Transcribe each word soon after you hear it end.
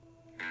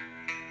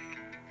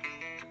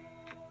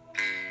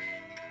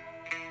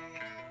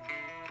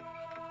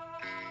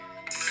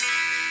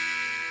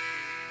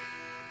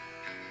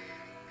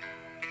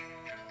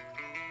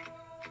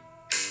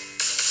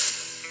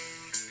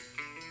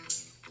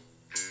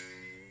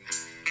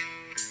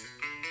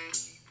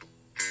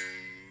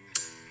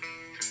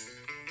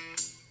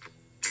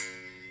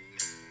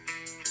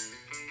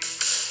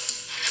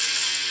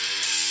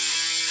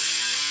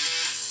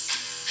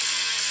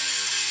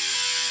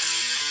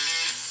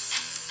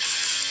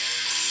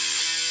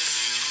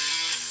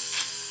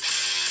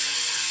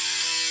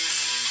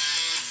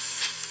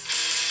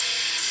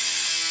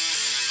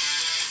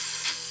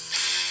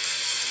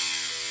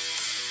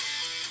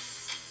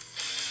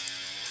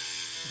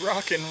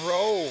Rock and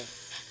roll.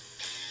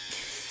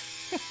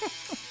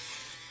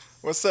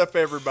 What's up,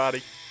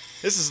 everybody?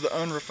 This is the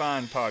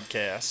Unrefined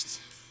podcast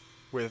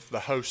with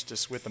the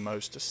hostess with the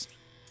mostest,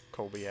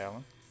 Colby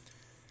Allen.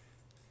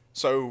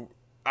 So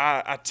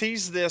I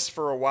teased this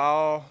for a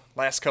while.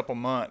 Last couple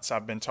months,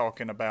 I've been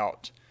talking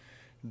about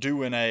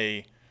doing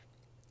a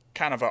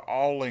kind of an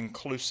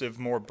all-inclusive,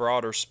 more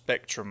broader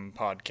spectrum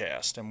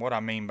podcast. And what I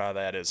mean by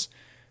that is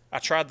I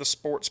tried the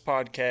sports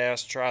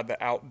podcast, tried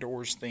the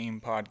outdoors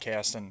theme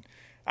podcast, and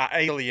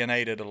I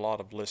alienated a lot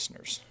of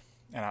listeners.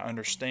 And I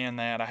understand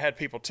that. I had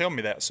people tell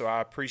me that, so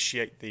I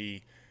appreciate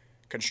the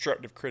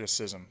constructive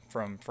criticism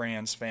from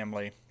friends,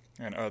 family,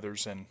 and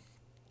others. And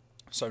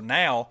so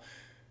now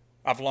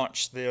I've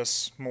launched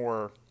this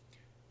more.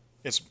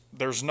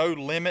 There's no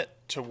limit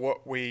to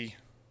what we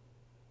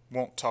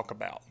won't talk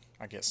about.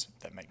 I guess if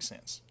that makes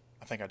sense.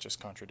 I think I just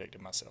contradicted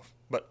myself,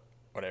 but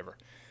whatever.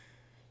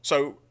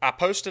 So I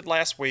posted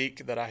last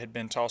week that I had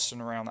been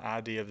tossing around the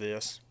idea of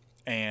this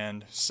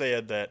and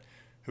said that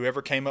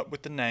whoever came up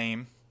with the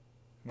name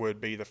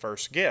would be the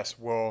first guest.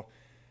 Well,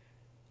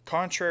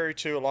 contrary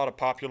to a lot of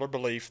popular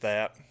belief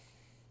that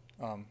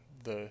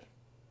the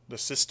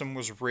system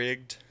was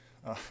rigged,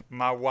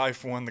 my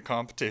wife won the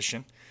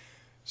competition.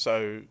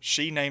 So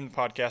she named the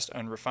podcast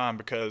Unrefined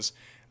because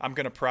I'm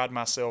going to pride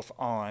myself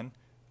on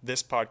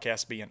this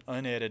podcast being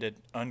unedited,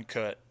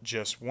 uncut,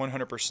 just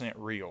 100%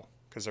 real.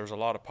 Because there's a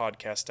lot of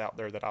podcasts out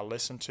there that I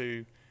listen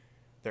to.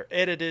 They're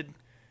edited.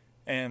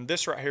 And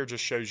this right here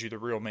just shows you the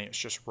real me. It's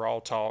just raw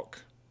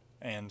talk.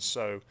 And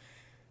so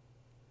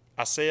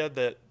I said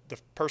that the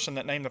person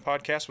that named the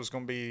podcast was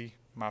going to be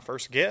my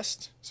first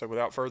guest. So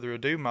without further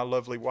ado, my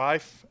lovely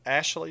wife,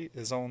 Ashley,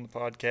 is on the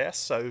podcast.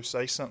 So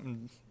say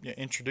something,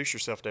 introduce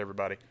yourself to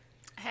everybody.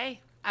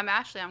 Hey, I'm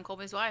Ashley. I'm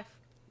Colby's wife.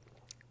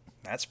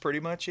 That's pretty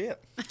much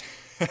it.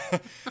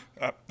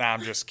 Nah,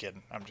 I'm just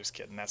kidding.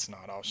 That's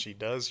not all she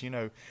does. You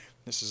know,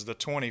 this is the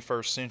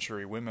 21st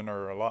century. Women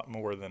are a lot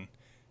more than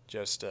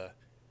just a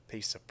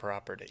piece of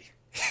property.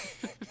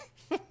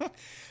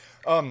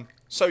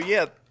 So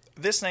yeah,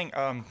 this thing,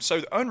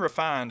 so the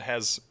Unrefined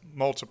has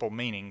multiple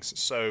meanings.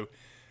 So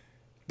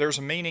there's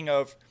a meaning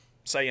of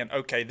saying,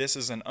 okay, this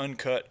is an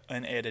uncut,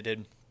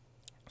 unedited,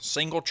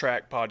 single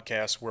track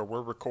podcast where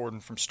we're recording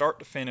from start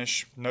to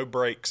finish, no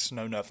breaks,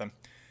 no nothing.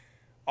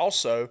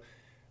 Also,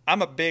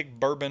 I'm a big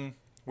bourbon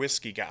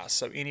whiskey guy,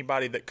 so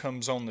anybody that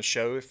comes on the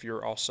show, if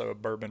you're also a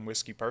bourbon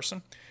whiskey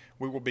person,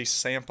 we will be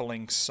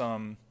sampling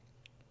some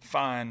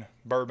fine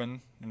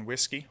bourbon and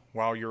whiskey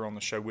while you're on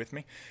the show with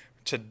me.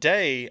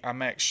 Today, I'm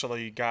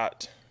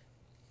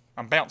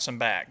bouncing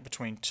back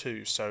between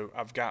two, so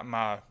I've got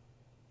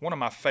one of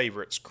my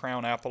favorites,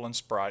 Crown Apple and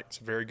Sprite. It's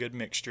a very good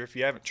mixture. If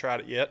you haven't tried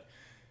it yet,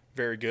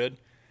 very good.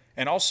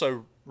 And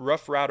also,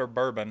 Rough Rider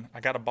bourbon. I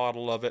got a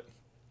bottle of it.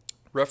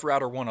 Rough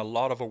Rider won a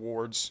lot of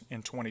awards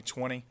in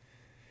 2020,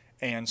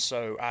 and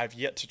so I've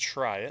yet to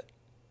try it,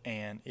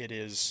 and it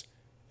is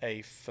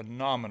a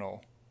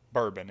phenomenal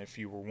bourbon, if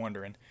you were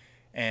wondering.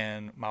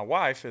 And my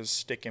wife is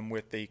sticking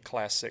with the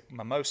classic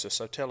mimosa,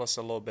 so tell us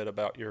a little bit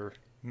about your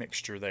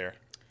mixture there.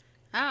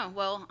 Oh,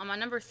 well, I'm on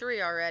number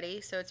 3 already,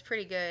 so it's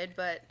pretty good,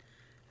 but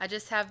I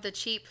just have the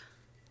cheap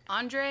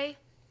Andre?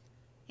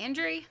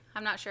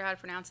 I'm not sure how to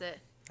pronounce it.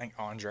 I think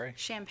Andre.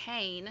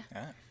 Champagne.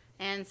 Ah.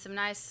 And some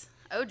nice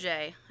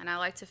OJ, and I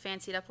like to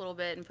fancy it up a little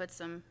bit and put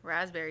some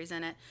raspberries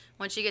in it.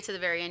 Once you get to the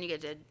very end, you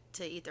get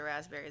to eat the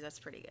raspberries. That's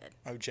pretty good.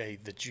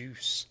 OJ, the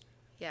juice.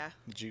 Yeah.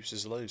 The juice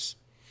is loose.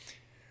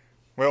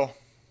 Well,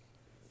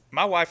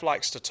 my wife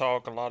likes to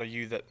talk. A lot of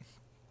you that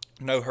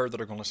know her that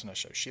are going to listen to the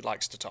show, she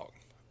likes to talk.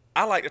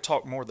 I like to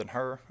talk more than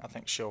her. I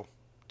think she'll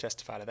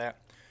testify to that.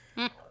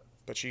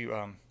 But you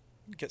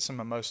get some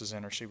mimosas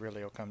in her, she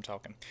really will come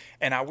talking.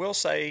 And I will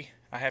say,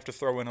 I have to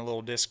throw in a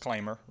little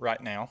disclaimer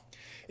right now.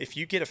 If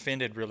you get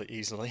offended really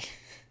easily,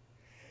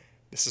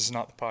 this is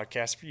not the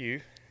podcast for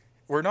you.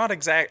 We're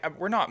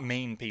not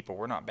mean people.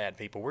 We're not bad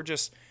people. We're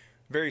just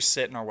very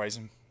set in our ways,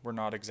 and we're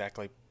not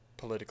exactly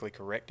politically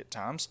correct at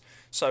times.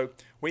 So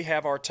we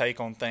have our take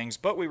on things,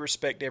 but we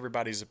respect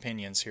everybody's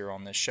opinions here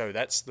on this show.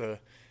 That's the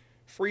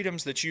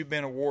freedoms that you've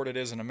been awarded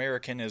as an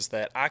American, is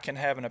that I can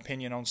have an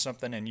opinion on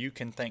something and you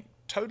can think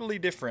totally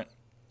different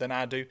than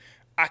I do.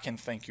 I can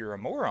think you're a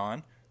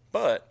moron,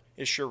 but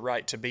it's your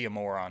right to be a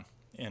moron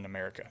in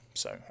America.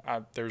 So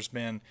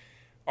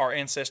our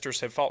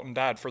ancestors have fought and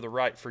died for the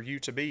right for you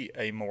to be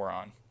a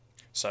moron.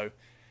 So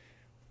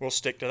we'll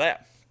stick to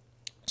that.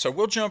 So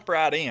we'll jump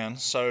right in.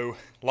 So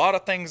a lot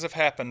of things have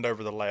happened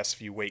over the last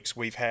few weeks.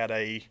 We've had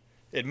a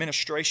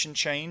administration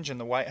change in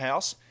the White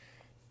House.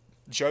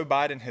 Joe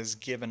Biden has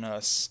given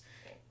us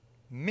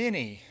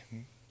many,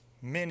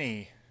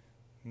 many,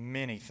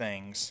 many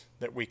things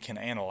that we can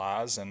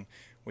analyze and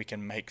we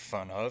can make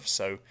fun of.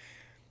 So,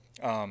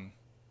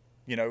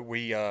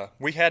 we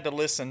had to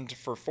listen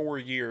for 4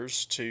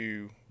 years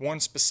to one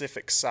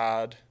specific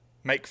side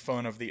make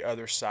fun of the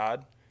other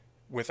side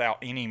without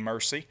any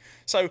mercy.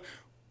 So,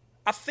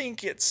 I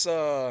think it's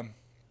fair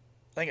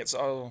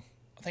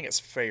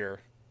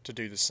to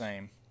do the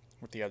same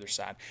with the other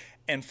side.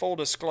 And full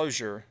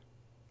disclosure,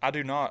 I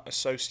do not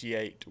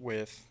associate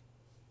with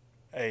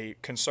a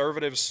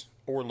conservatives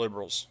or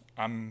liberals.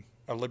 I'm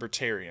a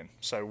libertarian,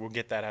 so we'll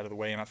get that out of the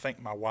way. And I think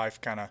my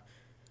wife kind of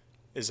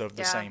is of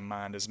the Yeah. same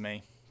mind as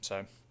me.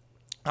 So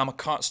I'm a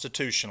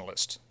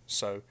constitutionalist.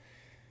 So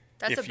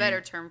That's a if better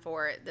you, term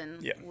for it than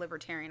yeah,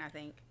 libertarian, I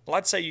think. well,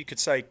 I'd say you could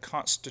say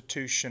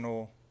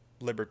constitutional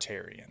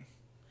libertarian.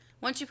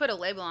 Once you put a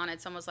label on it,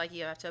 it's almost like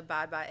you have to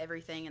abide by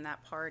everything in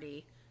that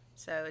party.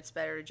 So it's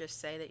better to just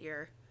say that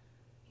you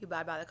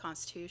abide by the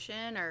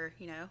Constitution, or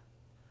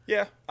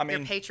Yeah, I you're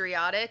mean,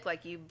 patriotic,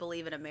 like you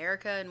believe in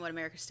America and what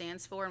America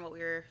stands for and what we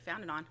were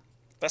founded on.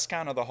 that's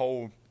kind of the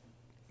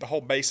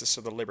whole basis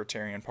of the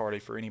Libertarian Party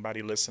for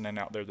anybody listening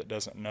out there that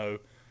doesn't know.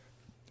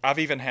 I've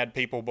even had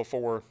people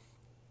before,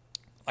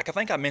 like I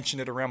think I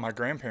mentioned it around my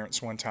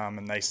grandparents one time,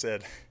 and they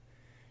said,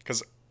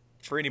 because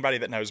for anybody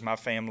that knows, my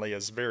family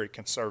is very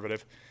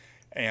conservative,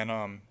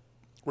 and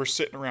we're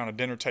sitting around a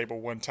dinner table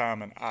one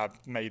time, and I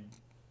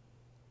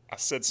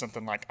said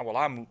something like, well,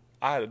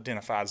 I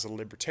identify as a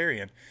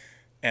libertarian.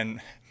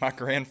 And my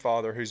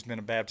grandfather, who's been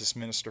a Baptist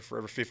minister for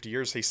over 50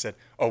 years, he said,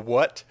 "A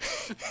what?"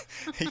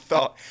 he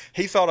thought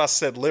I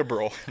said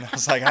liberal, and I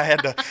was like, I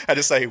had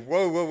to say,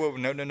 whoa,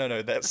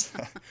 no. That's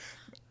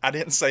I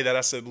didn't say that.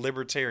 I said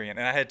libertarian,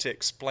 and I had to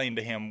explain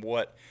to him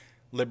what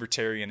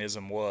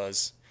libertarianism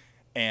was,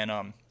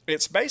 and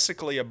it's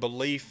basically a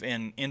belief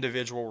in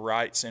individual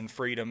rights and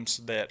freedoms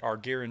that are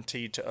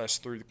guaranteed to us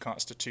through the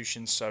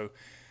Constitution. So,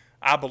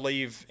 I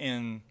believe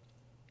in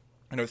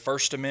the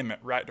First Amendment,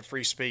 right to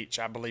free speech.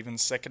 I believe in the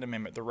Second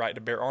Amendment, the right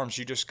to bear arms.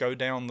 You just go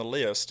down the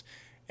list,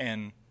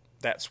 and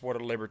that's what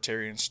a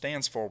libertarian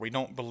stands for. We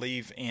don't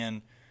believe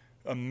in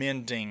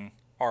amending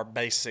our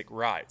basic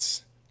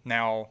rights.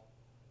 Now,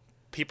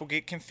 people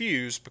get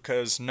confused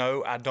because,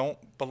 no, I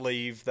don't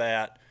believe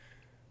that.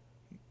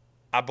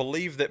 I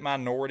believe that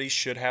minorities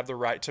should have the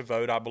right to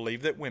vote. I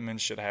believe that women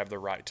should have the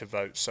right to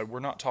vote. So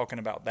we're not talking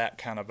about that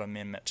kind of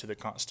amendment to the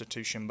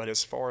Constitution. But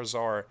as far as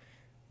our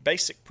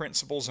basic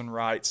principles and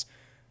rights,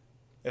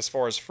 as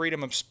far as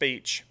freedom of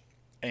speech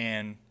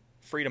and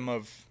freedom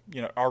of,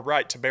 our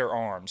right to bear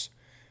arms,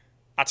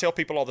 I tell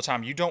people all the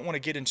time, you don't want to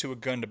get into a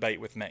gun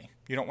debate with me.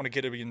 You don't want to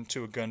get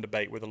into a gun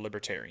debate with a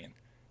libertarian.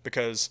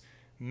 Because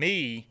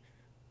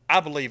I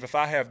believe if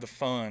I have the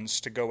funds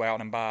to go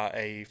out and buy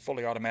a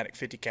fully automatic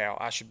 50 cal,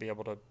 I should be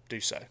able to do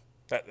so.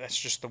 That's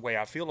just the way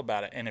I feel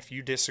about it. And if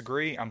you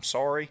disagree, I'm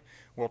sorry.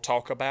 We'll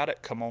talk about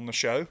it. Come on the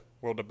show.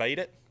 We'll debate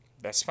it.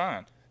 That's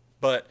fine.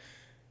 But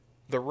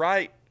the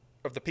right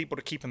of the people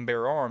to keep and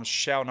bear arms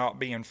shall not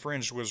be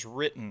infringed was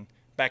written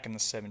back in the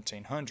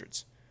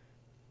 1700s.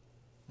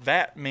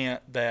 That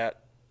meant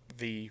that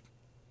the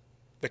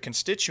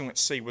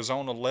constituency was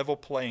on a level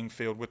playing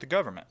field with the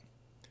government.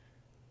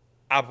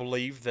 I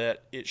believe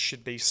that it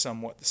should be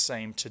somewhat the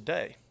same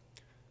today.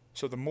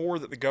 So the more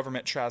that the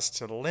government tries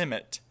to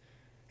limit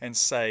and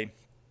say,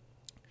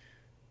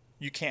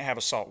 you can't have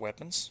assault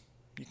weapons,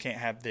 you can't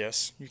have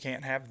this, you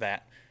can't have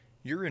that,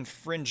 you're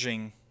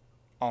infringing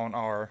on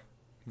our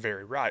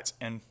very rights.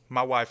 And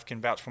my wife can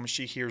vouch for me.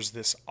 She hears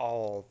this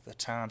all the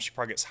time. She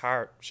probably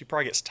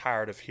gets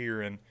tired of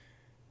hearing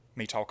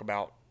me talk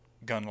about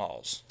gun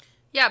laws.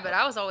 Yeah, but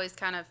I was always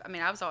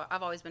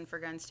I've always been for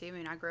guns too. I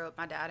mean, I grew up,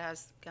 my dad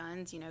has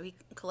guns, he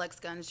collects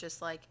guns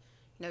just like,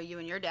 you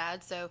and your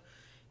dad. So,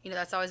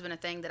 that's always been a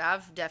thing that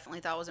I've definitely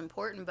thought was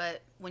important.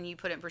 But when you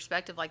put it in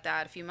perspective like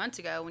that a few months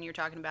ago, when you're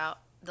talking about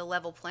the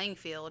level playing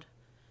field,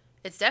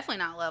 it's definitely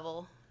not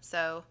level.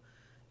 So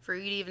for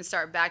you to even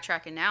start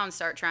backtracking now and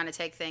start trying to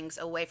take things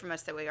away from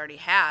us that we already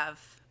have,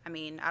 I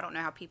mean, I don't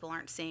know how people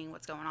aren't seeing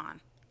what's going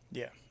on.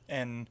 Yeah,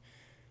 and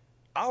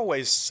I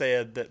always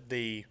said that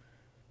the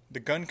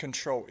gun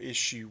control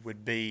issue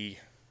would be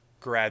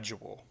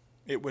gradual.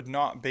 It would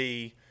not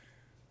be,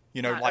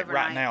 Not like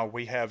overnight. right now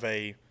we have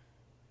a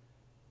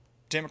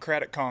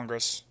Democratic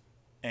Congress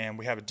and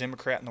we have a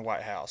Democrat in the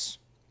White House.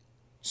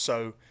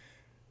 So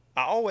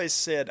I always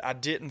said I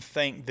didn't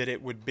think that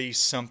it would be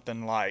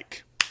something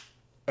like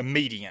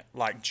immediate,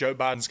 like Joe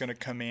Biden's going to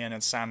come in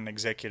and sign an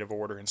executive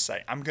order and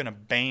say, I'm going to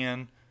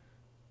ban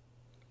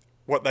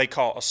what they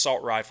call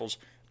assault rifles.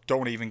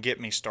 Don't even get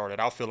me started.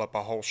 I'll fill up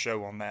a whole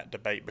show on that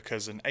debate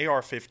because an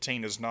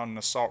AR-15 is not an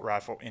assault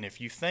rifle. And if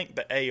you think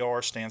the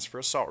AR stands for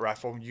assault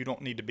rifle, you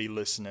don't need to be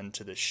listening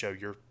to this show.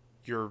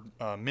 Your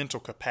mental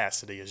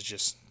capacity is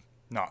just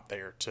not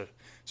there so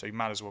you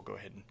might as well go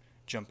ahead and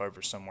jump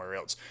over somewhere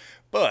else.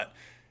 But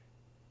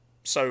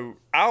so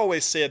I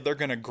always said they're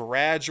going to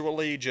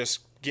gradually just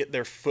get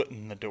their foot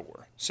in the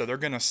door. So they're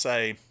going to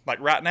say, like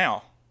right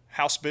now,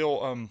 House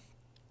Bill,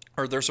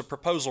 or there's a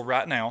proposal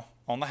right now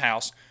on the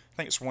House. I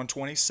think it's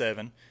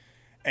 127,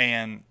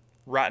 and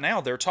right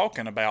now they're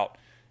talking about,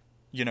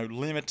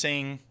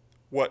 limiting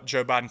what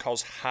Joe Biden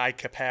calls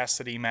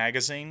high-capacity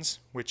magazines,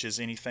 which is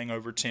anything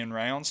over 10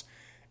 rounds.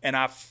 And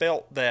I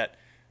felt that,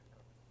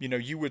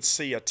 you would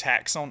see a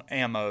tax on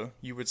ammo,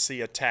 you would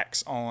see a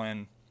tax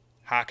on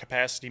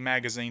high-capacity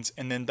magazines,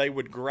 and then they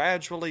would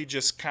gradually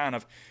just kind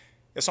of,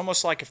 it's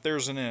almost like if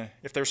there's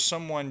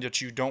someone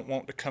that you don't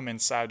want to come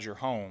inside your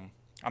home,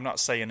 I'm not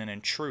saying an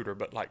intruder,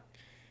 but like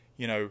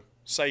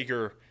say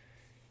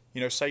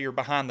you're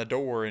behind the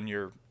door and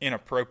you're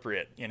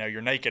inappropriate,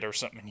 you're naked or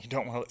something, and you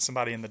don't want to let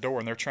somebody in the door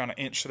and they're trying to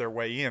inch their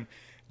way in.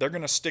 They're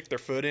going to stick their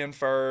foot in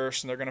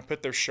first, and they're going to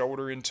put their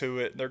shoulder into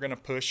it. They're going to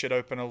push it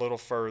open a little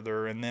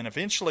further, and then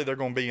eventually they're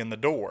going to be in the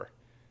door,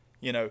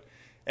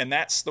 And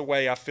that's the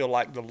way I feel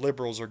like the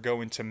liberals are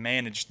going to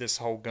manage this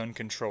whole gun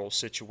control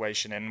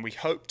situation. And we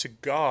hope to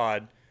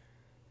God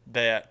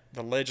that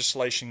the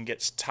legislation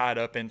gets tied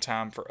up in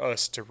time for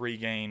us to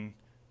regain.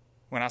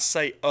 When I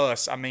say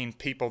us, I mean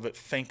people that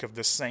think of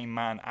the same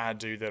mind I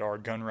do, that our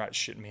gun rights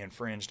shouldn't be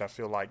infringed. I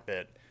feel like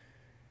that,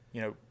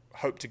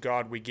 hope to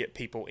God we get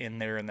people in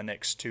there in the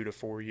next 2 to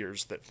 4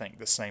 years that think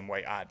the same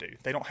way I do.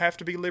 They don't have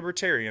to be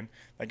libertarian.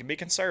 They can be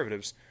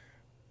conservatives.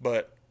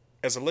 But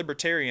as a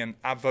libertarian,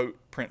 I vote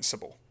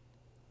principle.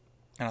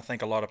 And I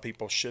think a lot of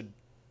people should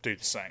do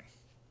the same.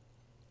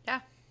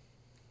 Yeah.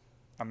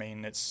 I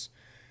mean, it's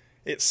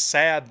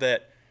sad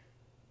that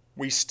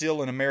we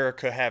still in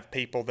America have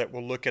people that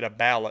will look at a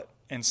ballot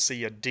and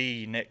see a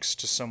D next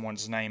to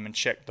someone's name and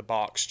check the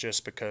box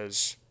just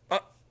because,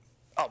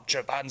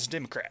 Joe Biden's a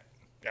Democrat.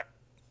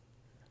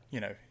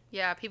 Yeah.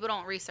 Yeah, people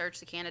don't research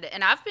the candidate.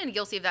 And I've been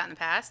guilty of that in the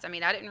past. I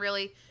mean,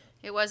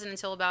 it wasn't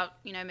until about,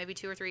 maybe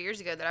 2 or 3 years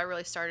ago that I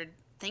really started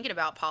thinking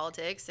about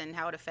politics and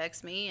how it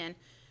affects me and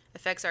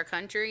affects our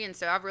country. And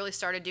so I've really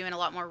started doing a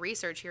lot more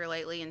research here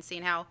lately and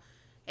seeing how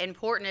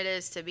important it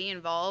is to be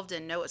involved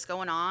and know what's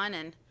going on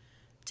and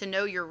to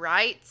know your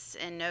rights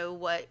and know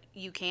what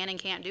you can and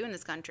can't do in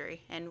this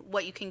country and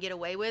what you can get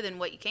away with and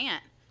what you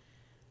can't.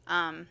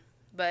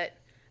 But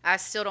I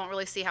still don't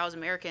really see how as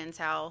Americans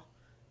how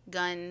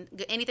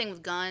anything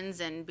with guns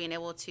and being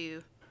able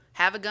to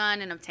have a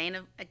gun and obtain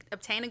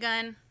a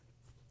gun,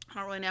 I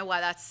don't really know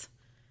why that's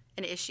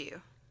an issue.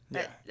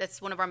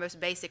 That's one of our most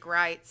basic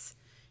rights,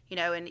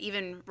 and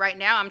even right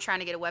now I'm trying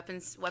to get a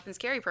weapons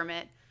carry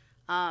permit.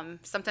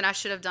 Something I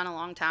should have done a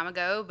long time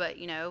ago, but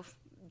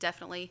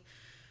definitely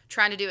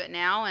trying to do it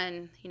now.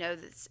 And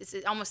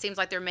it almost seems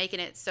like they're making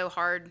it so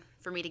hard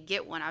for me to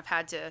get one. I've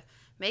had to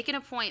make an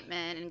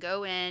appointment and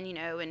go in,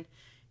 and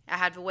I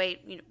had to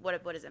wait.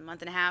 What is it, a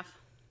month and a half?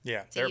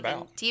 Yeah,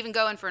 to even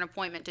go in for an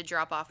appointment to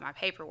drop off my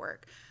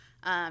paperwork.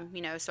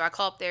 So I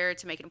call up there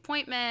to make an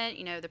appointment.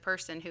 The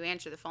person who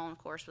answered the phone, of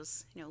course,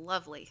 was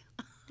lovely,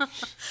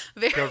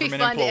 very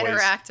Government fun employees to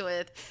interact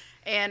with.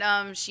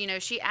 And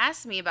she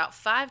asked me about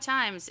 5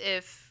 times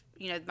if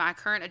my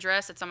current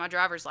address that's on my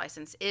driver's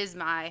license is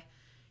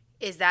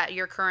that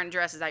your current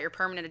address? Is that your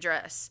permanent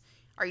address?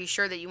 Are you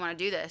sure that you want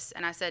to do this?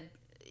 And I said,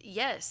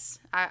 yes.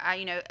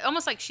 I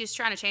almost like she's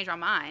trying to change my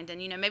mind.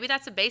 And maybe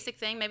that's a basic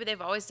thing. Maybe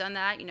they've always done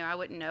that. I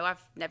wouldn't know.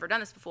 I've never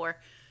done this before.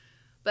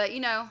 But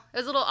it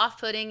was a little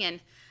off-putting, and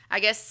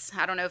I guess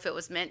I don't know if it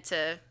was meant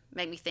to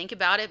make me think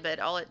about it, but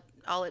all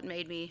it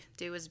made me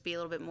do was be a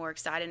little bit more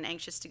excited and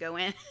anxious to go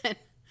in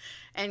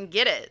and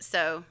get it.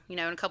 So, in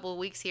a couple of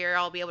weeks here,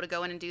 I'll be able to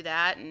go in and do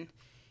that and,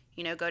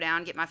 go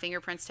down, get my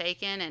fingerprints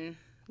taken, and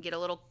get a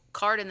little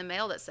card in the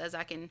mail that says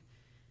I can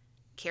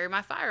carry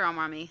my firearm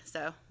on me.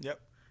 So yep.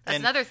 That's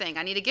another thing.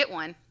 I need to get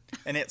one.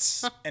 And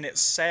it's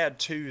sad,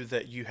 too,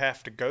 that you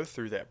have to go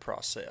through that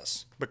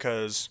process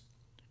because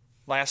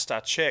last I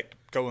checked,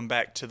 going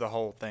back to the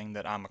whole thing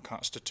that I'm a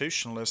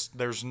constitutionalist,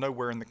 there's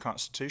nowhere in the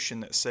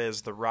Constitution that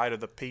says the right of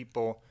the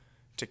people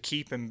to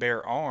keep and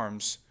bear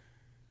arms.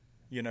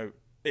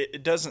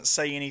 It doesn't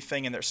say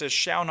anything in there. It says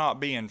shall not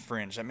be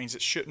infringed. That means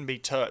it shouldn't be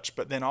touched.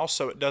 But then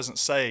also it doesn't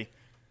say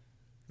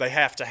they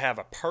have to have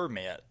a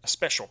permit, a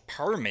special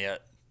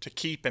permit to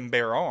keep and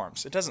bear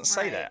arms. It doesn't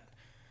say that.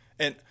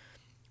 And,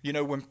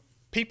 when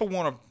people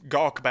want to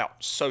gawk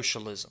about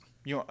socialism,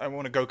 I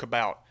want to gawk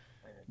about,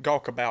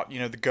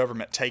 the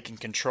government taking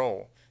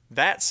control.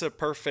 That's a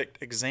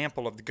perfect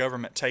example of the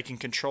government taking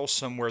control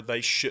somewhere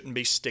they shouldn't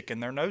be sticking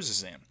their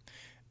noses in.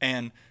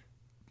 And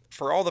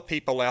for all the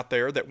people out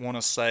there that want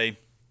to say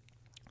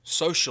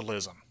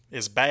socialism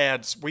is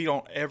bad,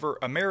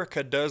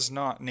 America does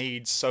not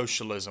need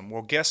socialism.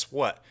 Well, guess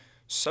what?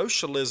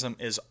 Socialism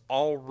is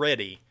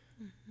already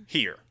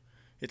here.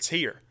 It's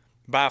here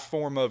by a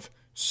form of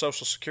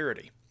Social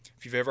Security.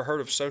 If you've ever heard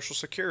of Social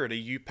Security,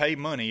 you pay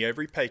money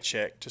every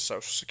paycheck to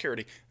Social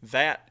Security.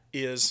 That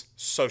is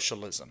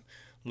socialism.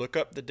 Look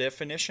up the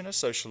definition of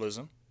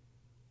socialism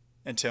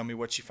and tell me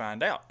what you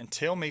find out. And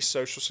tell me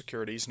Social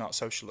Security is not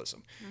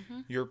socialism.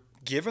 Mm-hmm. You're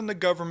giving the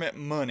government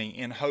money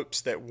in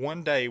hopes that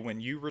one day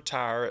when you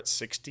retire at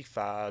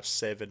 65,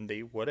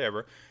 70,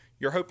 whatever,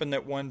 you're hoping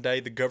that one day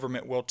the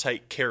government will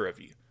take care of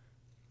you.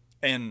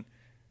 And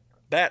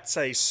that's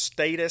a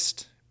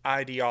statist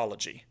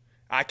ideology.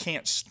 I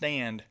can't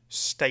stand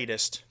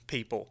statist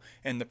people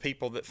and the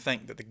people that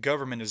think that the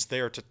government is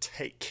there to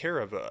take care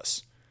of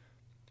us.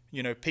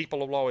 People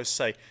will always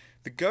say,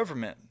 the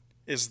government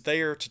is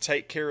there to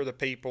take care of the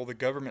people, the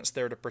government's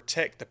there to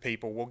protect the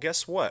people. Well,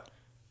 guess what?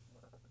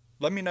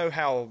 Let me know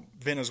how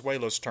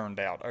Venezuela's turned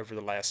out over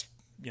the last,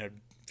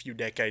 few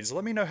decades.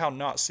 Let me know how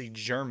Nazi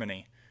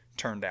Germany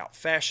turned out.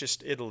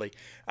 Fascist Italy.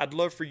 I'd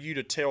love for you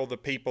to tell the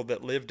people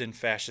that lived in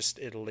fascist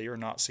Italy or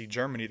Nazi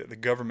Germany that the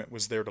government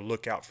was there to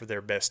look out for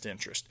their best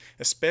interest,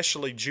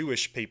 especially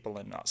Jewish people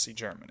in Nazi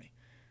Germany.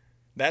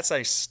 That's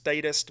a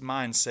statist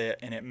mindset,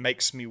 and it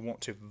makes me want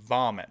to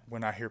vomit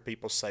when I hear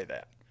people say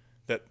that.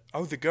 That,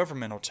 oh, the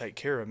government will take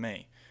care of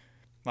me.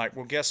 Like,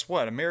 well, guess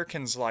what?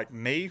 Americans like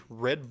me,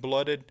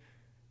 red-blooded,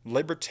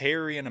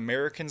 libertarian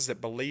Americans that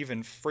believe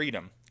in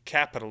freedom,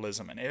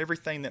 capitalism, and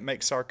everything that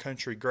makes our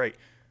country great,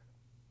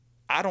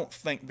 I don't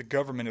think the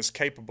government is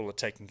capable of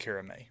taking care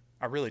of me.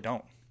 I really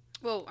don't.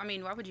 Well, I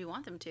mean, why would you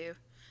want them to?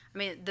 I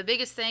mean, the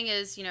biggest thing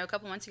is, a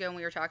couple months ago when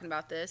we were talking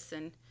about this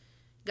and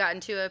got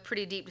into a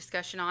pretty deep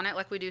discussion on it,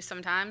 like we do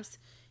sometimes,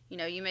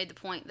 you made the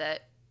point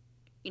that,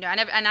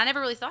 I never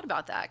really thought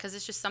about that because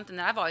it's just something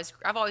that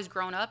I've always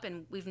grown up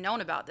and we've known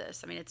about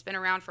this. I mean, it's been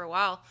around for a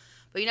while,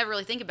 but you never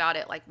really think about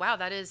it like, wow,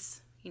 that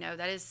is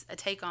a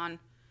take on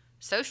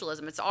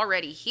socialism. It's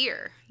already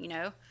here,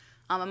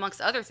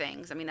 amongst other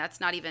things. I mean, that's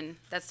not even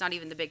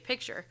the big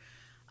picture.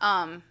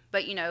 But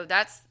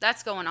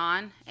that's going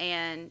on,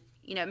 and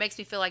it makes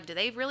me feel like, do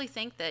they really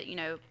think that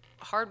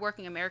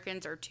hardworking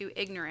Americans are too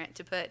ignorant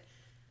to put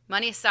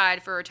money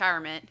aside for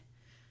retirement,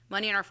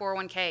 money in our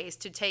 401ks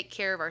to take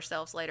care of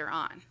ourselves later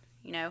on,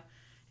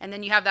 And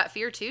then you have that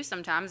fear too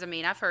sometimes. I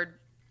mean, I've heard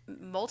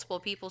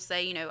multiple people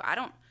say,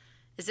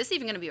 is this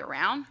even going to be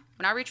around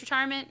when I reach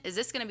retirement? Is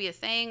this going to be a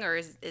thing, or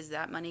is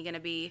that money going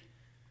to be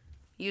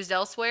used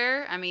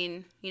elsewhere? I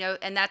mean,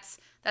 and that's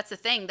the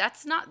thing.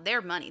 That's not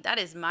their money. That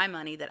is my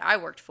money that I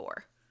worked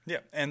for.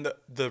 Yeah, and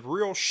the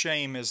real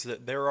shame is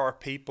that there are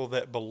people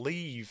that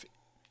believe,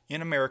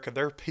 in America,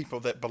 there are people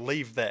that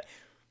believe that,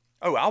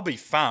 oh, I'll be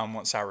fine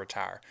once I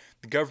retire.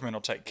 The government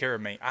will take care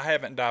of me. I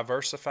haven't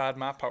diversified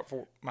my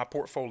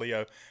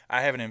portfolio. I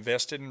haven't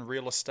invested in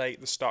real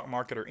estate, the stock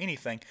market, or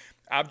anything.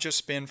 I've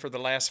just been, for the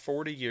last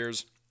 40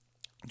 years,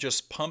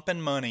 just pumping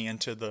money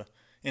into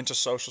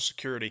Social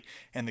Security,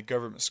 and the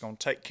government's going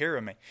to take care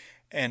of me.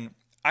 And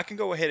I can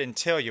go ahead and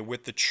tell you,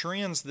 with the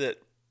trends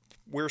that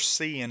we're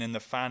seeing in the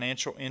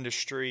financial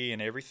industry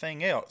and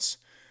everything else,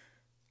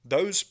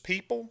 those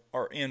people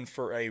are in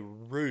for a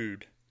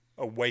rude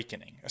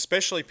awakening,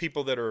 especially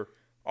people that are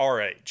our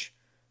age.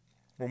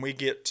 When we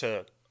get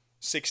to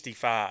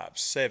 65,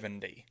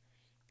 70,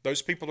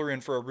 those people are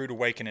in for a rude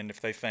awakening if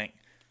they think,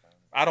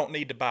 I don't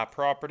need to buy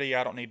property,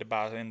 I don't need to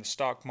buy in the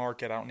stock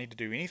market, I don't need to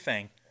do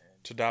anything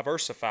to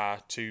diversify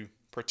to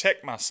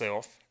protect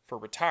myself for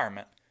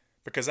retirement,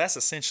 because that's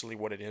essentially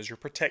what it is. You're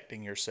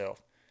protecting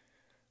yourself.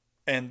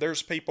 And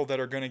there's people that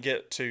are going to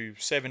get to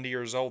 70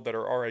 years old that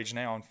are our age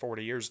now in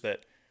 40 years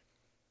that,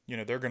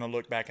 they're going to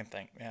look back and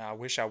think, yeah, I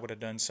wish I would have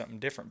done something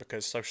different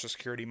because Social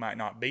Security might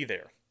not be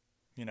there.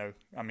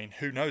 I mean,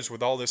 who knows,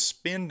 with all this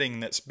spending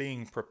that's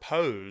being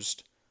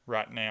proposed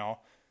right now,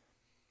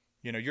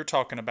 you're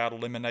talking about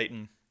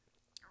eliminating,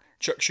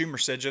 Chuck Schumer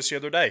said just the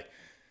other day,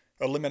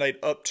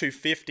 eliminate up to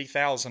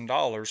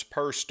 $50,000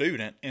 per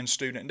student in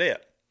student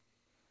debt.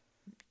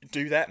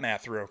 Do that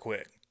math real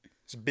quick.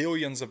 It's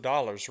billions of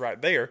dollars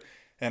right there.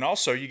 And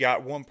also you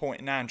got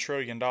 $1.9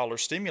 trillion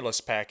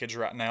stimulus package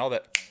right now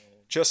that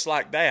just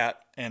like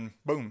that, and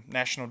boom,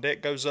 national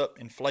debt goes up,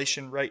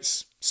 inflation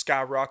rates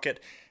skyrocket,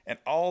 and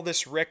all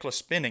this reckless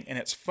spending. And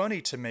it's funny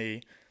to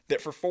me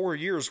that for 4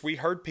 years we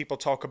heard people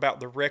talk about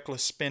the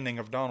reckless spending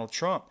of Donald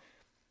Trump.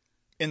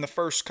 In the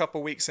first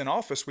couple weeks in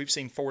office, we've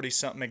seen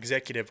 40-something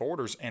executive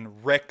orders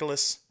and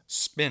reckless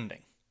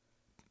spending.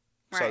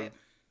 Right. So,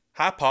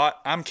 hi pot,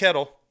 I'm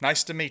Kettle.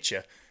 Nice to meet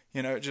you.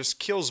 It just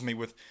kills me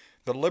with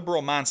the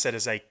liberal mindset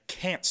is a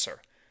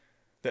cancer.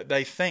 That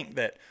they think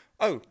that,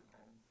 oh,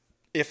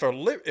 if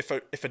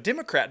a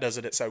Democrat does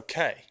it, it's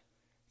okay.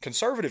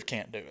 Conservative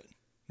can't do it.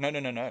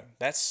 No.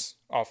 That's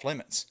off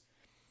limits.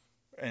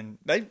 And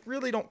they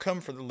really don't come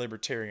for the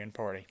Libertarian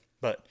Party.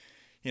 But,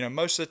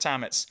 most of the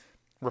time it's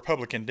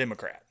Republican,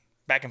 Democrat,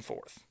 back and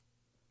forth.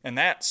 And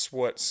that's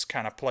what's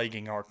kind of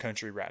plaguing our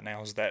country right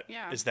now is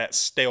that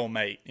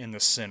stalemate in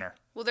the center.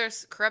 Well,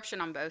 there's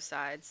corruption on both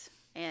sides.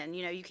 And,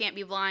 you can't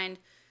be blind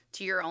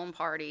to your own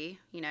party,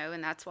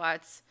 and that's why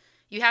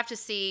you have to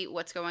see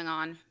what's going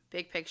on,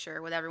 big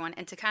picture with everyone.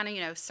 And to kind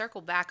of,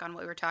 circle back on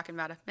what we were talking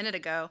about a minute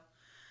ago,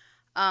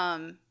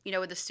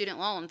 with the student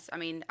loans. I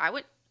mean, I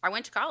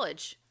went to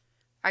college.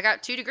 I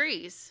got 2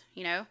 degrees,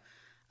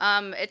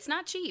 it's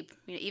not cheap,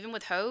 even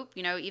with hope,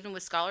 even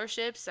with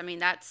scholarships. I mean,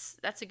 that's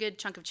a good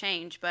chunk of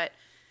change. But,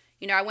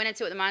 I went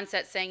into it with the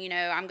mindset saying,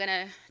 I'm going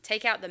to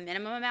take out the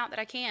minimum amount that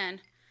I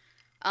can,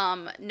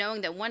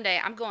 knowing that one day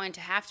I'm going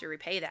to have to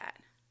repay that,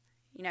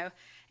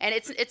 and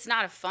it's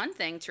not a fun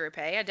thing to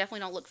repay. I definitely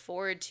don't look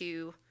forward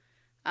to,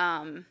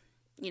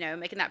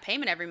 making that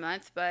payment every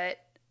month,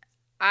 but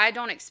I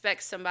don't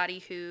expect somebody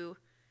who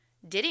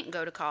didn't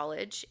go to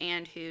college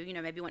and who,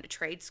 maybe went to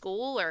trade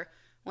school or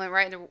went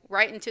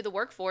right into the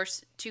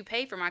workforce to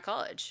pay for my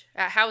college.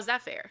 How is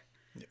that fair?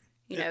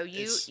 Yeah.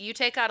 You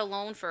take out a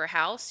loan for a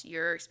house,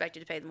 you're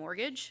expected to pay the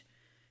mortgage.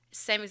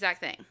 Same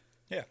exact thing.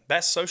 Yeah,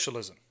 that's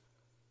socialism.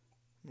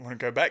 I want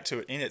to go back to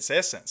it in its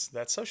essence.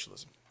 That's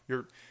socialism.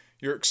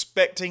 You're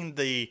expecting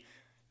the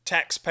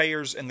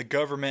taxpayers and the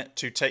government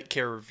to take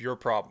care of your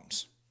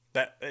problems.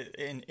 That,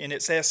 in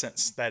its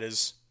essence, that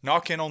is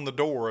knocking on the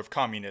door of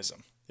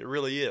communism. It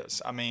really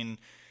is. I mean,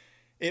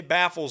 it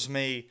baffles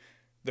me,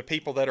 the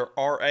people that are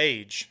our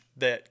age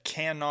that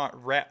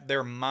cannot wrap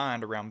their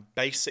mind around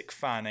basic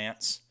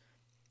finance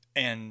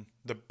and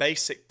the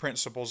basic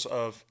principles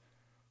of,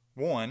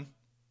 one,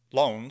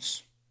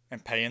 loans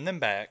and paying them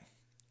back.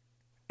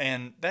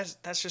 And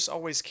that's just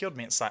always killed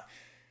me. It's like,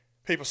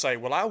 people say,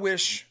 well, I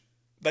wish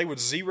they would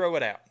zero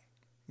it out.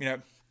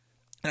 And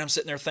I'm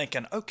sitting there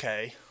thinking,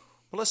 okay,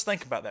 well, let's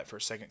think about that for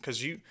a second.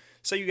 Because you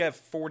say you have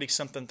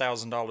 $40-something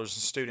thousand in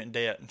student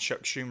debt, and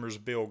Chuck Schumer's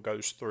bill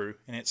goes through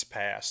and it's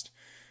passed,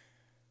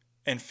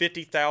 and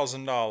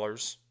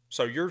 $50,000,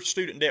 so your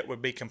student debt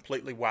would be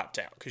completely wiped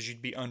out because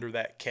you'd be under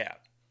that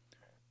cap.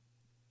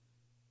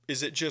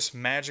 Is it just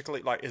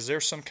magically, like, is there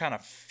some kind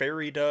of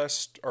fairy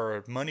dust or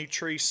a money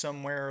tree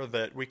somewhere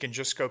that we can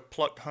just go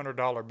pluck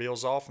 $100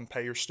 bills off and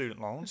pay your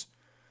student loans?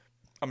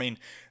 I mean,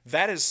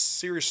 that is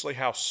seriously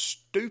how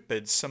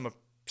stupid some of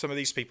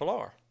these people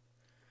are.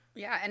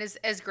 Yeah, and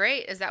as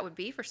great as that would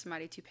be for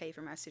somebody to pay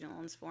for my student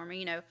loans for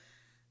me,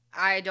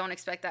 I don't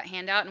expect that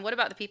handout. And what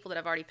about the people that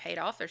have already paid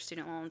off their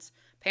student loans?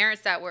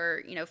 Parents that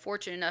were,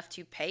 fortunate enough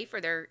to pay for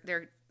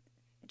their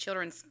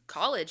children's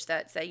college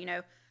that say,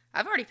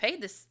 I've already paid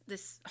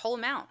this whole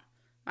amount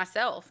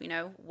myself.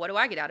 What do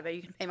I get out of it?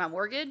 You can pay my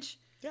mortgage?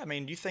 Yeah, I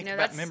mean, you think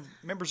about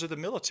members of the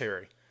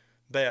military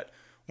that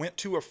went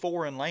to a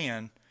foreign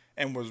land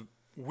and was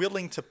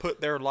willing to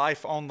put their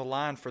life on the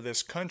line for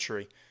this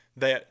country,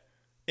 that,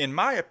 in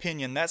my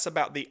opinion, that's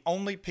about the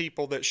only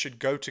people that should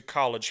go to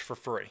college for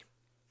free.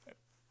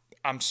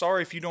 I'm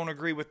sorry if you don't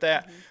agree with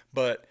that,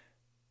 but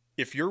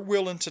if you're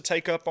willing to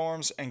take up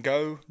arms and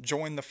go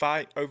join the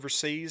fight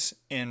overseas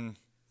in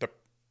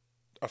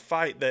a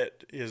fight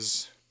that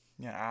is,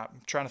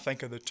 I'm trying to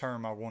think of the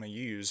term I want to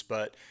use,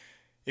 but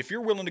if you're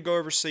willing to go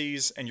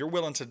overseas and you're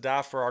willing to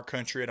die for our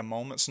country at a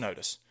moment's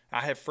notice.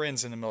 I have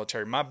friends in the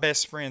military. My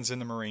best friend's in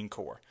the Marine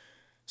Corps.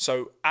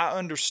 So I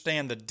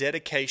understand the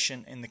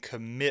dedication and the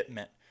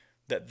commitment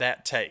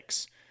that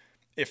takes.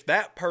 If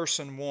that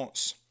person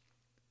wants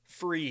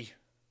free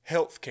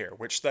health care,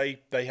 which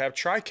they have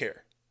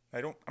TRICARE,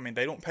 they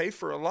don't pay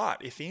for a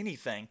lot, if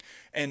anything,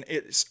 and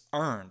it's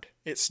earned,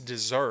 it's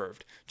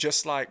deserved.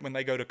 Just like when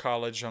they go to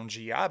college on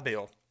GI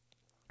Bill,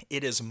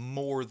 it is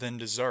more than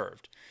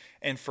deserved.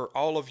 And for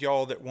all of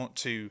y'all that want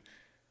to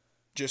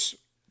just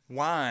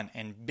whine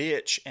and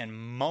bitch and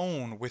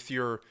moan with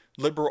your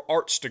liberal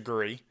arts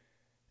degree,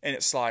 and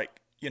it's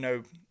like,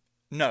 no,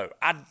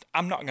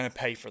 I'm not going to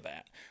pay for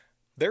that.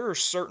 There are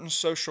certain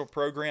social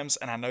programs,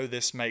 and I know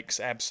this makes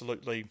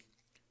absolutely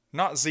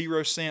not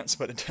 0 cents,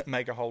 but it doesn't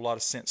make a whole lot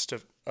of sense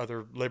to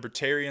other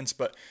libertarians,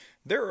 but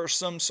there are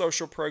some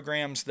social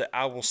programs that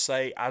I will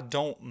say I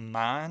don't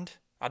mind.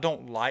 I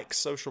don't like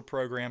social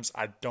programs.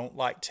 I don't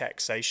like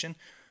taxation,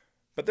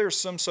 but there are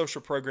some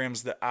social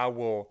programs that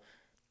I'll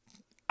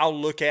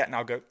look at and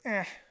I'll go,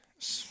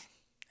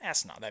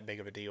 that's not that big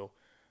of a deal.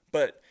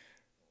 But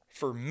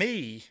for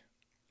me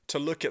to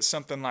look at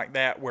something like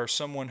that where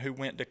someone who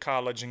went to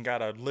college and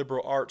got a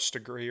liberal arts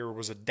degree or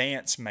was a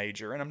dance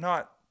major, and I'm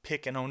not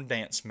picking on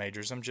dance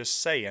majors, I'm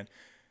just saying,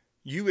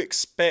 you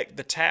expect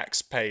the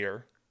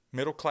taxpayer,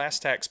 middle-class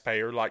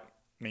taxpayer like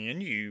me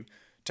and you,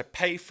 to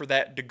pay for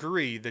that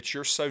degree that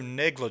you're so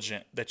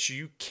negligent that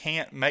you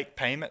can't make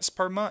payments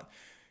per month.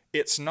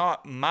 It's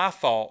not my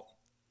fault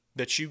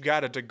that you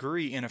got a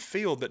degree in a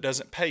field that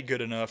doesn't pay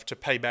good enough to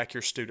pay back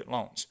your student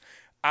loans.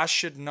 I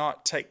should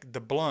not take the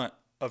blunt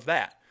of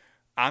that.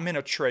 I'm in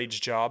a trades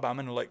job. I'm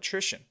an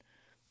electrician.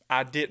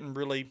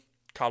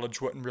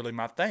 College wasn't really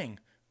my thing.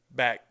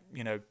 Back,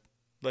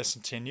 less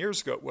than 10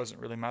 years ago, it wasn't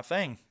really my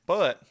thing.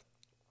 But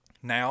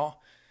now,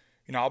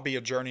 I'll be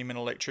a journeyman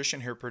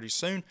electrician here pretty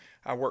soon.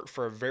 I work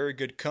for a very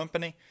good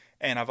company,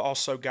 and I've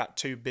also got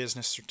 2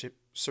 business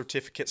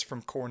certificates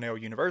from Cornell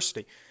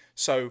University.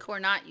 So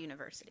Cornell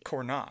University.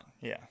 Cornell,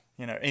 yeah.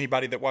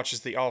 Anybody that watches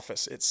The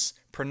Office, it's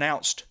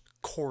pronounced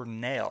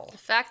Cornell. The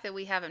fact that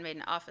we haven't made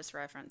an Office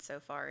reference so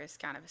far is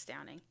kind of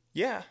astounding.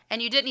 Yeah. And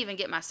you didn't even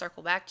get my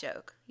circle back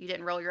joke. You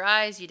didn't roll your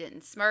eyes. You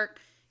didn't smirk.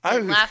 You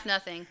didn't laugh,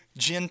 nothing.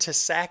 Jen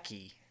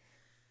Psaki.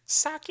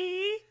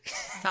 Saki?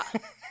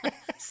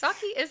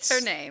 Saki is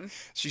her name.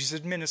 She's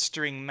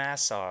administering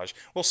massage.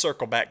 We'll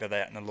circle back to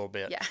that in a little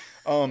bit. Yeah.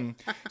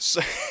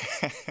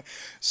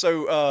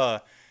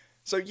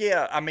 So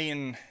yeah, I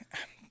mean,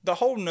 the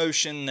whole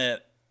notion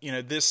that,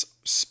 this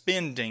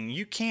spending,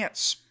 you can't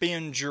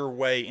spend your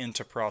way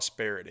into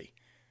prosperity.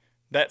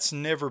 That's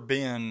never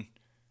been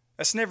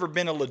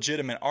a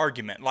legitimate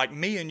argument. Like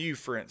me and you,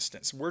 for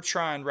instance, we're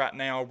trying right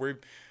now,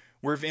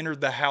 we've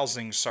entered the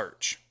housing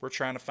search. We're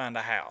trying to find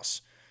a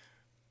house.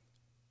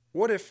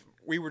 What if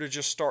we were to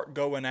just start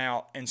going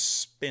out and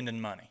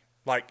spending money?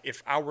 Like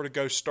if I were to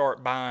go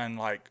start buying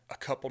like a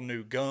couple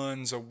new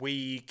guns a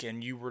week,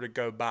 and you were to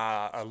go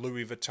buy a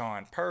Louis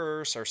Vuitton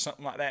purse or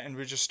something like that, and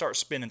we just start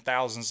spending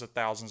thousands of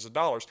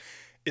dollars,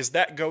 is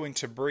that going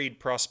to breed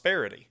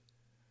prosperity?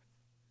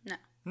 No.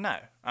 No.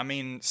 I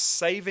mean,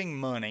 saving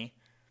money,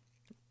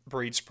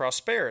 breeds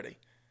prosperity.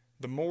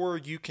 The more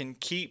you can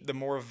keep, the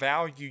more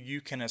value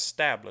you can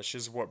establish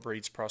is what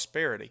breeds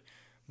prosperity.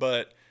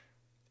 But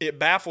it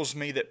baffles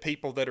me that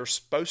people that are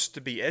supposed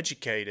to be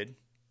educated,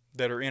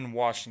 that are in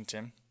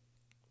Washington,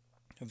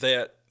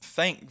 that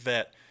think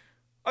that,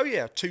 oh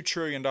yeah, $2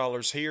 trillion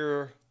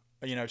here,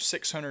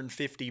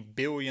 $650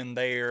 billion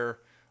there.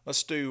 Let's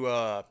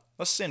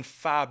send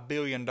 $5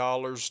 billion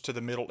to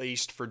the Middle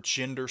East for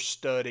gender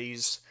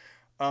studies.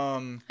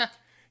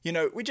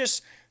 We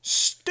just,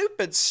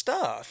 stupid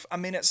stuff. I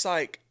mean, it's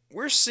like,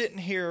 we're sitting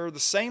here,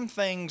 the same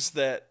things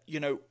that,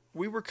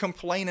 we were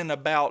complaining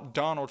about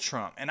Donald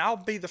Trump. And I'll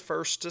be the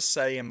first to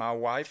say, and my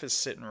wife is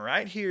sitting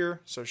right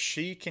here, so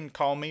she can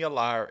call me a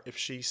liar if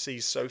she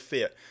sees so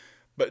fit.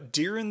 But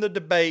during the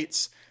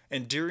debates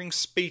and during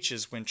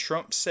speeches, when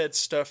Trump said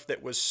stuff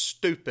that was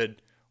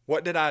stupid,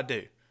 what did I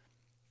do?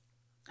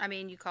 I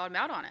mean, you called him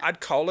out on it. I'd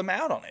call him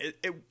out on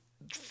it.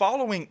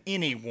 Following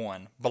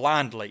anyone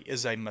blindly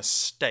is a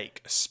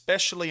mistake,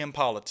 especially in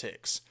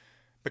politics.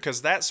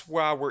 Because that's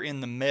why we're in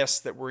the mess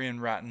that we're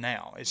in right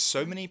now. Is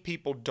so many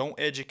people don't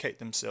educate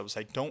themselves.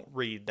 They don't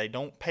read. They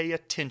don't pay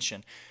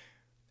attention.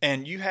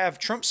 And you have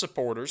Trump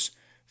supporters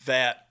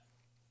that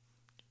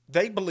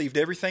they believed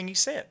everything he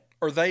said.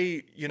 Or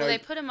they, Well, they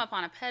put him up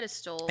on a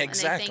pedestal.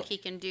 Exactly. And they think he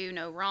can do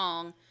no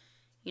wrong.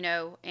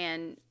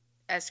 And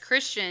as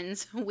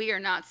Christians, we are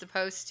not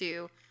supposed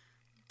to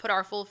put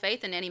our full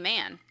faith in any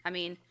man. I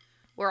mean,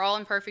 we're all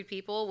imperfect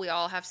people. We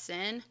all have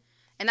sin.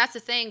 And that's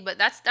the thing, but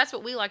that's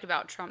what we liked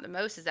about Trump the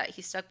most, is that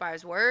he stuck by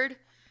his word,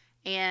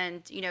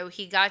 and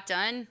he got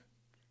done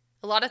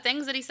a lot of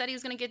things that he said he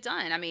was going to get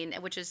done. I mean,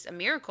 which is a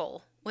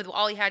miracle with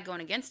all he had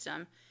going against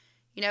him,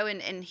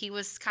 and he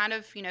was kind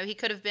of, he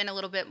could have been a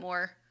little bit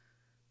more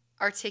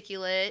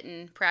articulate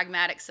and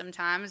pragmatic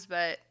sometimes,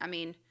 but I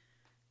mean,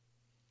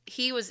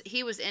 he was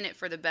in it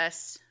for the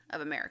best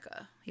of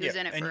America. He was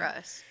in it for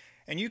us.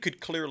 And you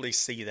could clearly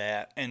see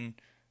that, and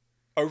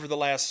over the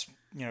last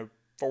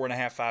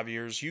 4.5, 5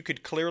 years, you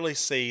could clearly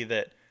see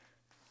that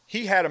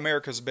he had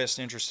America's best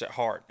interest at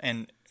heart.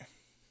 And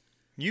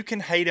you can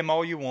hate him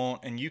all you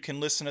want, and you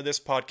can listen to this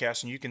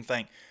podcast, and you can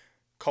think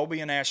Colby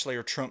and Ashley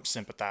are Trump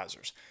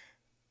sympathizers.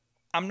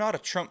 I'm not a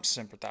Trump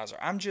sympathizer.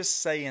 I'm just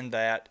saying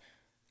that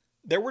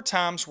there were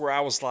times where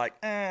I was like,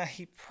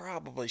 he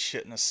probably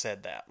shouldn't have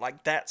said that.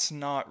 Like, that's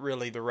not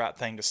really the right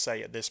thing to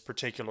say at this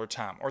particular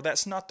time, or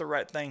that's not the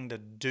right thing to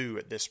do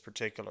at this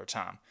particular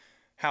time.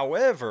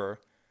 However,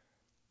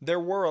 there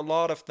were a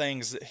lot of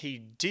things that he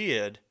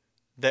did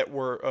that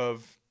were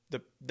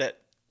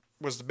that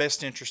was the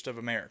best interest of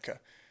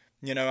America.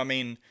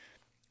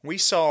 We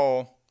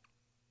saw,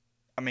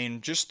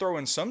 just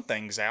throwing some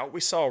things out, we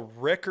saw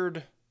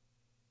record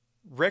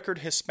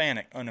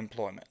Hispanic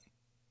unemployment,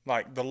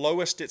 like the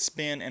lowest it's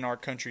been in our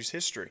country's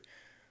history.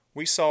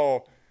 We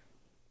saw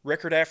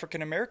record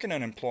African American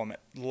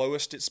unemployment,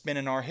 lowest it's been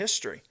in our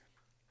history.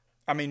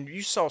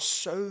 You saw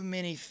so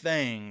many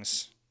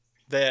things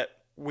that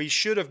we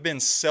should have been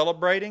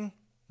celebrating,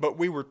 but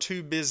we were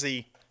too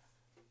busy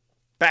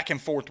back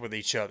and forth with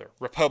each other.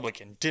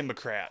 Republican,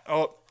 Democrat.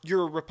 Oh,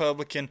 you're a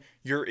Republican.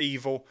 You're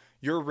evil.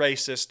 You're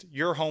racist.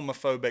 You're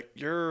homophobic.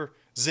 You're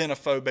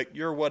xenophobic.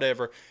 You're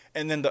whatever.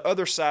 And then the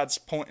other side's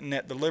pointing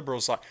at the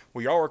liberals like,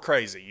 well, y'all are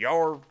crazy.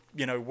 Y'all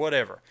are,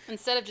 whatever.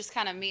 Instead of just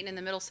kind of meeting in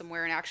the middle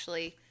somewhere and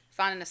actually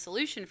finding a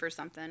solution for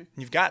something.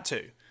 You've got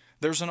to.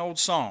 There's an old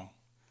song,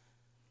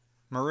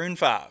 Maroon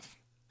 5.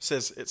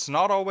 Says it's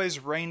not always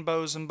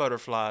rainbows and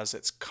butterflies,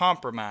 it's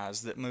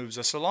compromise that moves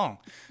us along.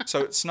 So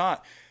it's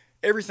not,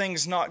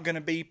 everything's not going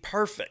to be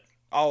perfect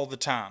all the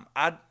time.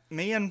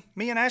 Me and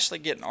Ashley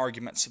get in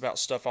arguments about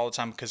stuff all the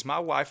time because my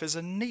wife is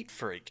a neat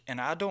freak and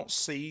I don't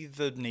see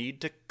the need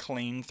to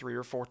clean 3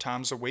 or 4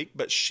 times a week,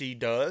 but she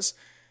does.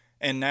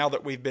 And now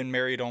that we've been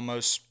married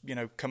almost,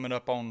 coming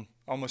up on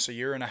almost a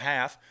year and a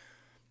half,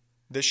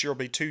 this year will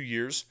be 2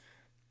 years,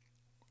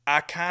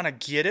 I kind of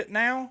get it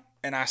now.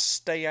 And I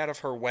stay out of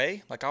her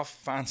way. Like, I'll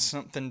find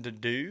something to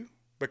do.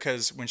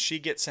 Because when she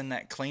gets in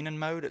that cleaning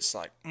mode, it's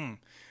like,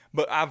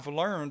 But I've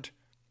learned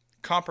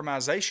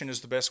compromisation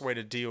is the best way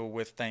to deal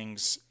with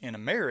things in a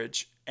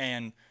marriage.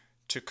 And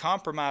to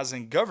compromise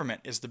in government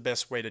is the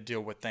best way to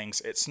deal with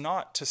things. It's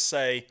not to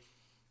say,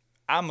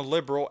 I'm a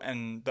liberal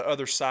and the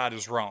other side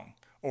is wrong.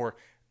 Or,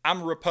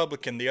 I'm a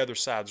Republican, the other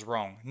side's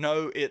wrong.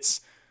 No,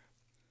 it's,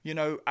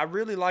 I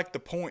really like the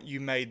point you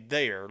made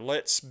there.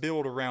 Let's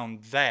build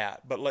around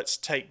that, but let's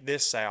take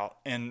this out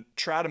and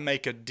try to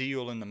make a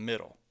deal in the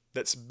middle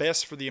that's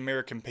best for the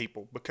American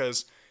people.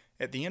 Because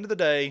at the end of the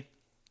day,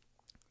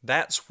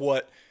 that's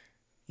what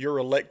you're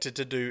elected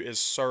to do, is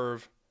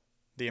serve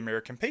the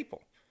American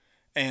people.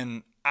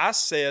 And I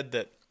said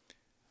that,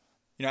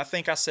 I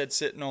think I said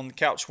sitting on the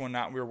couch one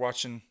night, we were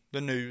watching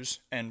the news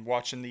and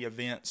watching the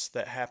events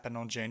that happened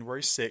on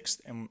January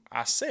 6th. And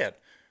I said,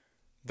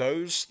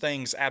 those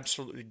things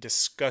absolutely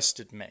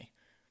disgusted me.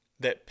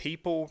 That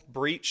people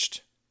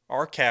breached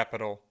our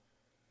Capitol,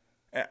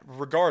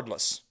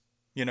 regardless.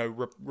 You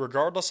know,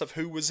 regardless of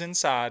who was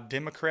inside,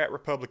 Democrat,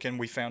 Republican,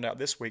 we found out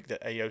this week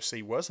that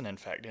AOC wasn't in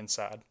fact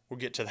inside. We'll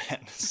get to that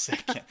in a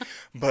second.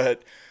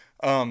 But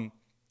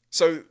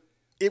so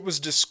it was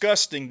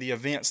disgusting, the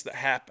events that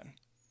happened.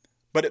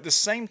 But at the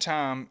same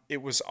time,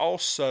 it was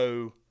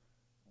also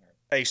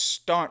a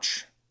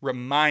staunch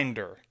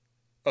reminder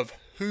of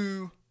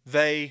who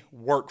they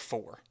work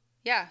for.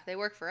 Yeah, they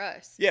work for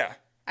us. Yeah.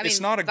 I mean, it's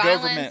not a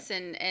violence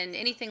government. and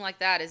anything like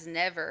that is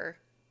never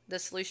the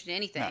solution to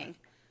anything. No.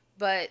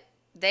 But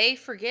they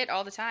forget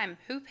all the time,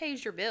 who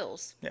pays your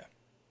bills? Yeah.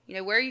 You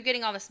know, where are you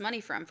getting all this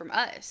money from? From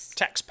us.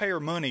 Taxpayer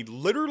money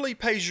literally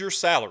pays your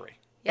salary.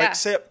 Yeah.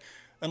 Except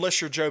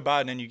unless you're Joe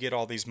Biden and you get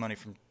all this money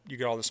from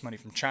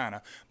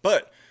China.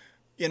 But,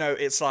 you know,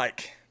 it's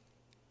like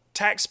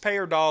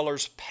taxpayer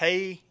dollars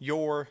pay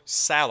your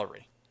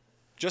salary.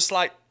 Just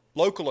like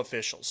local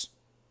officials.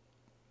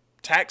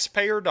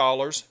 Taxpayer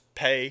dollars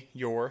pay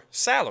your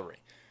salary.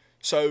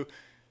 So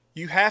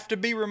you have to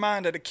be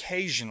reminded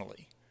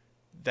occasionally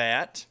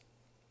that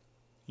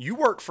you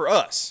work for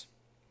us.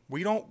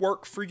 We don't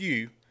work for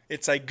you.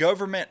 It's a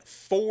government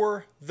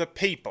for the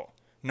people,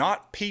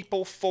 not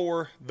people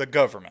for the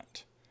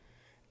government.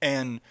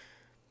 And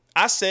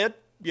I said,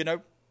 you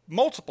know,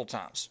 multiple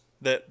times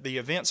that the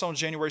events on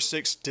January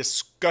 6th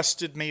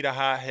disgusted me to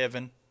high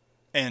heaven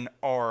and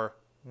are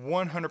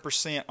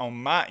 100% on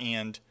my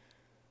end.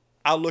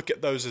 I look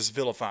at those as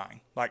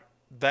vilifying. Like,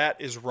 that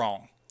is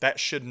wrong. That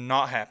should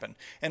not happen.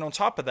 And on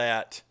top of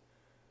that,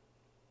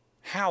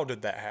 how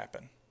did that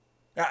happen?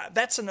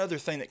 That's another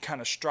thing that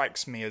kind of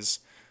strikes me as...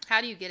 How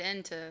do you get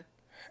into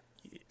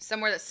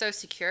somewhere that's so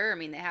secure? I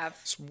mean, they have...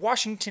 It's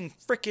Washington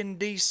frickin'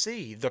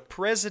 D.C. The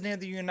President of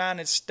the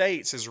United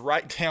States is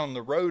right down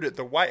the road at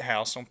the White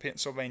House on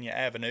Pennsylvania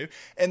Avenue.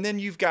 And then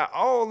you've got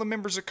all the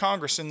members of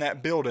Congress in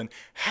that building.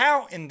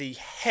 How in the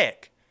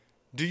heck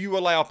do you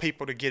allow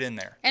people to get in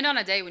there? And on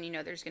a day when you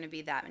know there's going to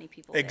be that many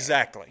people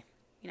Exactly.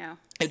 There, you know?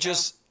 It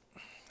just...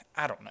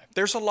 I don't know.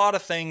 There's a lot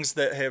of things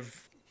that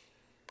have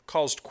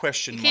caused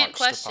question marks. You can't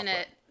question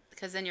it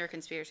because then you're a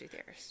conspiracy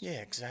theorist.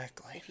 Yeah,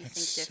 exactly. If you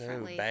it's think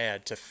differently. So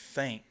bad to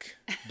think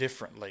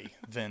differently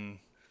than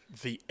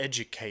the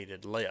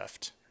educated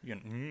left. You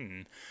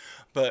know,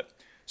 But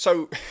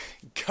so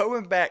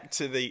going back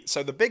to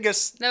the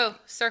biggest. No,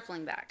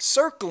 circling back.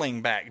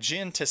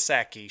 Jen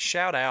Psaki.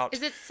 Shout out.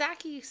 Is it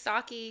Saki?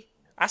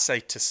 I say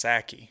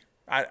Psaki.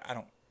 I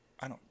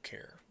don't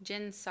care.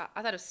 I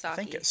thought it was Saki. I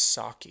think it's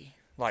sake,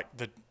 like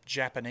the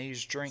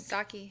Japanese drink.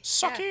 Sake.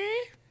 Sake.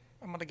 Yeah.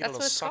 I'm gonna get That's a little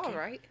what it's sake. called,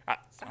 right?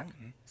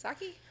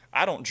 Sake.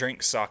 I don't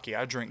drink sake.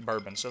 I drink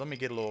bourbon. So let me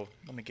get a little.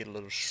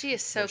 She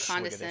is so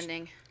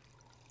condescending.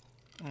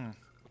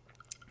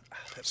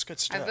 That's good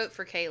stuff. I vote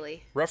for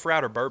Kaylee. Rough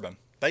Rider Bourbon.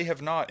 They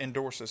have not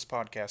endorsed this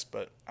podcast,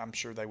 but I'm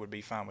sure they would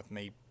be fine with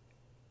me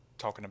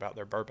talking about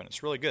their bourbon.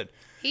 It's really good.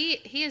 He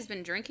has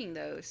been drinking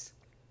those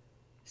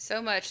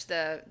so much.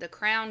 The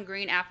Crown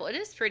Green Apple. It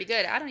is pretty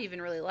good. I don't even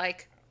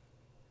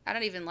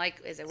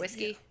like. Is it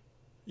whiskey?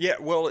 Yeah,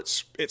 well,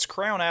 it's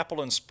Crown Apple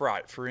and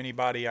Sprite for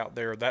anybody out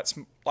there. That's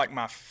like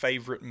my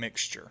favorite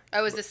mixture.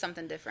 Oh, is this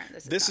something different?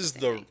 This is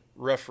the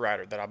Rough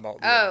Rider that I bought.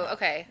 Oh,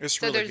 okay. It's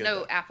so really there's good, no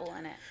though. apple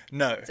in it.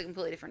 No. It's a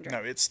completely different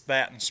drink. No, it's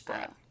that and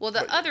Sprite. Oh. Well,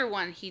 the other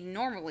one he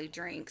normally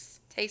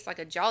drinks tastes like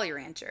a Jolly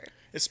Rancher.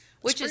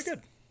 Which is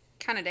good.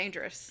 Kind of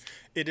dangerous.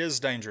 It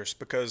is dangerous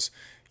because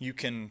you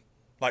can,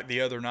 like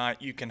the other night,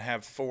 you can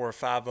have 4 or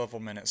 5 of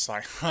them and it's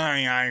like,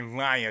 hi,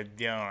 what you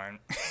doing?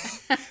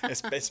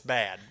 It's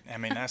bad. I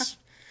mean, that's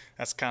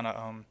kind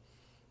of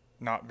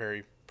not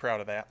very proud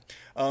of that.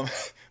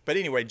 But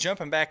anyway,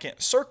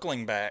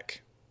 circling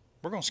back,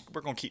 we're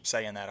gonna keep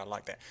saying that. I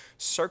like that.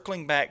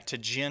 Circling back to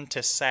Jen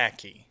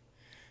Psaki,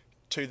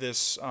 to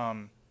this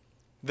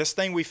this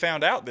thing we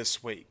found out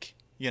this week.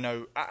 You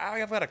know,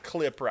 I've got a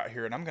clip right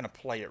here, and I'm gonna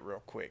play it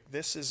real quick.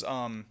 This is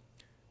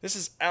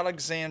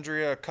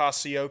Alexandria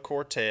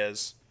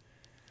Ocasio-Cortez.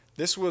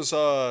 This was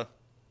I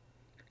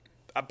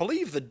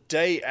believe the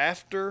day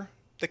after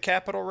the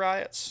Capitol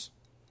riots.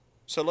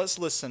 So let's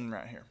listen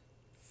right here.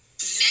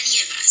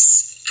 Many of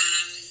us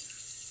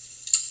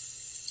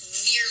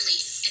nearly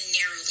and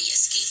narrowly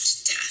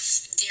escaped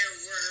death. There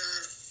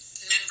were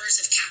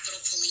members of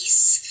Capitol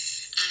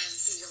Police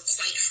who were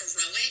quite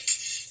heroic.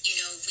 You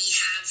know, we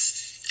have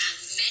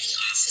many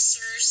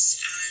officers,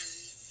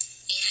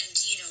 and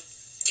you know,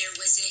 there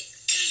were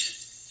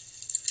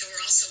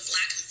also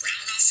black and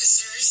brown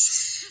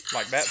officers.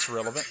 Like that's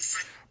relevant,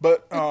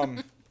 but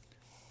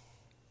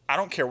I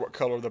don't care what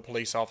color the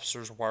police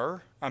officers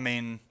were. I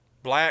mean,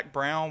 black,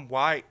 brown,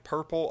 white,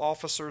 purple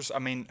officers. I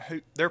mean,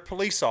 they're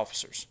police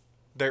officers.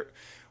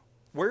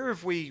 Where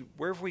have we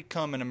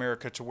come in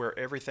America to where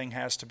everything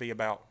has to be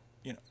about,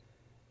 you know,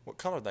 what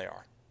color they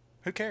are?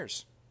 Who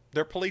cares?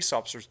 They're police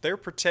officers. They're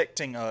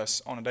protecting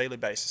us on a daily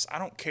basis. I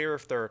don't care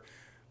if they're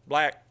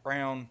black,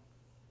 brown,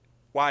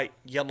 white,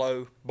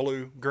 yellow,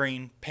 blue,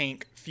 green,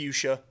 pink,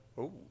 fuchsia.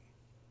 Ooh.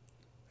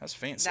 That's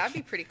fancy. That'd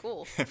be pretty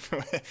cool.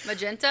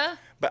 Magenta?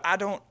 But I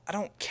don't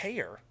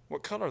care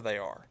what color they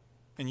are.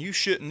 And you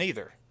shouldn't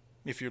either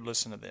if you're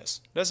listening to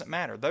this. Doesn't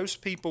matter. Those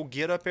people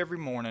get up every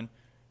morning,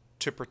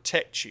 to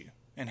protect you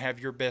and have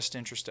your best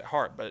interest at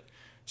heart. But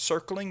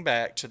circling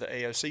back to the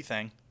AOC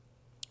thing,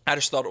 I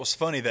just thought it was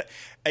funny that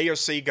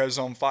AOC goes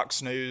on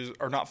Fox News,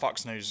 or not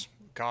Fox News,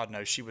 God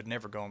knows she would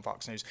never go on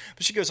Fox News,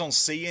 but she goes on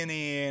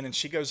CNN and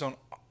she goes on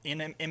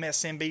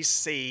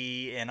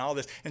MSNBC and all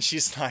this, and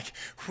she's like,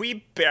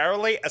 we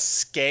barely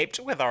escaped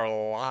with our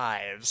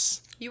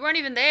lives. You weren't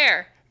even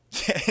there.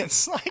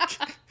 It's like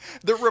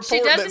the report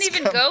she doesn't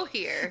even go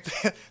here.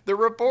 The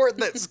report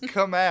that's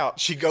come out,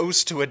 she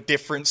goes to a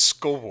different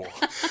school.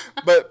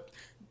 But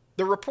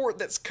the report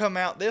that's come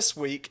out this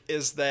week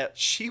is that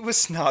she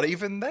was not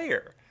even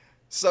there.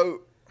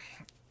 So,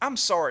 I'm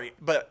sorry,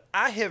 but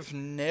I have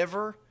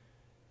never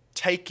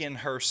taken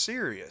her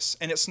serious.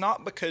 And it's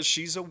not because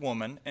she's a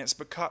woman, and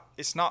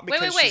it's not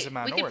because she's a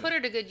minority. We can put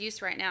her to good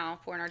use right now,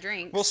 pouring our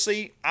drinks. Well,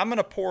 see, I'm going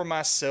to pour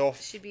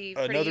myself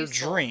another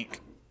drink,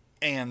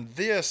 and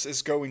this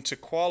is going to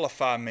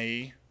qualify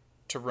me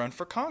to run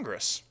for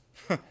Congress.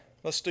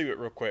 Let's do it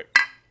real quick.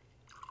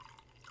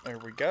 There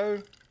we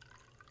go.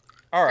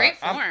 All right.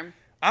 Great form.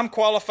 I'm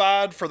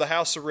qualified for the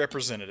House of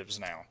Representatives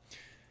now.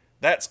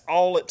 That's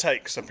all it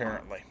takes,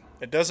 apparently.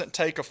 It doesn't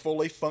take a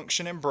fully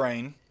functioning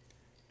brain,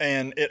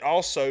 and it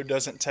also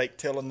doesn't take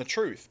telling the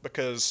truth,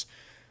 because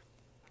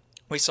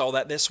we saw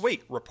that this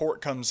week. Report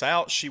comes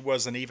out, she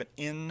wasn't even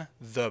in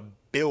the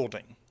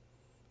building.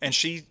 And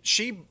she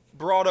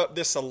brought up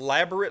this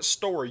elaborate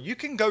story. You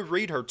can go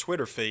read her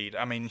Twitter feed.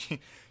 I mean,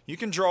 you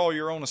can draw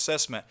your own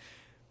assessment,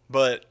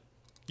 but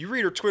you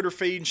read her Twitter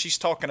feed and she's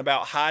talking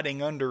about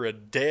hiding under a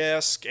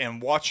desk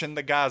and watching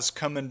the guys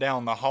coming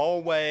down the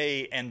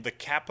hallway, and the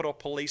Capitol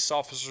police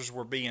officers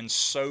were being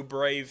so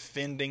brave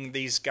fending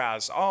these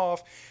guys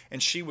off,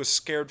 and she was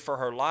scared for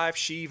her life.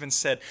 She even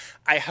said,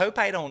 I hope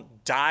I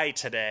don't die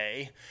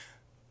today.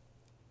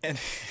 And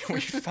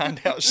we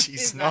find out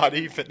she's not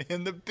even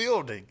in the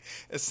building.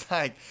 It's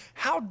like,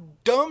 how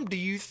dumb do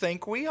you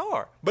think we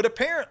are? But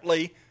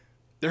apparently,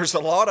 there's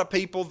a lot of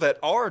people that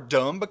are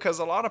dumb, because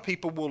a lot of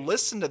people will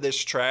listen to this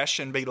trash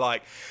and be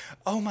like,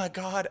 oh my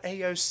God,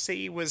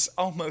 AOC was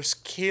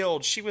almost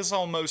killed. She was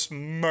almost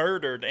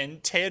murdered.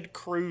 And Ted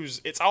Cruz,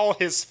 it's all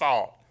his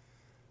fault.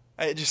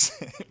 It just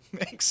it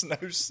makes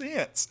no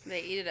sense.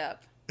 They eat it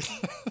up.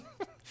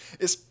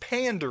 It's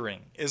pandering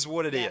is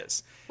what it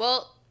is.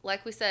 Well,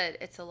 like we said,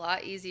 it's a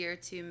lot easier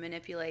to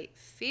manipulate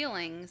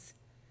feelings,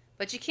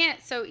 but you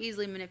can't so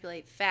easily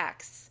manipulate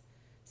facts.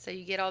 So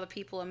you get all the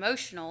people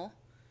emotional,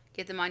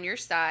 get them on your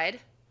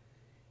side,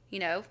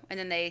 and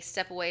then they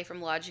step away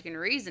from logic and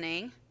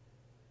reasoning,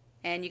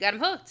 and you got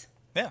them hooked.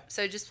 Yeah.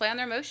 So just play on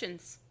their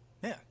emotions.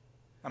 Yeah.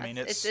 I mean,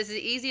 it's as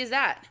easy as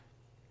that.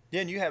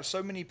 Yeah, and you have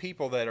so many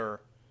people that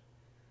are,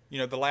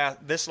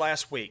 this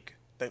last week,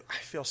 I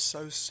feel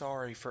so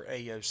sorry for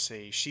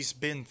AOC. She's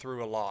been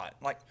through a lot.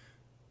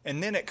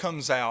 And then it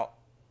comes out,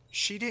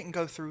 she didn't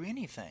go through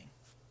anything.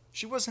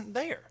 She wasn't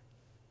there.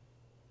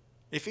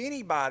 If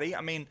anybody,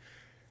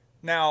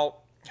 now,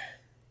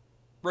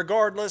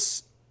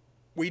 regardless,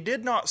 we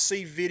did not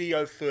see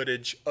video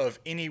footage of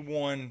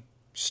anyone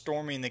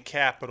storming the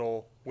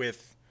Capitol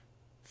with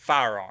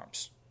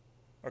firearms.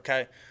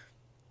 Okay?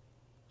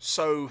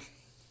 So,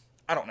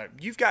 I don't know.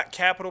 You've got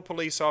Capitol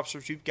police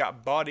officers, you've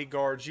got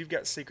bodyguards, you've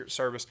got Secret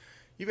Service,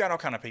 you've got all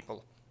kind of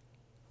people.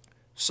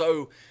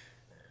 So,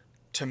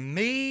 to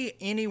me,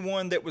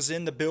 anyone that was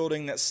in the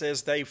building that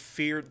says they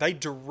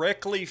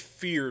directly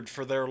feared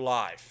for their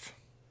life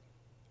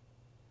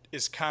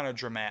is kind of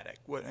dramatic.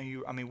 Wouldn't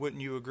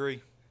you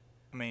agree?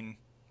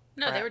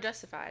 No, they were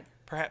justified.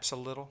 Perhaps a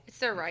little. It's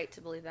their right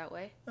to believe that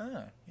way.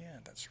 Oh, yeah,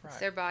 that's right. It's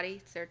their body.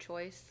 It's their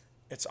choice.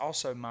 It's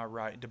also my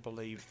right to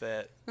believe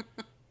that,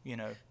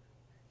 it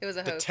was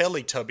a hoax. The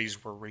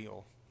Teletubbies were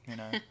real,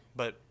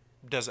 but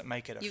doesn't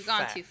make it a You've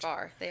fact. gone too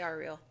far. They are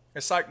real.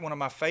 It's like one of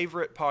my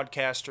favorite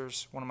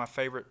podcasters, one of my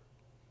favorite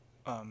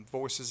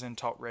voices in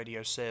talk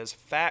radio says,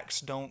 facts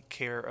don't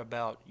care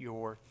about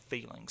your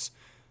feelings.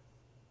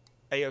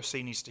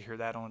 AOC needs to hear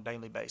that on a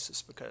daily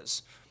basis,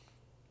 because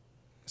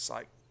it's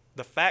like,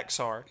 the facts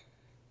are,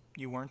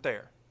 you weren't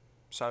there.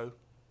 So,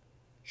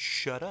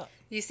 shut up.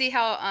 You see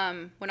how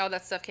when all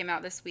that stuff came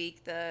out this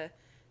week, the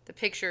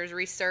pictures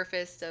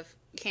resurfaced of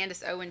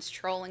Candace Owens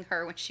trolling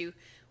her when she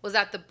was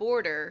at the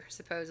border,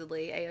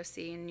 supposedly,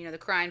 AOC, and, the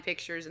crying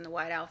pictures in the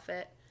white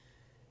outfit.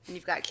 And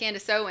you've got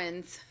Candace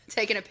Owens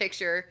taking a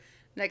picture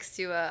next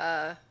to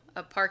a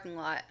parking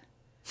lot,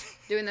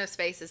 doing those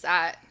faces.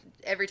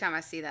 Every time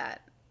I see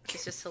that,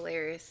 it's just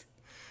hilarious.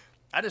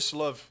 I just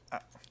love,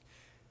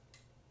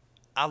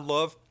 I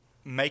love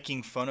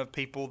making fun of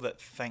people that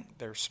think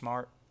they're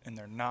smart and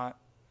they're not,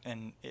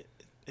 and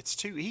it's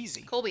too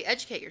easy. Colby,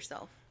 educate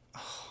yourself.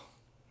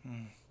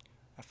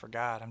 I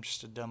forgot. I'm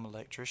just a dumb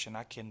electrician.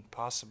 I can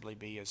possibly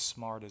be as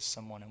smart as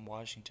someone in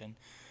Washington.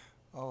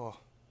 Oh,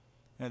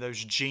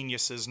 those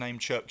geniuses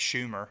named Chuck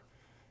Schumer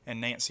and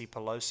Nancy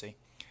Pelosi.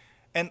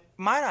 And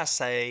might I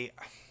say,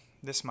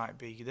 this might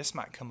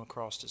come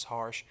across as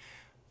harsh.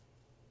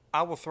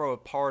 I will throw a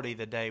party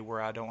the day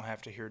where I don't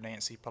have to hear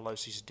Nancy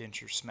Pelosi's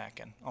dentures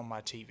smacking on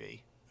my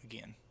TV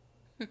again.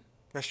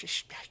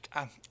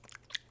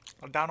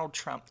 Donald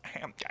Trump.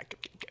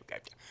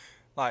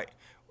 Like,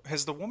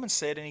 has the woman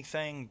said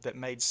anything that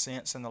made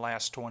sense in the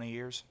last 20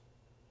 years?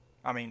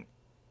 I mean,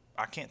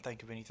 I can't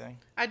think of anything.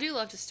 I do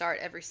love to start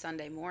every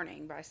Sunday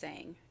morning by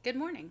saying, "Good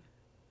morning."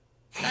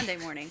 Sunday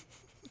morning.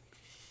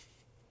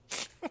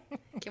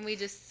 Can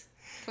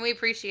we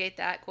appreciate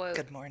that quote?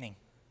 Good morning.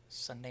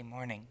 Sunday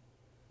morning.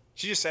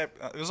 She just said,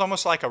 it was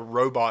almost like a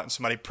robot and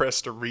somebody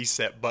pressed a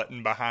reset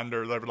button behind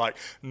her. They were like,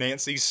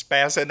 Nancy's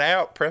spazzing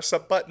out, press a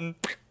button.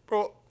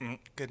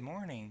 Good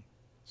morning.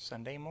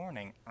 Sunday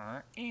morning.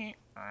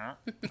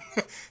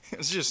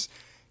 It's just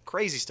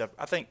crazy stuff.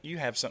 I think you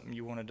have something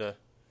you wanted to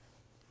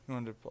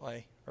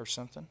play or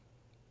something.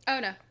 Oh,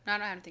 no. No, I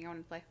don't have anything I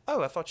want to play.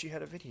 Oh, I thought you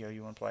had a video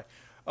you want to play.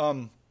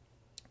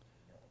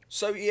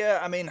 So, yeah,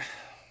 I mean,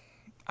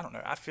 I don't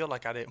know. I feel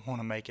like I didn't want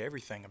to make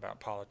everything about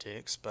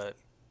politics, but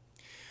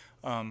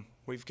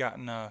we've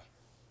gotten a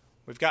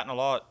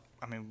lot.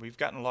 I mean, we've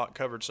gotten a lot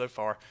covered so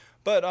far.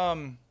 But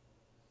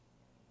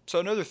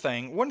so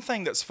one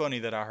thing that's funny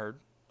that I heard.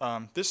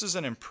 This is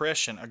an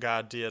impression a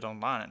guy did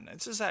online.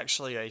 This is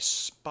actually a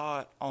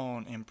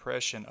spot-on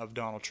impression of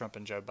Donald Trump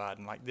and Joe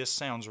Biden. Like, this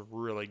sounds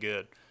really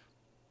good.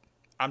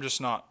 I'm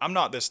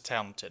not this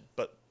talented,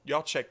 but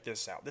y'all check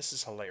this out. This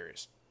is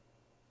hilarious.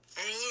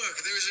 Oh, look,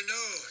 there's a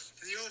note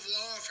in the Oval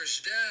Office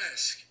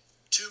desk.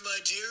 To my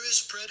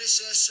dearest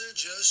predecessor,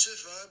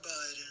 Joseph R.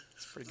 Biden.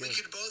 Pretty We good.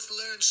 could both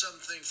learn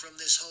something from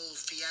this whole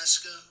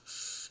fiasco.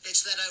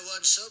 It's that I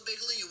won so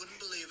bigly you wouldn't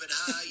believe it.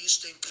 Ha, you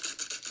stink.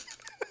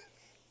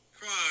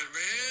 Come on,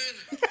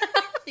 man.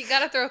 You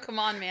gotta throw "come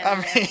on, man" in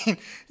I there. mean,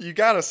 you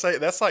gotta say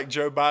that's like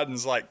Joe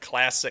Biden's like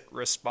classic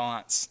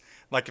response.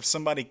 Like if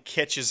somebody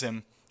catches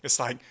him, it's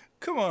like,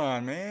 "Come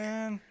on,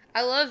 man."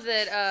 I love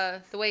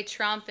that the way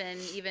Trump and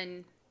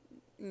even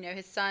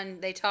his son,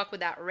 they talk with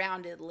that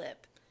rounded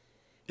lip.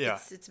 Yeah,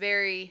 It's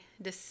very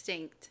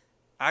distinct.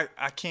 I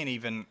can't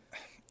even.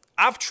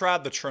 I've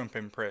tried the Trump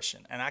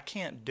impression and I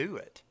can't do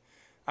it.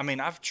 I mean,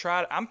 I've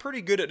tried. I'm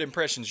pretty good at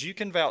impressions. You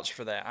can vouch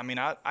for that. I mean,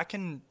 I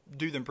can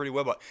do them pretty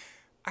well, but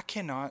I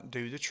cannot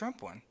do the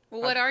Trump one.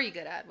 Well, what are you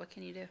good at? What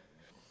can you do?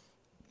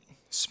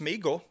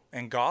 Smeagol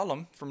and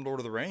Gollum from Lord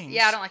of the Rings.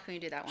 Yeah, I don't like when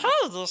you do that one.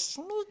 Oh, the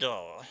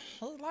Smeagol.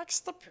 He likes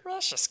the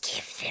precious.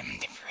 Give them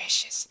the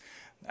precious.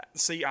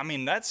 See, I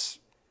mean, that's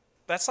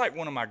like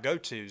one of my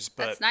go-tos,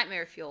 but That's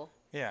nightmare fuel.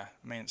 yeah,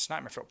 I mean, it's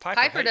nightmare fuel. Piper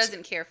hates it.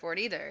 doesn't care for it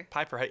either.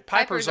 Piper's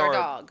Piper's our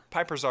dog.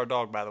 Piper's our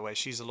dog, by the way.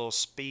 She's a little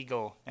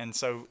Spiegel, and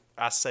so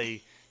I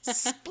say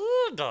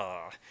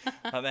Spiegel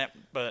like that.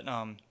 But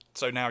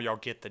so now y'all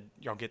get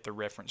the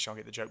reference, y'all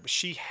get the joke. But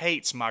she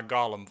hates my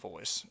Gollum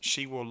voice.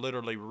 She will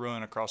literally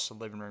run across the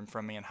living room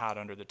from me and hide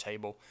under the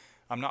table.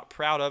 I'm not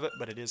proud of it,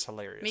 but it is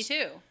hilarious. Me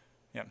too.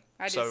 Yeah,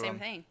 I do the same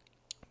thing.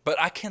 But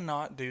I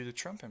cannot do the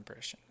Trump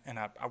impression, and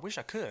I wish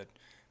I could,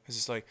 because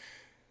it's like,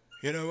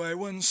 I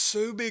won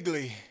so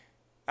bigly.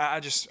 I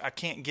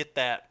can't get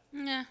that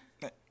Yeah.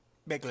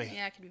 bigly.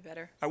 Yeah, it could be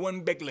better. I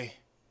won bigly.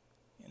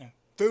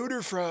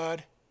 Voter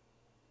fraud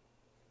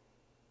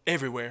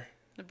everywhere.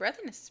 The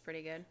breathiness is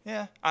pretty good.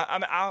 Yeah,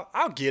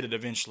 I'll get it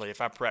eventually if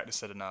I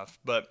practice it enough.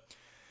 But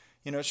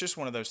it's just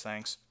one of those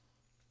things.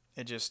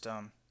 It just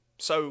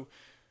so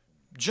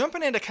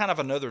jumping into kind of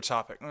another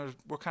topic.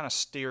 We'll kind of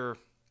steer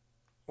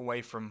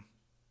away from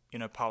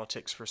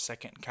politics for a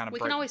second. Kind of We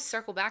can always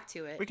circle back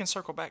to it. We can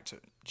circle back to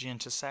it. Jen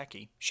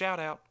Psaki. Shout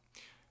out.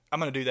 I'm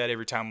going to do that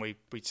every time we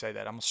say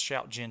that. I'm going to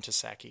shout Jen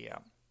Psaki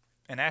out.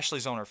 And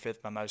Ashley's on her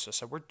 5th mimosa,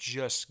 so we're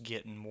just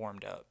getting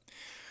warmed up.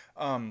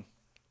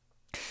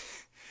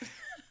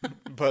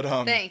 But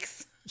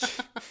Thanks.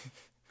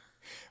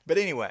 But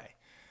anyway,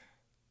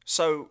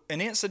 so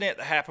an incident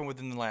that happened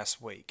within the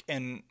last week,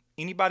 and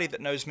anybody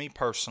that knows me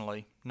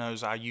personally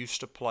knows I used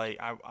to play.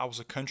 I was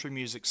a country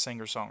music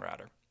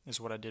singer-songwriter, is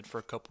what I did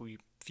for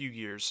few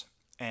years,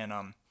 and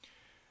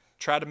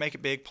tried to make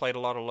it big. Played a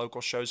lot of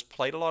local shows,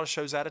 played a lot of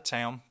shows out of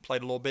town,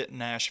 played a little bit in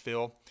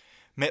Nashville,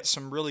 met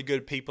some really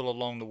good people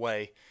along the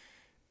way.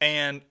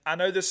 And I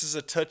know this is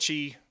a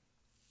touchy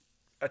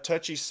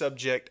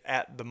subject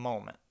at the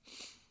moment,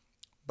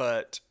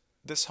 but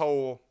this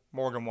whole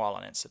Morgan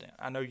Wallen incident,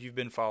 I know you've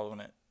been following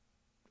it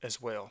as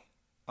well.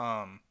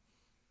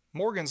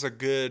 Morgan's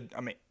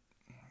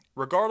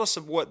regardless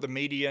of what the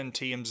media and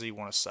TMZ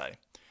want to say,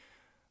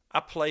 I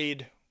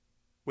played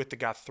with the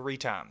guy 3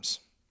 times.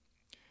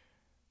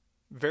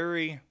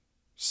 Very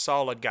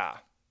solid guy.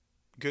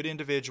 Good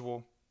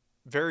individual.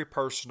 Very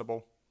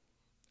personable.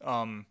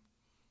 All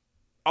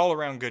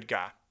around good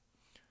guy.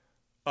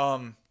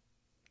 And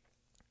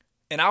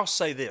I'll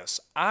say this.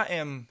 I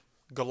am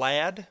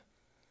glad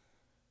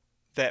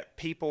that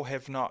people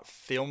have not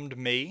filmed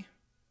me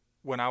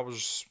when I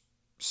was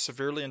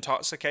severely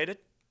intoxicated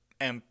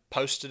and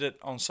posted it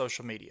on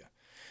social media.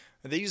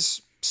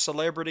 These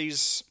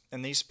celebrities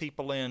and these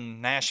people in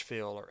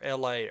Nashville or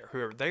LA or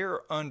whoever, they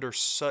are under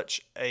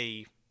such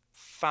a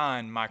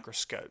fine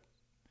microscope.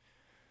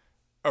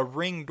 A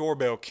Ring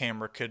doorbell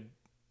camera could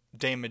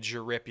damage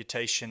your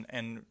reputation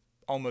and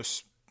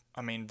almost,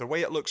 the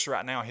way it looks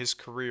right now, his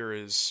career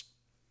is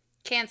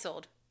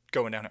Canceled.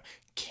 going down.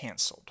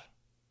 Canceled.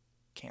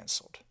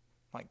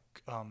 like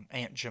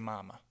Aunt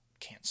Jemima,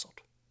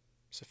 canceled.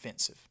 It's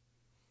offensive.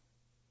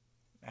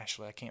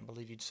 Ashley, I can't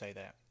believe you'd say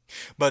that.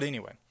 But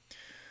anyway,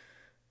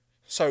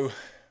 so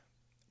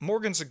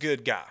Morgan's a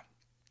good guy.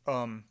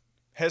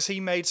 Has he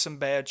made some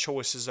bad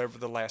choices over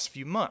the last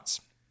few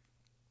months?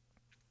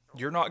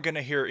 You're not going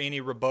to hear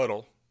any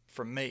rebuttal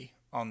from me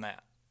on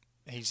that.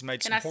 He's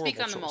made some horrible choices.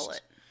 Can I speak on the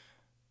mullet?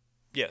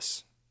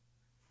 Yes.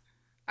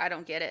 I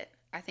don't get it.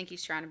 I think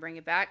he's trying to bring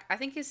it back. I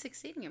think he's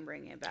succeeding in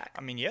bringing it back.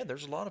 I mean, yeah,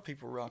 there's a lot of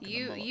people rocking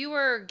the mullet. You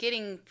are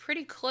getting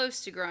pretty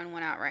close to growing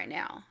one out right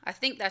now. I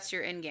think that's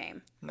your end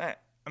game. Nah,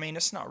 I mean,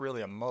 it's not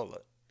really a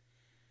mullet.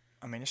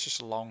 I mean, it's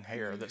just long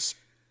hair that's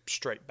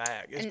straight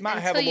back. It might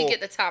have a little, you get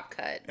the top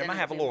cut. It might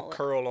have a little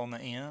curl on the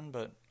end,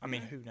 but I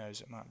mean, who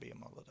knows? It might be a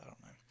mullet. I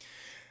don't know.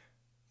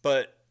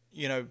 But,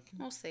 you know.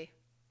 We'll see.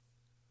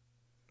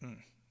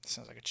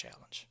 Sounds like a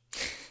challenge.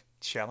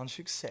 Challenge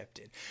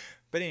accepted.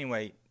 But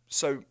anyway,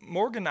 so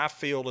Morgan, I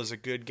feel, is a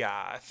good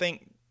guy. I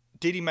think,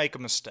 did he make a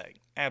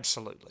mistake?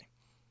 Absolutely.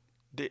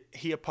 Did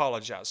he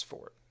apologize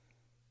for it?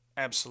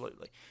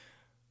 Absolutely.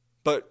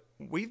 But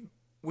we've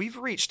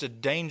reached a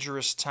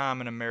dangerous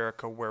time in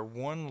America where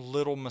one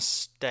little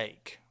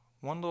mistake,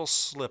 one little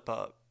slip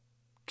up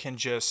can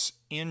just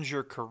end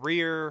your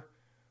career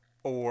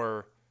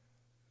or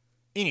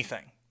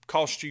anything.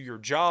 Cost you your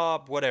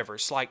job, whatever.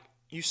 It's like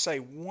you say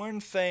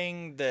one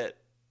thing that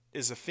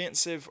is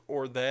offensive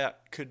or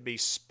that could be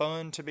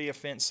spun to be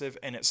offensive,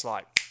 and it's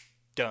like,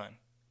 done.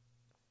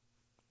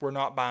 We're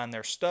not buying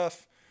their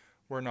stuff.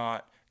 We're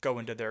not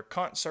going to their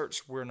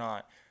concerts. We're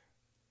not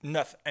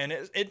nothing. And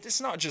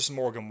it's not just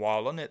Morgan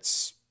Wallen.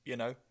 It's, you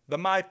know, the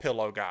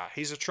MyPillow guy.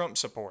 He's a Trump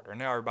supporter.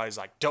 Now everybody's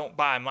like, don't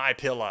buy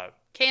MyPillow.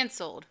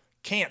 Canceled.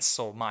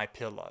 Cancel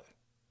MyPillow.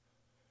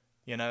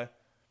 You know?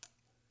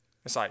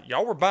 It's like,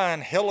 y'all were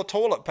buying hella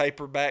toilet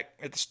paper back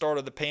at the start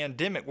of the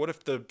pandemic. What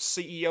if the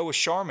CEO of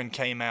Charmin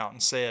came out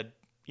and said,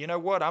 you know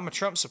what, I'm a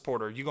Trump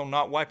supporter. You gonna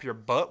not wipe your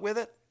butt with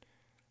it?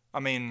 I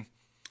mean,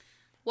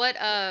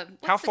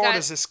 how far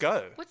does this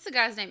go? What's the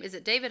guy's name? Is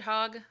it David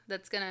Hogg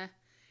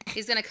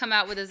he's gonna come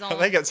out with his own? I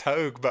think it's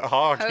Hogue, but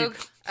Hogg. Hogg?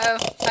 Oh,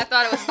 I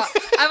thought it was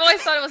Hogg. I've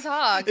always thought it was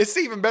Hogg. It's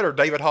even better,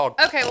 David Hogg.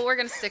 Okay, well, we're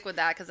gonna stick with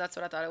that because that's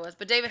what I thought it was.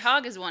 But David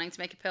Hogg is wanting to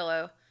make a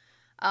pillow,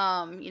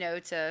 you know,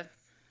 to...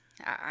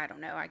 I don't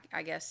know,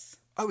 I guess.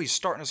 Oh, he's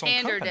starting his own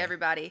company. Pander to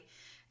everybody.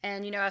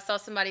 And, you know, I saw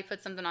somebody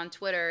put something on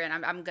Twitter,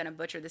 and I'm going to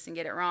butcher this and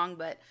get it wrong,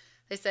 but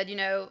they said, you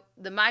know,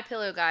 the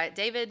MyPillow guy,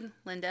 David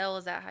Lindell,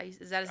 is that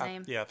his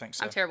name? Yeah, I think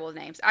so. I'm terrible with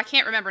names. I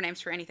can't remember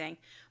names for anything.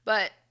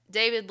 But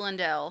David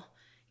Lindell,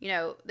 you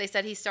know, they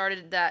said he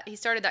started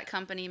that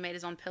company, made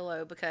his own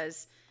pillow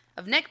because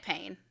of neck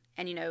pain.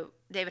 And, you know,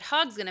 David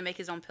Hogg's going to make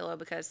his own pillow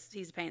because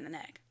he's a pain in the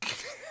neck.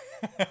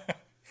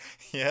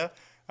 Yeah.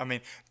 I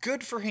mean,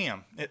 good for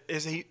him.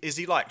 Is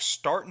he like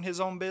starting his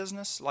own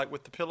business, like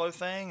with the pillow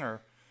thing,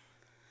 or?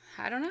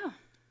 I don't know.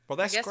 Well,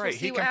 that's great.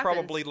 He can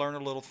probably learn a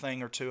little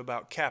thing or two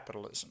about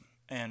capitalism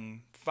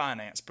and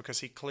finance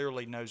because he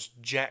clearly knows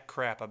jack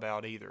crap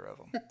about either of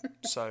them.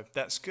 So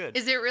that's good.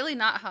 Is it really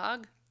not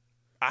Hogg?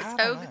 I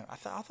don't know. I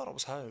thought it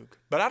was Hogue,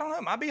 but I don't know.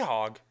 It might be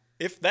Hogg.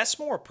 If that's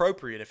more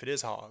appropriate, if it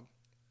is Hogg,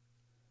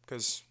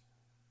 because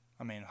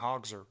I mean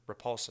hogs are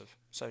repulsive.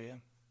 So yeah,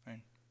 I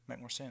mean, make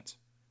more sense.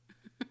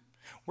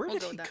 Where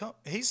did he come?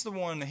 He's the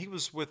one. He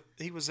was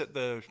at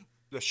the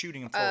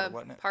shooting in Florida,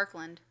 wasn't it?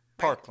 Parkland.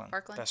 Parkland.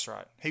 That's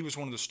right. He was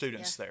one of the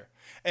students there.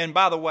 And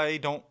by the way,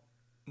 don't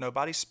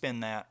nobody spin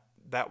that.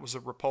 That was a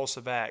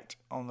repulsive act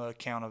on the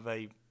account of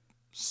a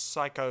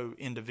psycho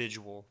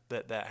individual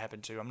that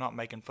happened to. I'm not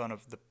making fun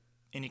of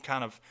any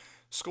kind of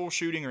school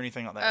shooting or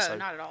anything like that. Oh, so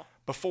not at all.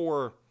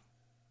 Before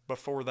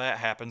that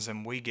happens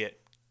and we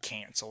get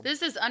canceled.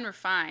 This is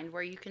unrefined,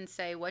 where you can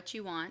say what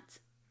you want.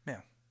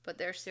 Yeah. But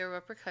there's still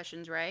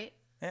repercussions, right?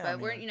 Yeah,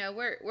 but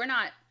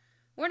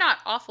we're not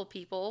awful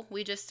people.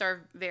 We just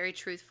are very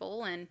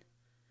truthful, and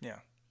yeah,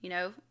 you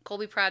know,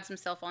 Colby prides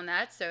himself on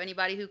that. So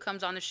anybody who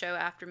comes on the show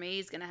after me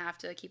is gonna have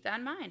to keep that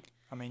in mind.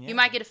 I mean, yeah. You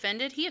might get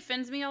offended. He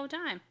offends me all the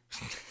time.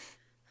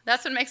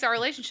 That's what makes our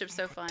relationship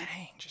so fun.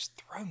 Dang, just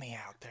throw me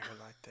out there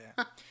like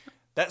that.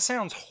 That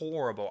sounds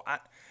horrible.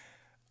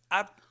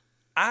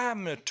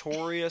 I'm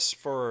notorious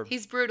for...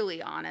 He's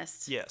brutally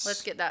honest. Yes.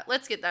 Let's get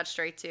that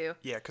straight too.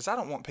 Yeah, because I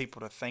don't want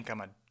people to think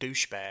I'm a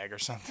douchebag or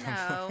something.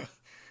 No.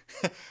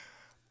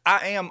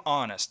 I am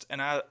honest,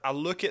 and I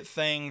look at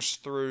things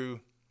through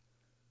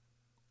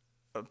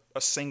a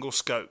single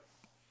scope.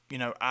 You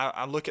know,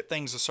 I look at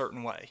things a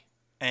certain way.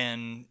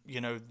 And, you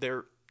know,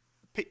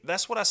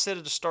 that's what I said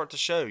at the start of the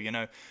show. You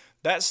know,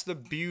 that's the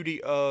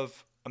beauty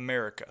of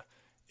America,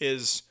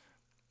 is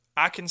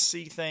I can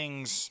see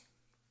things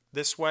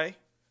this way.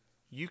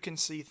 You can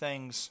see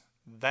things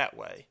that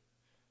way,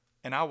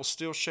 and I will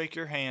still shake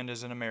your hand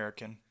as an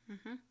American.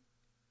 Mm-hmm.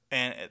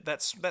 And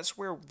that's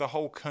where the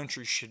whole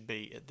country should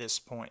be at this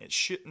point. It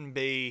shouldn't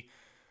be,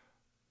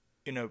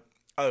 you know,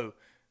 a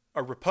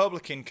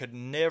Republican could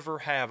never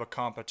have a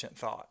competent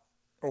thought,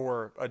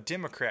 or a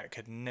Democrat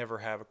could never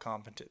have a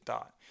competent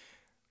thought.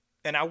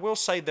 And I will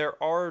say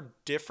there are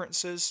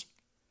differences,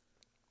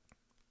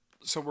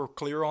 so we're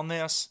clear on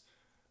this.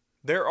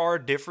 there are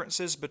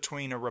differences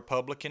between a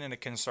Republican and a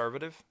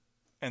conservative,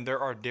 and there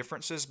are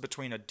differences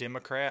between a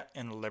Democrat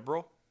and a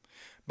liberal,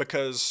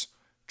 because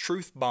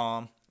truth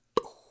bomb,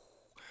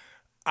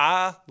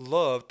 I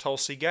love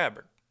Tulsi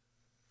Gabbard.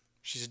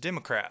 She's a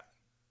Democrat.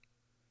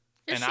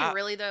 Is And she I-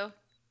 really, though?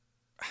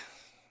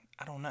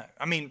 I don't know.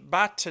 I mean,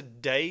 by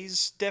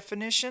today's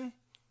definition,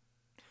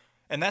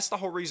 and that's the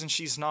whole reason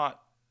she's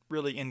not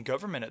really in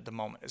government at the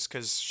moment, is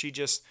because she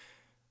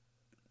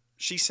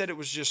said it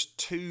was just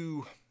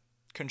too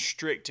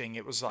constricting.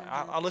 It was like,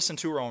 I listened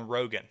to her on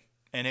Rogan,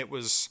 and it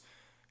was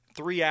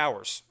 3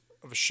 hours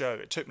of a show.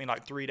 It took me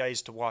like 3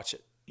 days to watch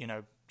it,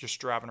 just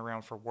driving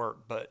around for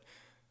work. But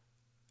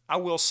I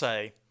will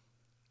say,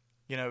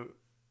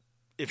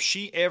 if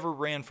she ever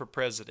ran for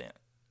president,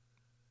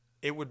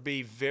 it would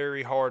be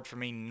very hard for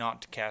me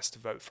not to cast a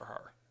vote for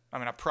her. I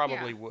mean, I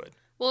probably would.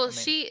 Well,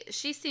 she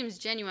seems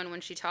genuine when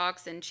she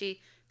talks, and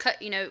she cut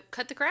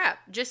the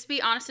crap. Just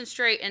be honest and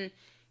straight, and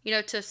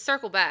to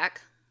circle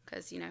back,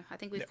 because I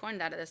think we've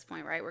coined that at this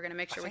point, right? We're gonna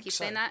make sure we keep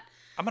saying that.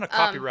 I'm gonna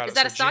copyright it. Is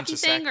that so a Jen Psaki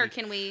thing, or Psaki-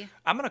 can we?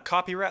 I'm gonna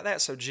copyright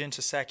that so Jen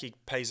Psaki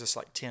pays us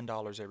like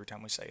 $10 every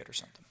time we say it or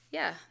something.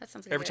 Yeah, that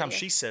sounds like a Every good time idea.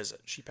 she says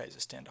it, she pays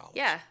us $10.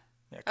 Yeah.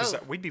 Yeah, because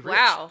we'd be rich.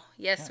 Wow.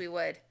 Yes, we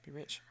would. Be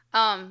rich. But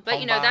Home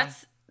buying.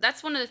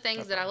 that's one of the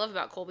things that I love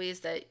about Colby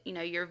is that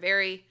you're a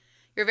very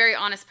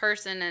honest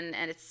person,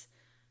 and it's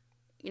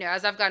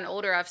as I've gotten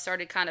older, I've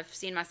started kind of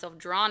seeing myself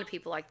drawn to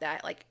people like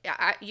that. Like,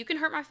 you can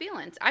hurt my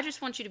feelings. I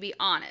just want you to be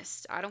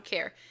honest. I don't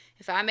care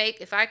if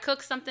I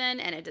cook something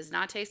and it does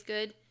not taste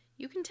good.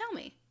 You can tell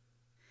me.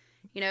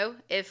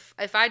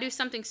 If I do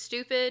something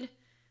stupid,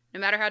 no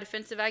matter how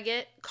defensive I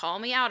get, call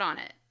me out on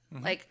it.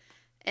 Like,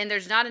 and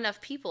there's not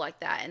enough people like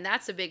that, and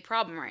that's a big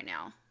problem right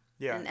now.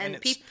 Yeah, and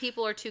it's-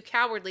 people are too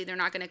cowardly. They're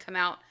not going to come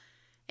out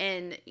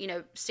and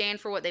stand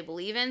for what they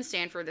believe in,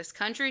 stand for this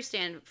country,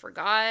 stand for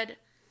God,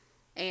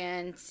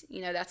 and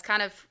that's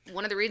kind of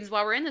one of the reasons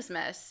why we're in this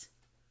mess.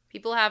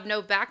 People have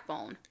no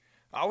backbone.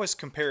 I always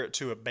compare it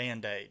to a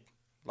Band-Aid.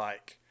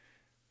 Like,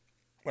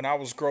 when I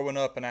was growing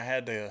up and I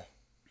had to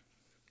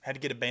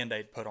get a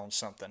Band-Aid put on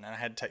something, and I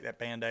had to take that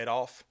Band-Aid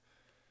off,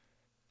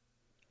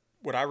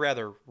 would I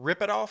rather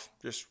rip it off,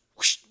 just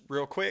whoosh,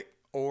 real quick,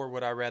 or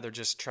would I rather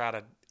just try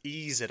to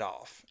ease it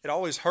off? It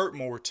always hurt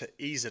more to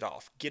ease it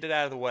off, get it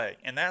out of the way.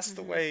 And that's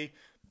the way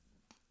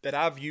that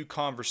I view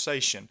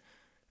conversation,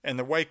 and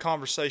the way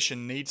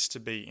conversation needs to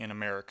be in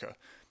America.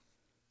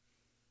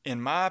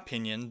 In my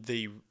opinion,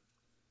 the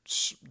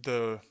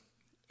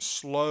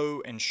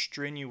slow and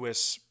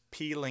strenuous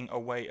peeling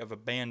away of a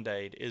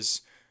Band-Aid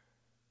is,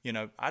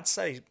 I'd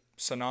say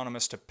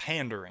synonymous to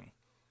pandering.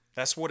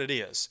 That's what it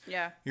is.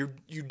 Yeah.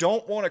 You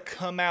don't want to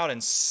come out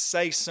and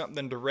say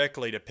something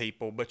directly to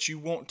people, but you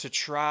want to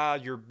try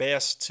your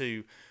best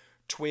to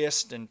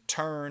twist and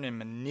turn and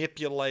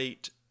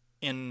manipulate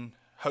in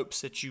hopes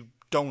that you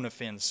don't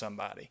offend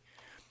somebody.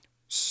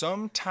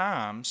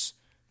 Sometimes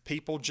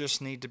people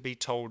just need to be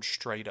told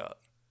straight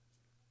up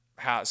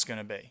how it's going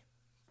to be.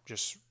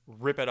 Just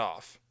rip it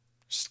off.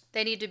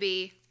 They need to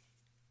be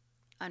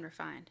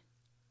unrefined.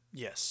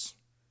 Yes.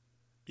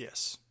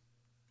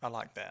 I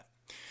like that.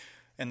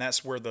 And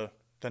that's where the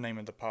name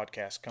of the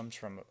podcast comes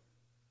from,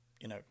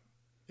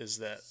 is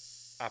that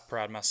I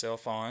pride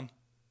myself on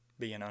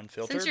being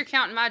unfiltered. Since you're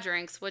counting my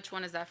drinks, which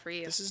one is that for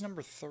you? This is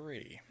number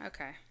 3.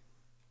 Okay.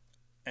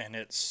 And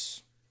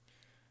it's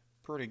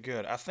pretty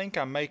good. I think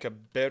I make a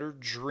better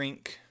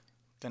drink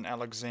than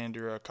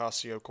Alexandria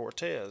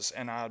Ocasio-Cortez.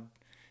 And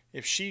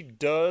if she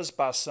does,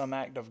 by some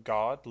act of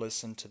God,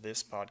 listen to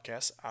this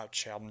podcast, I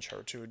challenge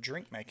her to a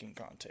drink-making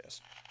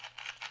contest.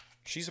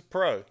 She's a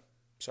pro,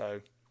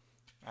 so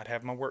I'd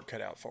have my work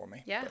cut out for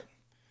me. Yeah.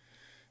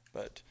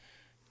 But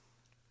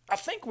I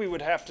think we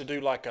would have to do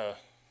like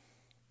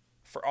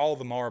for all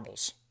the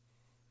marbles.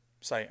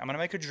 Say, I'm going to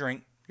make a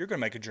drink. You're going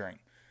to make a drink.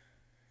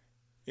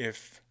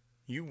 If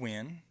you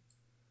win,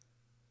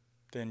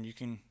 then you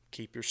can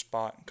keep your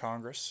spot in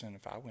Congress. And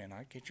if I win,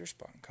 I get your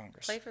spot in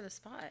Congress. Play for the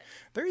spot.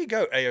 There you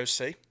go,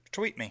 AOC.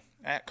 Tweet me,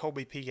 at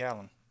Colby P.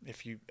 Allen,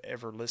 if you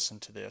ever listen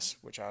to this,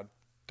 which I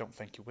don't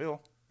think you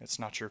will. It's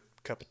not your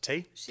cup of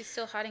tea. She's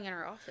still hiding in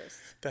her office.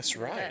 That's I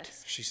right.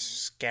 guess. She's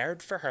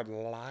scared for her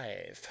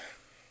life.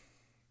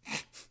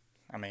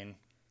 I mean,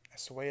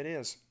 that's the way it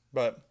is.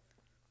 But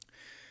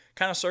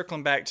kind of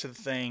circling back to the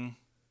thing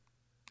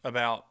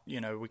about,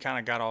 we kind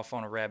of got off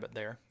on a rabbit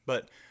there.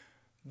 But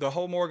the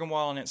whole Morgan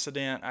Wallen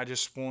incident, I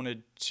just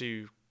wanted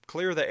to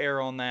clear the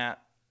air on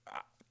that.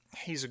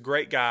 He's a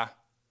great guy.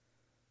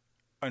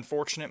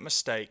 Unfortunate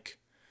mistake.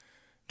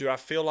 Do I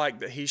feel like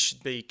that he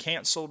should be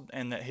canceled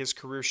and that his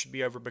career should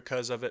be over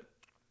because of it?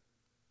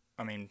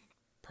 I mean,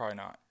 probably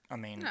not. I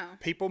mean, No.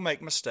 People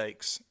make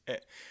mistakes.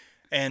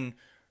 And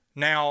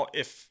now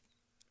if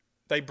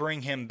they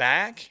bring him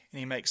back and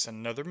he makes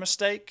another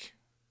mistake,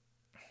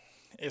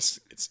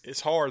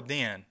 it's hard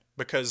then,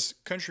 because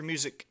country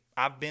music,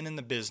 I've been in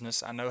the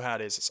business. I know how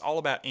it is. It's all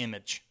about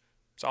image.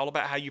 It's all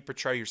about how you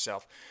portray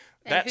yourself.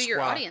 And That's who your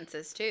why, audience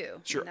is, too.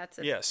 Sure. I mean, that's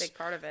a Yes. big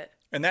part of it.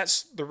 And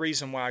that's the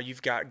reason why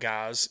you've got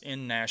guys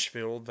in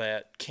Nashville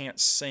that can't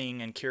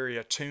sing and carry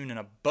a tune in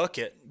a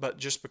bucket, but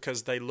just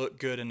because they look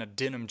good in a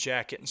denim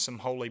jacket and some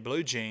Holy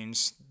Blue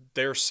jeans,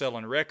 they're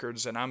selling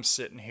records, and I'm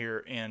sitting here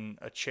in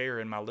a chair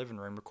in my living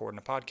room recording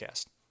a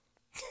podcast.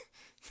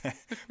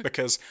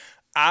 Because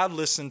I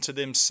listened to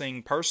them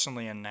sing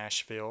personally in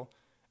Nashville,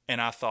 and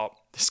I thought,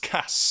 this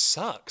guy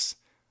sucks.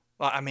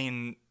 I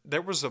mean,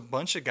 there was a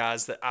bunch of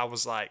guys that I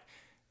was like,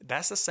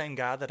 that's the same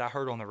guy that I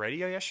heard on the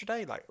radio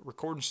yesterday. Like,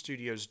 recording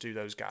studios do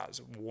those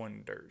guys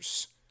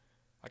wonders.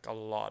 Like, a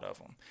lot of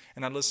them.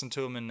 And I listened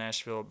to them in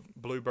Nashville,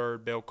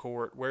 Bluebird,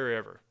 Belcourt,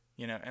 wherever,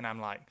 and I'm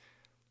like,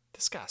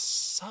 this guy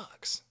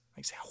sucks.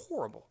 He's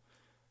horrible.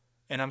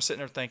 And I'm sitting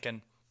there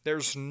thinking,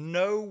 there's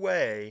no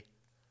way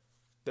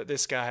that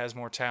this guy has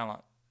more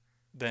talent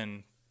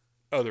than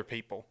other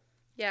people.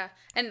 Yeah.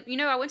 And,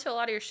 I went to a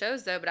lot of your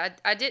shows, though, but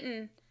I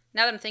didn't,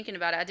 now that I'm thinking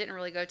about it, I didn't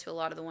really go to a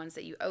lot of the ones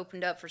that you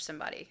opened up for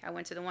somebody. I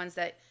went to the ones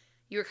that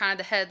you were kind of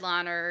the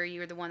headliner, you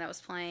were the one that was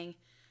playing,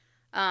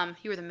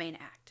 you were the main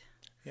act.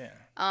 Yeah.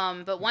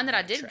 But one that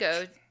I did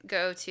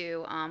go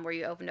to where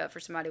you opened up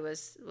for somebody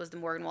was the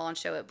Morgan Wallen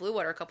show at Blue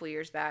Water a couple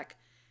years back.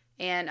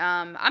 And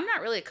I'm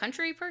not really a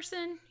country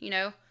person,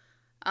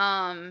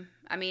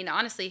 I mean,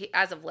 honestly,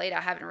 as of late, I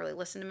haven't really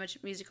listened to much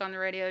music on the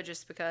radio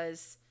just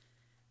because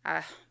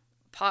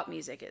pop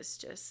music is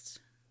just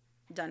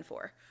done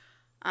for.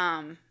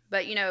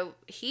 But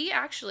he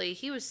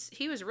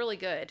was really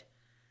good.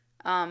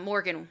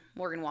 Morgan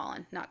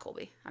Wallen, not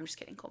Colby. I'm just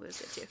kidding. Colby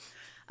was good too.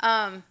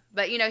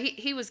 But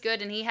he was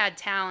good and he had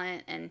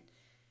talent, and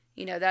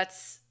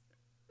that's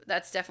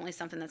definitely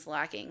something that's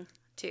lacking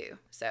too.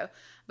 So,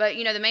 but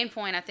the main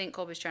point I think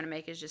Colby's trying to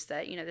make is just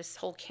that this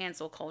whole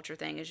cancel culture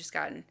thing has just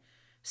gotten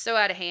so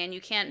out of hand.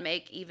 You can't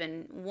make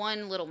even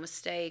one little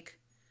mistake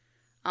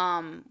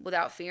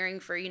without fearing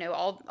for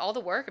all the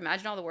work.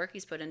 Imagine all the work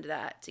he's put into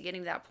that to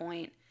getting to that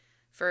point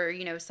for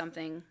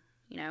something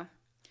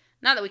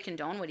not that we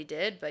condone what he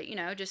did, but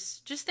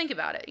just think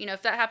about it.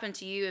 If that happened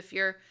to you, if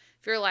your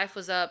life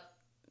was up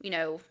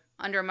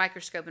under a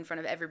microscope in front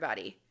of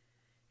everybody,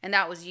 and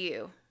that was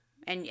you,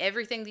 and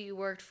everything that you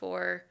worked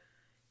for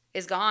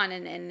is gone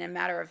in a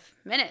matter of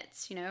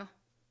minutes,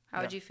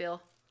 how would you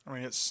feel? I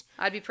mean,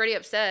 I'd be pretty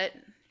upset.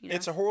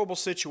 It's a horrible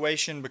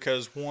situation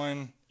because,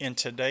 one, in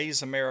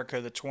today's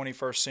America, the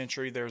 21st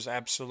century, there's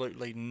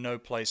absolutely no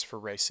place for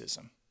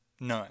racism.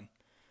 None.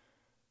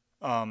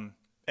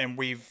 And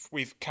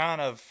we've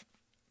kind of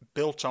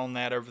built on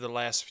that over the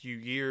last few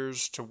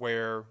years to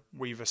where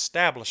we've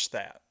established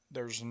that.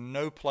 There's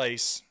no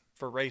place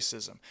for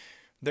racism.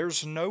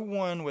 There's no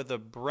one with a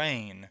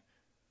brain,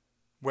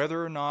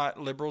 whether or not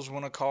liberals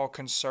want to call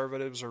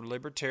conservatives or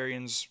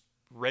libertarians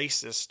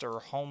racist or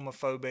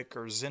homophobic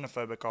or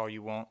xenophobic all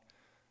you want.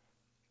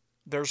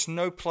 There's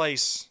no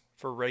place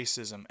for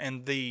racism.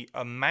 And the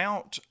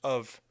amount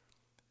of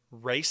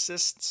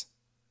racists,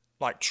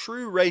 like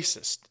true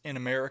racists in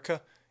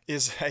America,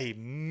 is a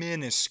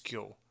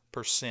minuscule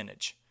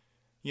percentage.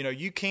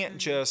 You can't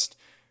just,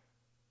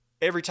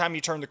 every time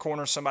you turn the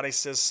corner, somebody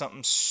says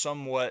something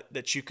somewhat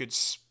that you could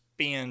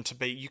spin to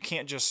be, you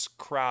can't just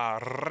cry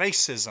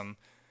racism.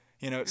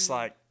 It's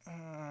like,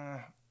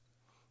 I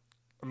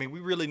mean, we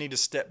really need to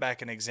step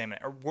back and examine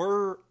it.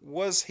 Or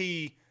was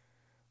he,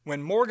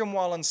 when Morgan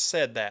Wallen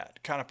said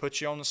that, kind of put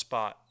you on the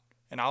spot,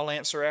 and I'll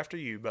answer after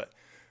you, but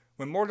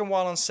when Morgan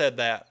Wallen said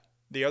that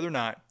the other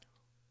night,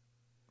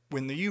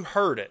 when you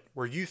heard it,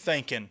 were you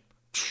thinking,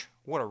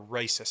 what a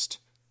racist?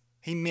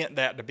 He meant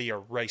that to be a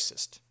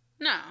racist.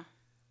 No.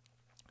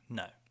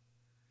 No.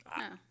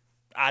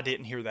 I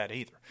didn't hear that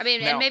either. I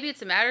mean, and maybe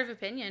it's a matter of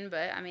opinion,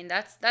 but I mean,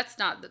 that's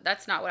not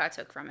what I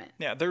took from it.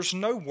 Yeah, there's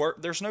no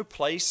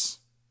place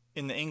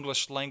in the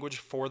English language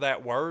for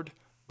that word,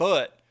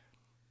 but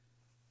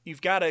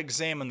you've got to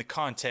examine the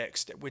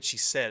context at which he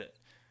said it.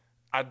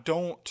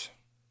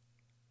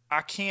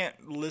 I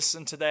can't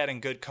listen to that in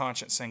good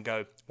conscience and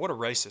go, what a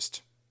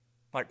racist.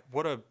 Like,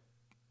 what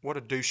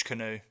a douche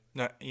canoe.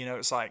 No,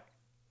 it's like,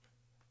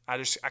 I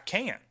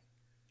can't.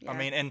 Yeah. I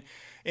mean,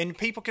 and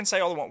people can say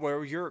all they want,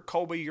 well,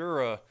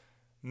 you're a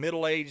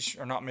middle-aged,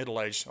 or not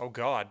middle-aged, oh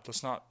God,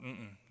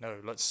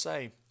 let's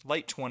say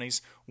late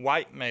 20s,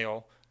 white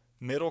male,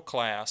 middle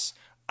class.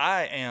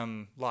 I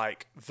am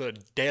like the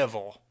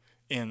devil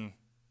in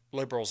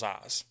liberals'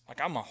 eyes.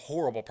 Like, I'm a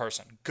horrible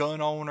person. Gun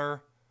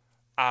owner.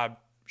 I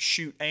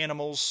shoot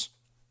animals.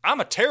 I'm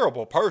a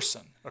terrible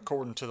person,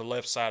 according to the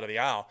left side of the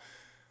aisle.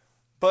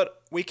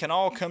 But we can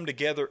all come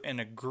together and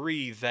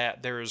agree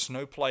that there is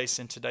no place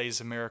in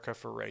today's America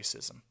for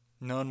racism.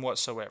 None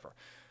whatsoever.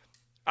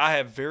 I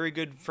have very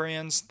good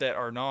friends that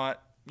are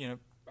not,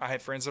 I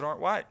have friends that aren't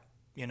white.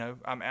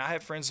 I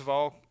have friends of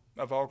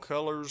all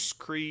colors,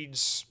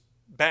 creeds,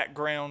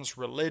 backgrounds,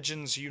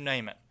 religions, you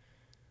name it.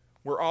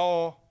 We're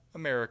all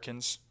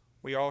Americans.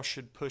 We all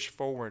should push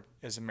forward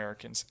as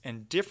Americans.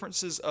 And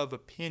differences of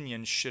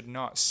opinion should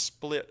not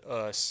split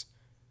us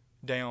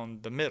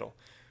down the middle.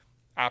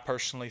 I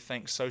personally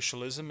think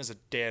socialism is a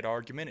dead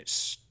argument. It's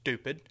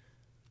stupid.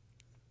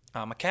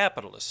 I'm a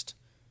capitalist.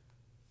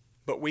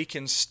 But we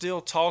can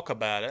still talk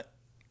about it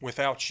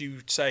without you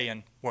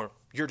saying, well,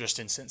 you're just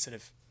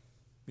insensitive.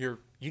 You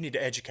need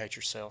to educate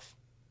yourself.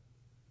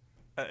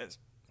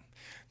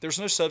 There's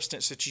no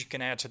substance that you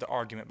can add to the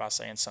argument by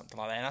saying something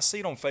like that. And I see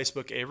it on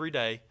Facebook every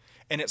day.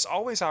 And it's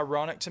always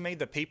ironic to me,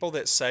 the people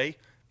that say,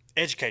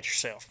 educate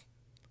yourself,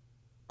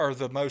 are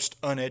the most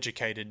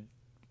uneducated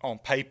on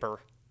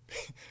paper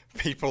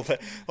people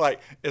that, like,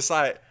 it's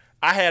like,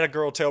 I had a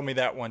girl tell me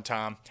that one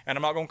time, and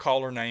I'm not going to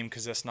call her name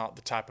because that's not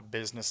the type of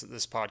business that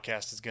this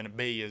podcast is going to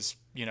be, is,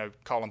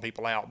 calling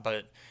people out.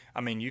 But,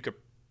 I mean, you could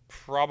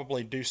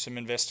probably do some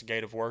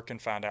investigative work and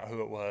find out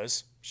who it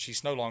was.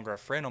 She's no longer a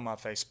friend on my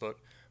Facebook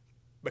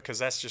because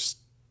that's just,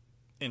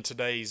 in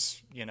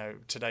today's,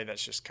 today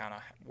that's just kind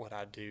of what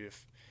I do.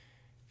 If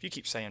you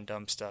keep saying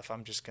dumb stuff,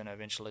 I'm just going to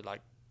eventually,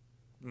 like,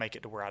 make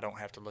it to where I don't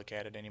have to look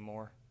at it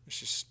anymore. It's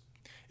just,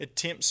 it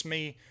tempts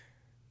me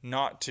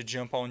not to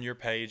jump on your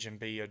page and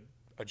be a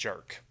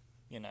jerk.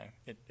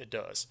 It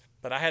does.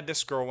 But I had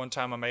this girl one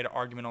time, I made an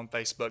argument on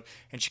Facebook,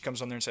 and she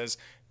comes on there and says,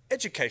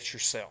 educate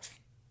yourself.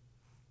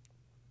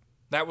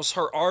 That was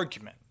her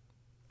argument.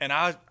 And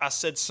I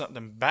said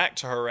something back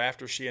to her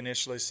after she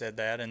initially said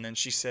that, and then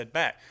she said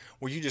back,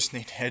 well, you just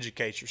need to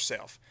educate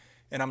yourself.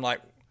 And I'm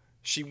like,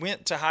 she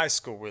went to high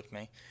school with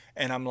me,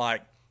 and I'm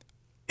like,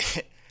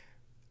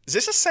 is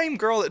this the same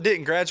girl that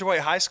didn't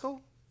graduate high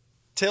school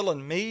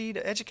telling me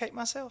to educate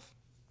myself?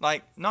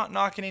 Like, not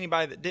knocking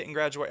anybody that didn't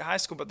graduate high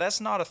school, but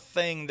that's not a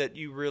thing that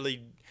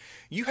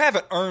you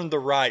haven't earned the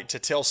right to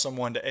tell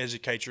someone to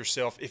educate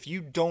yourself if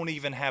you don't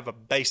even have a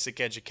basic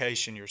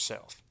education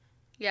yourself.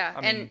 Yeah,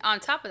 and on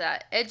top of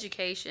that,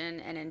 education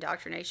and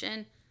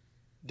indoctrination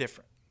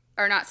different.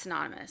 Are not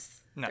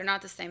synonymous. No. They're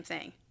not the same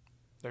thing.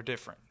 They're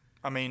different.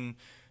 I mean,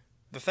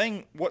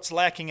 what's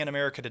lacking in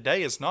America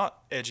today is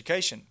not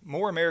education.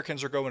 More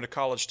Americans are going to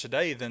college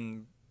today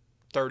than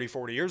 30,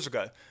 40 years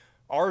ago.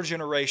 Our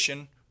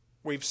generation,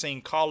 we've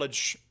seen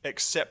college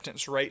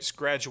acceptance rates,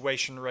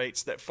 graduation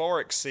rates that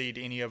far exceed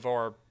any of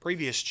our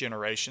previous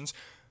generations.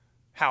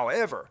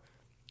 However,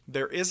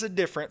 there is a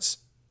difference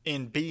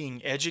in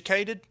being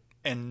educated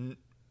and,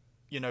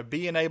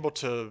 being able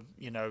to,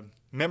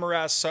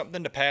 memorize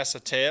something to pass a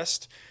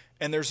test.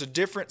 And there's a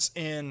difference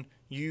in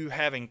you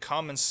having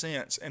common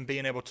sense and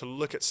being able to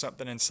look at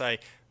something and say,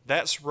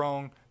 that's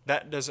wrong,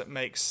 that doesn't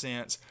make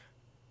sense,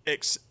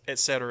 et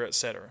cetera, et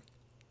cetera.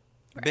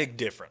 Right. Big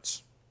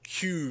difference.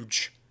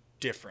 Huge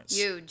difference.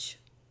 Huge.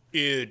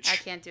 I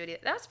can't do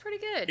it. That was pretty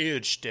good.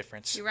 Huge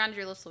difference. You rounded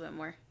your lips a little bit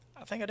more.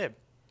 I think I did.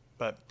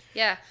 But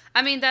yeah.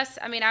 I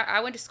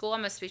went to school.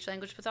 I'm a speech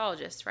language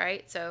pathologist,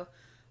 right? So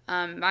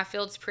my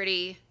field's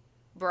pretty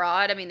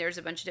broad. I mean, there's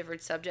a bunch of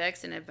different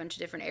subjects and a bunch of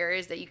different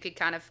areas that you could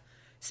kind of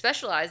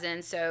specialize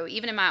in. So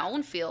even in my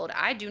own field,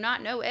 I do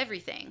not know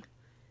everything.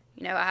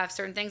 I have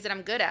certain things that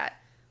I'm good at.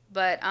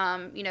 But,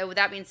 with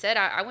that being said,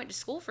 I went to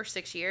school for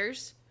 6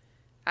 years.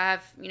 I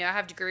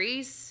have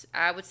degrees.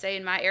 I would say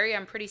in my area,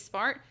 I'm pretty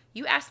smart.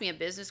 You ask me a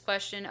business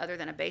question other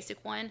than a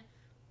basic one,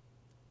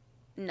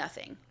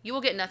 nothing. You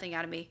will get nothing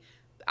out of me.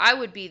 I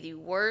would be the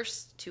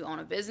worst to own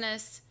a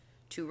business,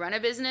 to run a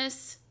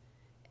business.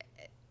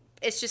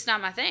 It's just not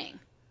my thing.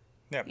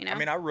 Yeah. I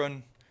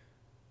mean,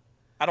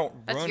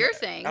 That's your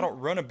thing. I don't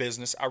run a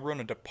business. I run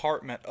a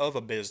department of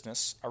a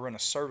business. I run a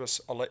service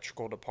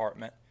electrical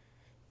department.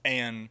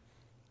 And,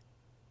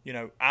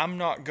 I'm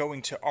not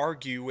going to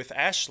argue with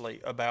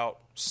Ashley about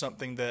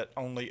something that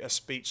only a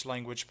speech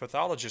language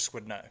pathologist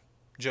would know.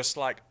 Just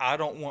like I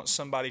don't want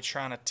somebody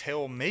trying to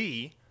tell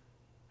me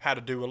how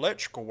to do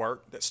electrical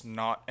work that's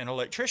not an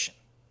electrician.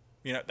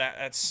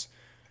 That's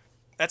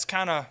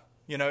kind of,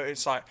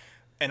 it's like,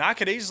 and I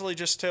could easily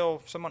just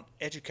tell someone,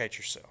 educate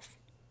yourself,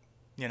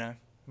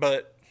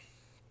 but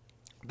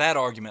that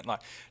argument, like,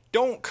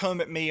 don't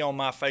come at me on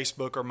my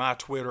Facebook or my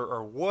Twitter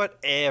or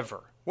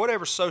whatever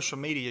social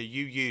media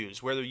you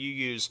use, whether you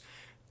use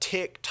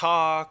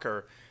TikTok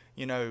or,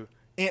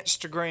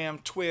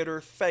 Instagram, Twitter,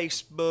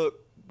 Facebook,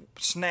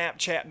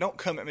 Snapchat. Don't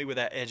come at me with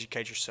that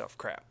educate yourself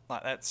crap.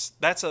 Like,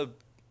 that's a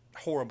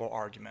horrible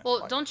argument.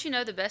 Well, don't you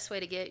know the best way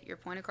to get your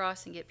point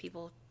across and get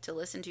people to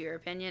listen to your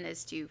opinion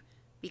is to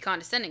be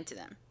condescending to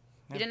them?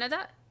 Yeah. You didn't know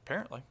that?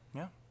 Apparently,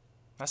 yeah.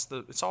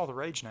 It's all the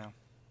rage now.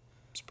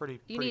 It's pretty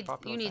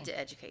popular. You need to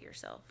educate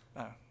yourself.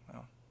 Oh,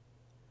 well.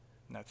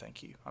 No,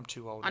 thank you. I'm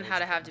too old on how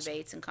to have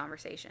debates and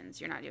conversations.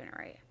 You're not doing it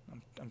right.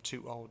 I'm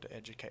too old to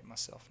educate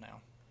myself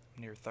now.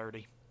 I'm near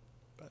 30,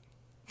 but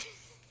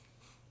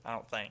I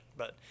don't think.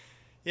 But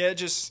yeah,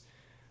 just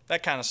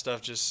that kind of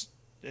stuff just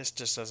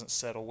doesn't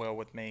settle well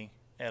with me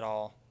at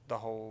all. The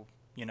whole,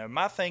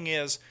 my thing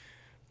is,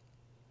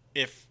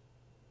 if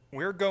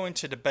we're going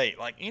to debate,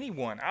 like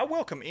anyone, I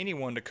welcome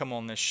anyone to come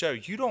on this show.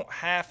 You don't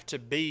have to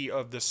be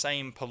of the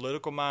same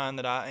political mind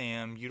that I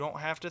am. You don't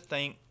have to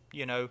think,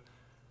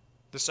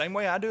 the same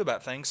way I do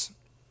about things.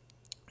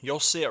 You'll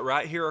sit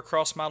right here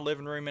across my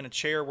living room in a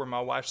chair where my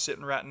wife's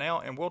sitting right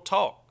now, and we'll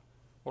talk.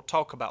 We'll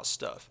talk about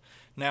stuff.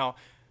 Now,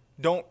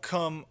 don't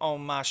come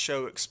on my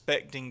show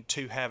expecting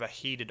to have a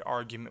heated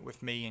argument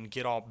with me and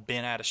get all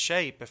bent out of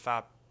shape if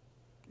I,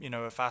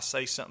 if I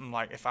say something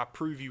like, if I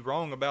prove you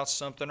wrong about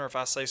something, or if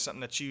I say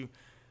something that you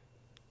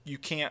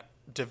can't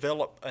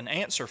develop an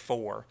answer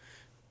for,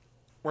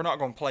 we're not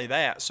going to play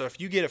that. So if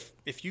you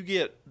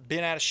get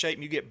bent out of shape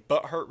and you get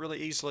butt hurt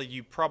really easily,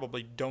 you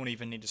probably don't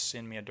even need to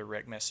send me a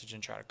direct message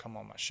and try to come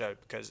on my show,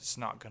 because it's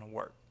not going to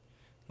work.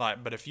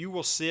 But if you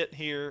will sit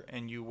here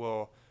and you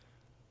will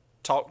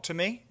talk to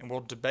me and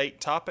we'll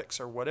debate topics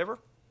or whatever,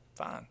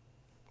 fine,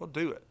 we'll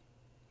do it.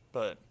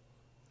 But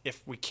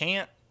if we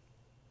can't,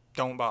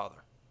 don't bother.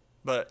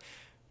 But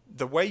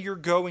the way you're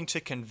going to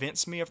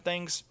convince me of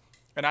things,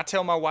 and I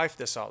tell my wife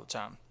this all the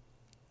time,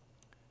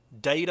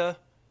 data,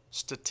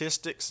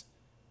 statistics,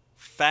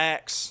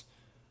 facts,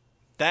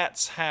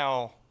 that's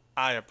how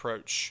I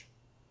approach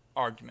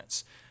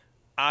arguments.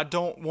 I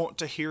don't want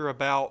to hear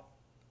about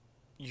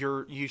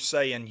you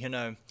saying,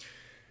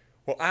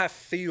 well, I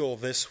feel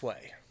this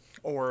way,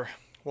 or,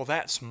 well,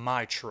 that's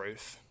my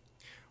truth.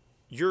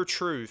 Your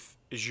truth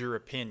is your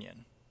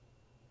opinion.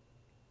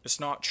 It's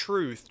not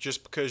truth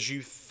just because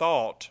you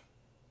thought,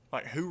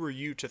 like, who are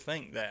you to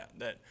think that,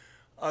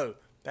 oh,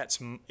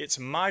 it's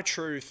my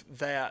truth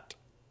that,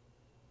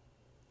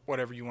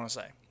 whatever you want to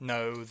say.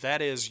 No,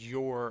 that is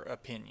your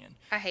opinion.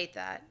 I hate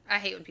that. I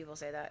hate when people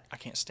say that. I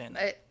can't stand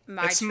that.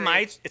 It's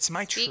my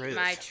Speak truth.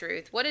 my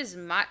truth. What is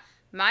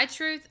my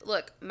truth?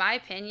 Look, my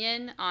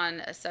opinion on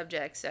a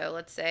subject. So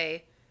let's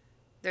say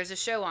there's a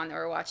show on that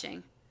we're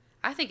watching.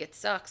 I think it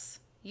sucks.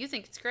 You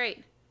think it's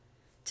great.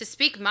 To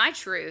speak my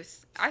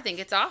truth, I think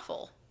it's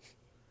awful.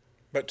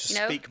 But to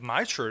speak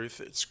my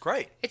truth, it's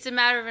great. It's a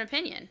matter of an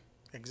opinion.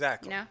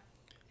 Exactly.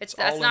 That's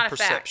all not in a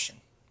perception.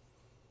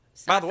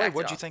 Fact. By the way,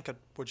 what'd you think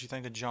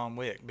of John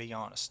Wick? Be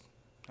honest.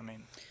 I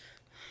mean,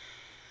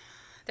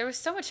 there was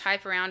so much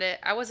hype around it.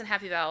 I wasn't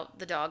happy about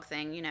the dog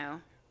thing.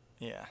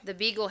 Yeah. The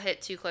beagle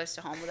hit too close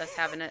to home with us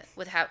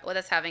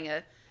having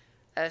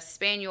a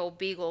spaniel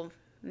beagle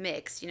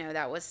mix.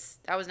 That was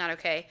not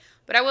okay.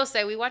 But I will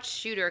say we watched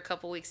Shooter a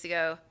couple weeks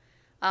ago.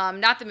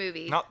 Not the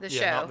movie, the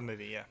show. Not the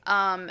movie, yeah.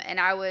 And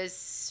I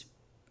was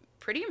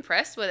pretty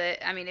impressed with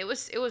it. I mean, it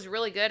was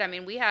really good. I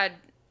mean, we had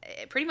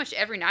pretty much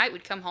every night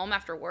we'd come home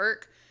after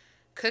work,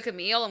 cook a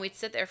meal, and we'd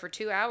sit there for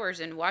 2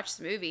 hours and watch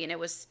the movie. And it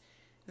was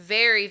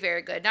very,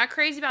 very good. Not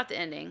crazy about the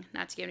ending,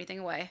 not to give anything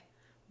away.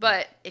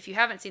 But if you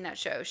haven't seen that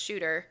show,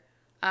 Shooter,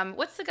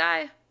 what's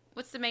the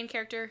main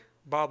character?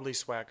 Bob Lee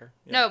Swagger.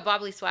 Yeah. No,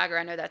 Bob Lee Swagger.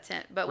 I know that's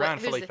him. But Ryan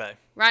Felipe.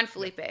 Ryan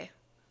Felipe. Yeah.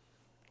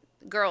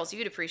 Girls,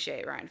 you'd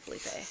appreciate Ryan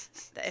Felipe,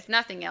 if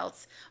nothing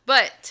else.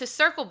 But to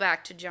circle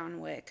back to John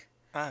Wick,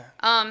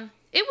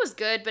 it was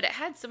good, but it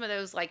had some of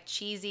those like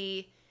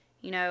cheesy,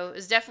 it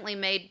was definitely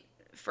made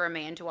for a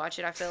man to watch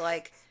it. I feel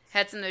like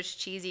had some of those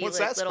cheesy. What's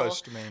that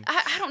supposed to mean?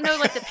 I don't know,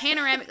 like the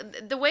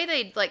panoramic, the way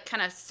they like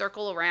kind of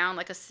circle around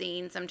like a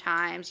scene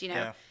sometimes.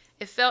 Yeah.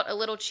 It felt a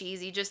little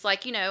cheesy. Just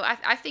like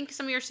I think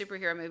some of your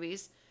superhero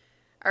movies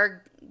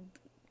are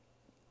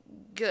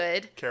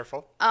good.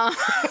 Careful.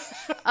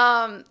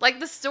 Like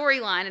the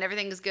storyline and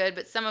everything is good,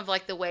 but some of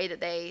like the way that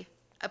they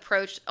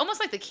approached, almost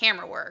like the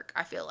camera work,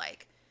 I feel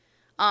like,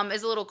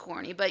 is a little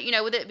corny. But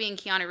with it being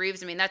Keanu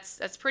Reeves, I mean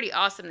that's pretty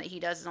awesome that he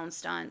does his own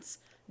stunts.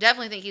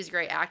 Definitely think he's a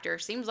great actor.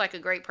 Seems like a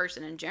great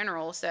person in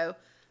general. So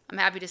I'm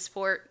happy to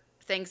support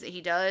things that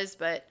he does.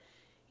 But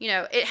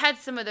it had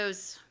some of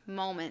those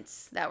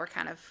moments that were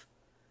kind of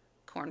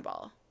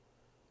cornball.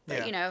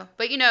 But yeah.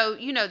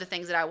 The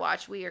things that I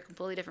watch. We are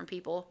completely different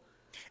people.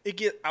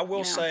 I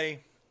will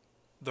say,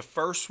 the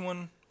first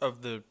one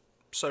of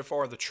so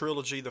far the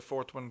trilogy, the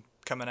fourth one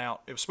coming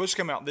out. It was supposed to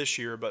come out this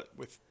year, but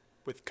with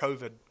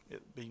COVID,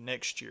 it'd be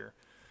next year.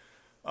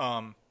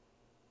 But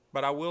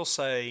I will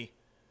say,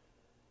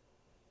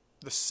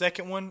 the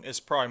second one is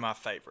probably my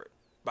favorite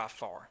by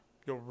far.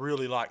 You'll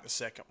really like the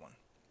second one.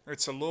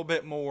 It's a little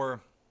bit more,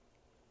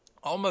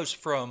 almost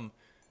from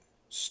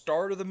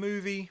start of the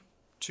movie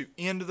to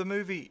end of the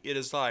movie. It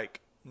is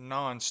like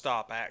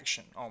non-stop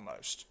action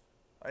almost.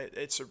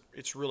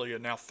 It's really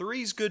good. Now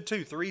 3's good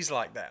too. 3's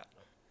like that.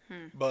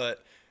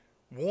 But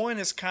 1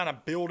 is kind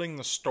of building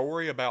the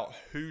story about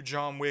who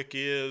John Wick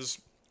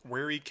is,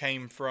 where he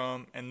came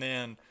from, and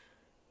then,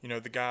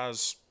 the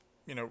guys,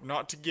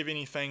 not to give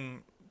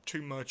anything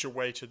too much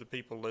away to the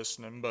people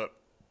listening, but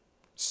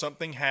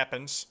something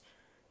happens.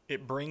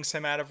 It brings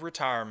him out of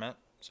retirement.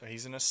 So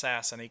he's an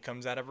assassin. He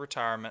comes out of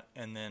retirement,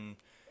 and then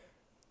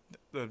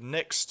the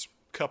next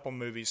couple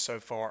movies so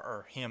far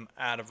are him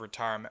out of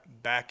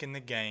retirement, back in the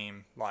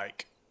game,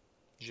 like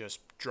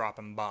just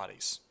dropping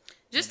bodies.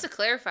 Just to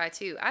clarify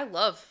too, I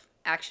love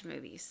action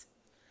movies.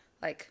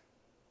 Like,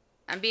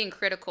 I'm being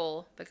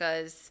critical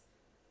because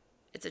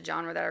it's a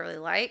genre that I really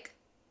like.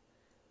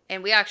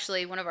 And we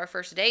actually, one of our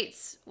first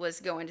dates was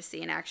going to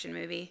see an action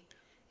movie.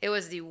 It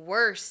was the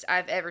worst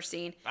I've ever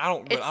seen. I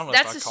don't know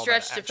that's if a I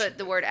stretch call that to put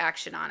the word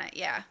action on it.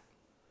 Yeah.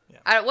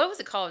 Yeah. What was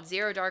it called?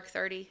 Zero Dark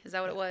 30? Is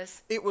that what it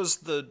was? It was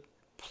the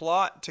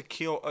plot to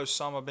kill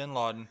Osama bin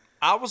Laden.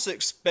 I was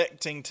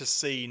expecting to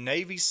see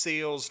Navy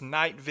SEALs,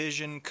 night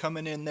vision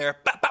coming in there,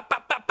 bop, bop,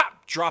 bop, bop,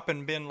 bop,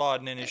 dropping bin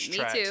Laden in his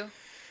tracks. Me too.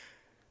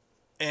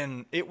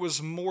 And it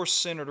was more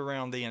centered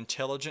around the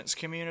intelligence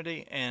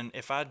community. And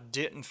if I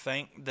didn't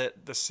think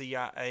that the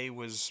CIA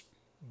was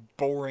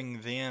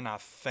boring then, I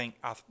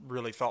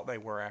really thought they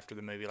were after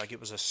the movie. Like, it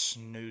was a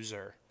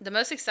snoozer. The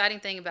most exciting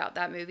thing about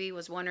that movie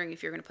was wondering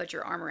if you're going to put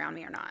your arm around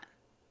me or not.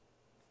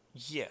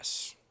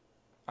 Yes.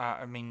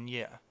 I mean,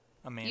 yeah.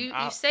 I mean,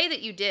 You say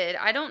that you did.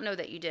 I don't know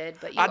that you did,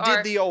 but you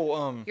did the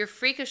old You're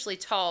freakishly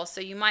tall,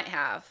 so you might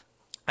have.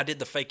 I did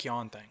the fake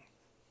yawn thing.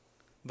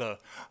 The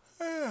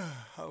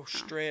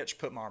stretch,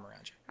 put my arm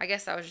around you. I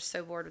guess I was just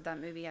so bored with that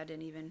movie, I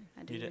didn't even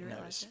realize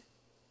notice. it.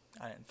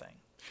 I didn't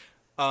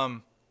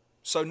think.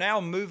 So now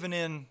moving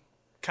in,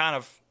 kind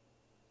of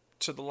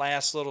to the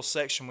last little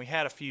section, we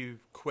had a few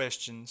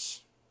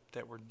questions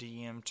that were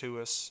DM'd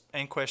to us,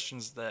 and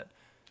questions that,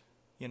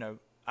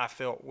 I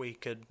felt we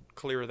could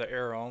clear the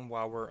air on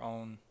while we're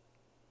on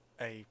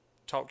a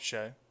talk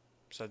show,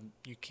 so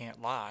you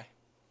can't lie.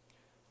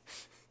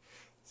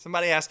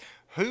 Somebody asked,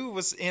 who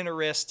was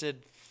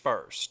interested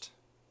first?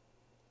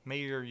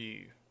 Me or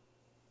you?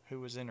 Who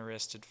was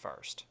interested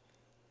first?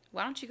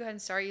 Why don't you go ahead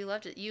and start? You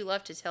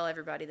love to tell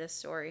everybody this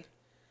story.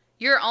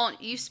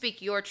 You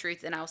speak your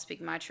truth, and I'll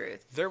speak my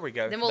truth. There we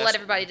go. Then we'll let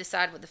everybody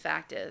decide what the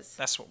fact is.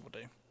 That's what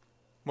we'll do.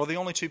 Well, the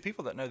only two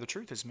people that know the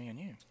truth is me and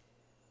you.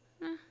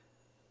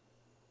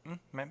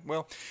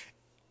 Well,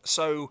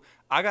 so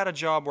I got a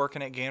job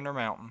working at Gander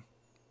Mountain.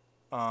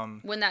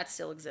 When that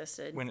still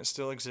existed. When it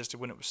still existed,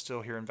 when it was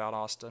still here in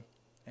Valdosta.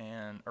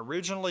 And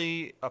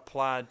originally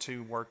applied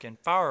to work in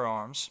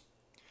firearms.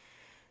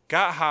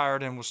 Got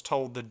hired and was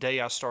told the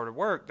day I started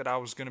work that I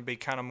was going to be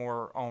kind of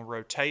more on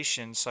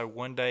rotation. So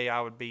one day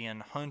I would be in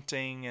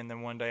hunting, and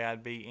then one day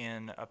I'd be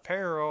in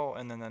apparel,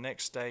 and then the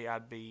next day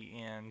I'd be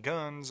in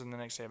guns, and the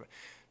next day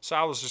so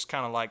I was just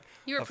kind of like...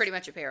 You were pretty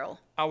much apparel.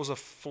 I was a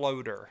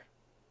floater.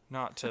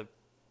 Not to...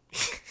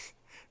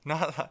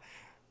 not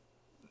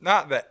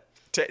that...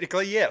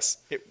 Technically, yes.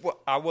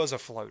 I was a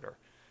floater.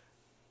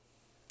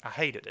 I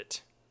hated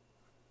it.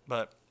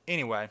 But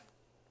anyway...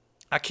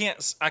 I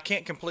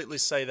can't completely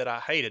say that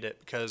I hated it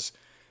because,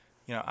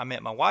 I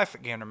met my wife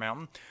at Gander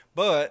Mountain.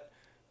 But,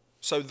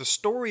 so the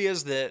story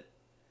is that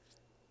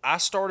I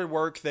started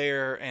work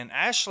there, and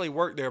Ashley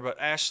worked there, but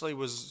Ashley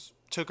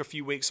took a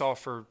few weeks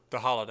off for the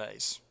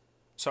holidays.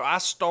 So I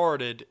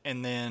started,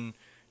 and then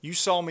you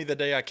saw me the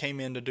day I came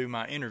in to do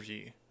my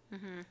interview.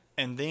 Mm-hmm.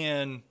 And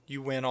then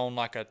you went on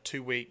like a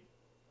 2-week,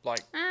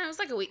 it was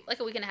like a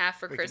week and a half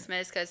for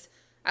Christmas, because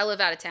I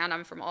live out of town.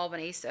 I'm from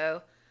Albany,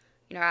 so...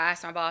 I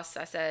asked my boss,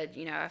 I said,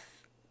 if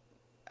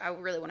I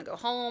really want to go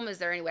home, is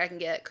there any way I can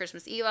get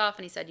Christmas Eve off?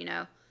 And he said,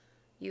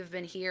 you've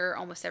been here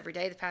almost every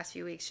day the past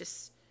few weeks,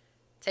 just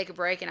take a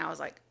break. And I was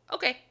like,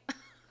 okay.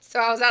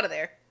 So I was out of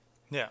there.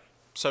 Yeah.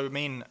 So,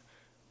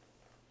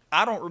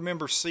 I don't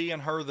remember seeing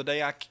her the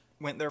day I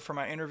went there for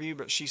my interview,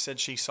 but she said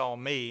she saw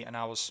me, and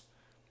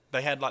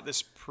they had like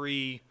this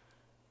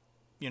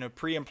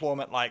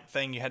pre-employment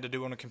thing you had to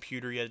do on a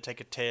computer. You had to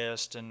take a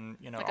test and,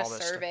 like all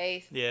this survey.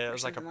 Stuff. Yeah, it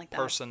was like a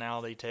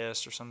personality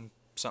test or something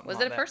like that. Was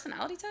it a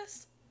personality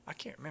test? I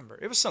can't remember.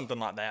 It was something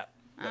like that.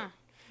 Oh,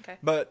 okay.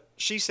 But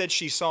she said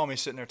she saw me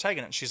sitting there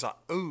taking it, and she's like,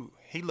 ooh,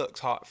 he looks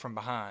hot from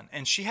behind.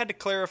 And she had to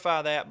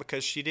clarify that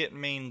because she didn't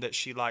mean that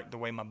she liked the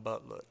way my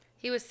butt looked.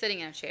 He was sitting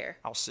in a chair.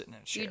 I was sitting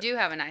in a chair. You do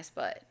have a nice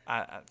butt.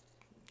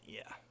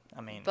 Yeah.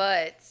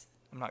 But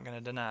I'm not going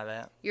to deny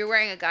that. You're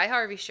wearing a Guy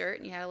Harvey shirt,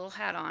 and you had a little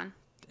hat on.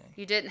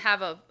 You didn't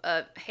have a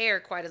hair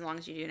quite as long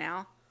as you do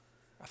now.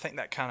 I think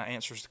that kind of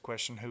answers the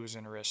question, who was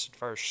interested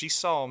first. She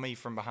saw me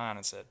from behind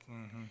and said,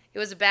 mm-hmm. It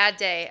was a bad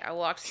day. I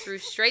walked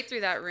straight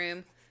through that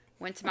room,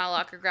 went to my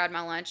locker, grabbed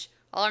my lunch.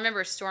 All I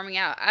remember is storming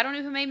out. I don't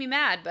know who made me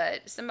mad,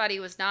 but somebody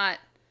was not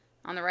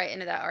on the right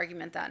end of that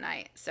argument that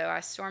night. So I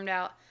stormed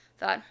out,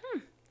 thought,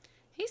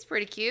 he's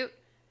pretty cute.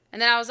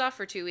 And then I was off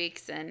for 2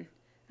 weeks, and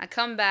I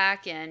come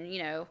back and,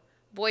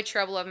 boy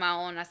trouble of my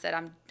own. I said,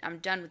 I'm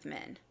done with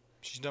men.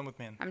 She's done with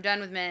men. I'm done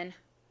with men.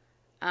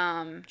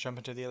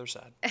 Jumping to the other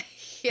side.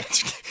 yeah.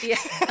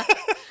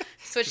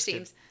 Switch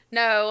teams.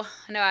 No,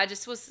 I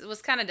just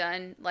was kind of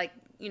done,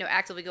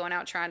 actively going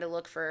out trying to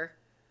look for,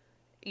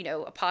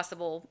 a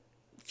possible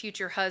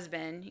future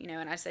husband,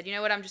 and I said, you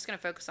know what, I'm just going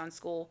to focus on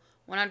school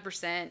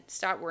 100%,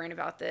 stop worrying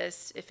about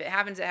this. If it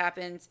happens, it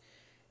happens.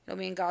 It'll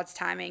be in God's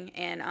timing.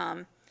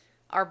 And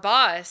our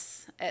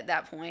boss at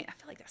that point, I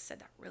feel like I said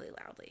that really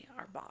loudly,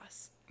 our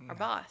boss at that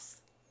point.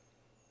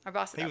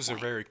 He was a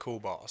very cool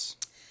boss.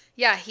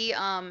 Yeah, he,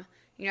 I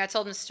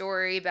told him a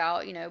story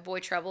about, boy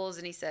troubles,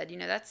 and he said,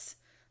 that's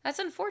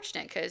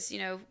unfortunate because,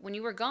 when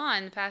you were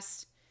gone the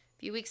past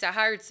few weeks, I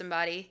hired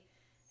somebody,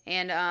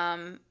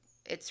 and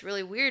it's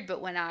really weird,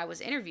 but when I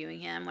was interviewing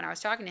him, when I was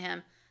talking to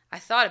him, I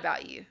thought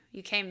about you.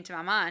 You came into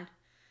my mind,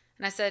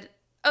 and I said,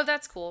 oh,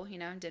 that's cool,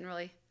 didn't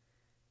really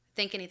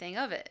think anything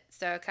of it,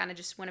 so I kind of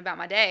just went about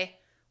my day.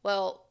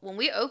 Well, when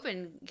we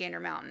opened Gander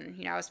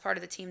Mountain, I was part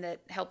of the team that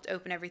helped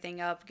open everything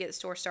up, get the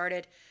store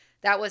started.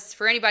 That was,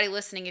 for anybody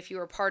listening, if you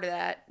were part of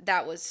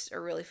that was a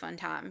really fun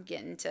time,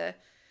 getting to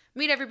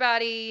meet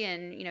everybody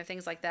and,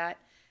 things like that.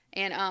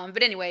 And,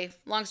 but anyway,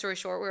 long story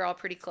short, we were all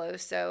pretty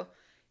close. So,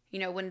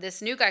 when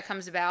this new guy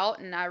comes about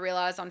and I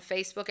realize on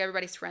Facebook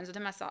everybody's friends with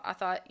him, I thought, oh,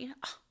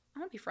 I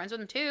want to be friends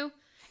with him too.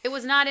 It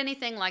was not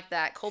anything like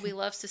that. Colby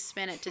loves to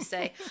spin it to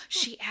say,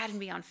 she added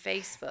me on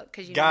Facebook.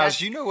 Because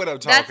guys, you know what I'm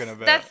talking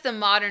about. That's the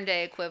modern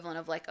day equivalent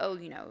of like, oh,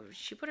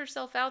 she put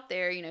herself out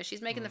there.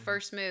 She's making the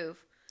first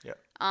move. Yep.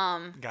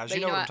 Guys,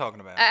 you know what I'm talking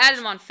about. I added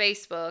him on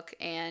Facebook,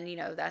 and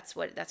that's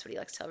what he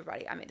likes to tell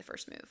everybody. I made the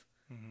first move.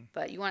 Mm-hmm.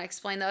 But you want to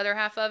explain the other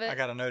half of it? I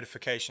got a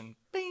notification.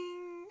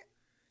 Bing.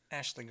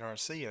 Ashley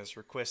Garcia's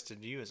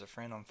requested you as a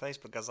friend on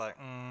Facebook. I was like,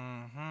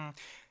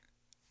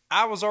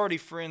 I was already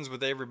friends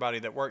with everybody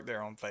that worked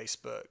there on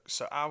Facebook,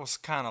 so I was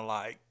kind of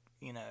like,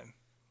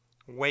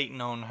 waiting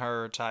on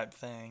her type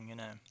thing,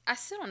 I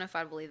still don't know if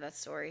I believe that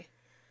story.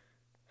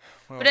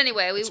 Well, but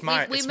anyway, it's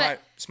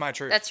my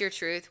truth. That's your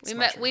truth.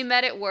 We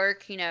met at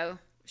work,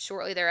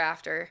 shortly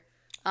thereafter.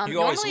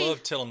 You always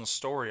love telling the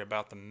story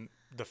about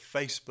the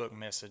Facebook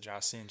message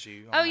I sent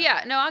you.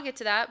 Yeah, no, I'll get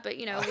to that. But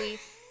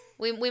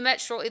we met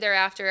shortly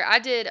thereafter. I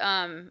did.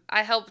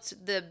 I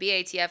helped the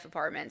BATF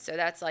department, so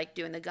that's like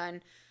doing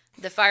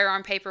the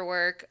firearm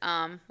paperwork.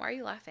 Why are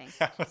you laughing?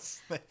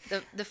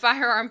 The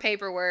firearm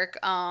paperwork.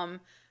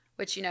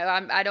 Which,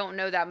 I don't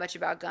know that much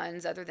about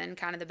guns other than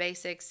kind of the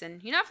basics.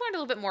 And, I've learned a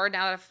little bit more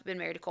now that I've been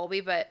married to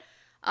Colby. But,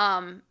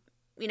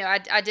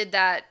 I did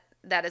that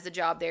as a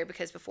job there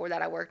because before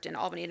that I worked in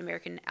Albany and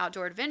American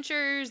Outdoor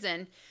Adventures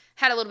and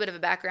had a little bit of a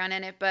background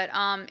in it. But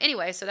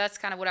anyway, so that's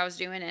kind of what I was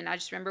doing. And I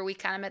just remember we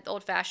kind of met the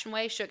old-fashioned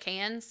way, shook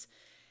hands.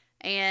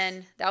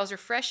 And that was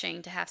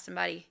refreshing to have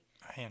somebody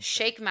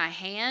shake my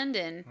hand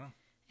and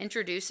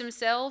introduce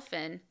himself.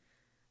 And,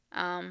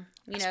 That's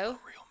what a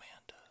real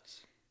man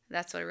does.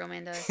 That's what a real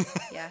man does.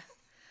 Yeah.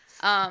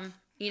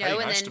 Hey,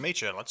 nice to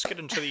meet you. Let's get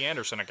into the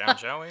Anderson account,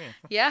 shall we?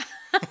 Yeah.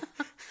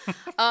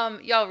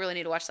 Y'all really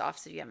need to watch The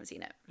Office if you haven't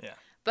seen it. Yeah.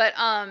 But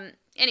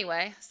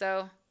anyway,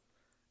 so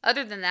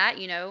other than that,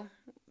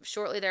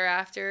 shortly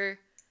thereafter,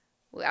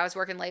 I was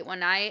working late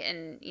one night,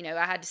 and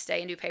I had to stay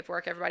and do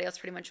paperwork. Everybody else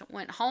pretty much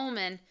went home,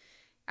 and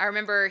I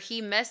remember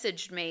he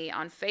messaged me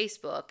on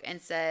Facebook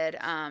and said,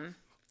 "Oh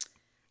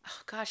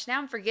gosh, now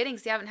I'm forgetting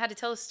because I haven't had to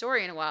tell the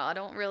story in a while. I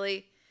don't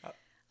really."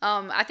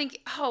 I think.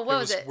 Oh, what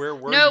was it? Where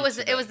were no, you it was.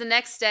 today? It was the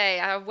next day.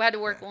 I had to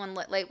work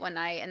late one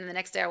night, and then the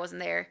next day I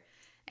wasn't there.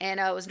 And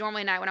it was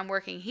normally a night when I'm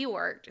working. He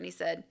worked, and he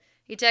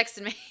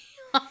texted me,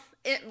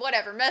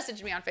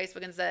 messaged me on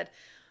Facebook and said,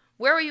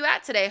 "Where were you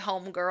at today,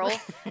 home girl?"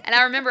 And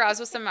I remember I was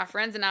with some of my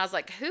friends, and I was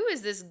like, "Who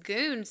is this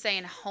goon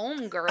saying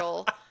home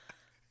girl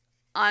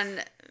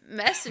on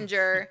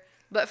Messenger?"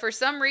 But for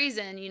some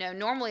reason,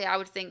 normally I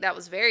would think that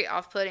was very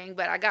off-putting,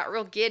 but I got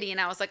real giddy,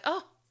 and I was like,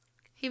 "Oh,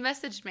 he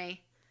messaged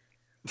me."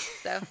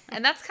 So,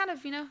 and that's kind of,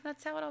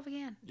 that's how it all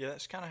began. Yeah,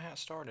 that's kind of how it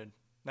started.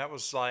 That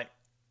was like,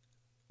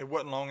 it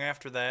wasn't long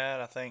after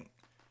that, I think,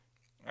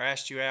 I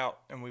asked you out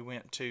and we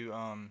went to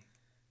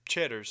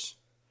Cheddar's.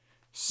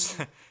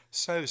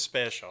 So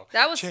special.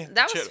 That was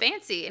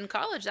fancy. In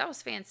college, that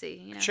was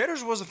fancy.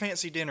 Cheddar's was a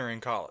fancy dinner in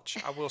college.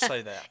 I will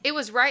say that. It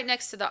was right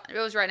next to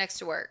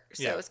work,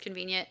 so It was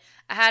convenient.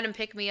 I had him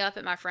pick me up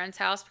at my friend's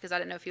house because I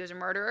didn't know if he was a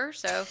murderer.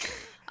 So,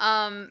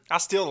 I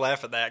still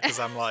laugh at that because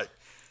I'm like,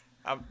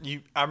 I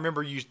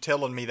remember you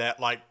telling me that,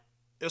 like,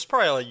 it was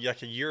probably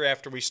like a year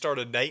after we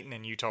started dating,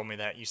 and you told me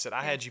that. You said,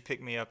 I had you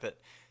pick me up at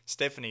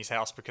Stephanie's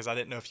house because I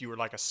didn't know if you were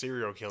like a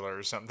serial killer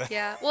or something.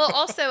 Yeah. Well,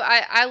 also,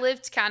 I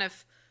lived kind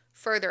of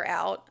further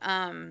out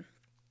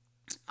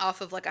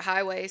off of like a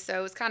highway, so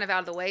it was kind of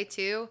out of the way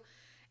too.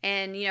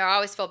 And, I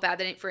always felt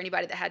bad for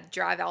anybody that had to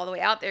drive all the way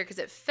out there because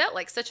it felt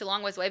like such a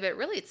long ways away, but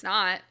really it's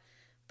not.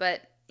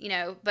 But,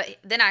 but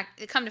then I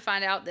come to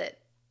find out that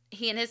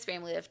he and his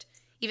family lived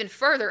even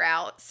further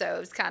out, so it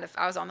was kind of,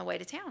 I was on the way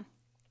to town.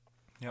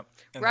 Yep.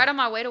 On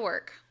my way to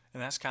work.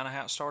 And that's kind of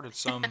how it started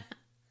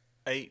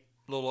a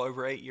little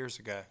over 8 years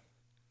ago.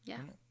 Yeah.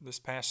 This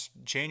past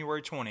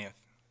January 20th.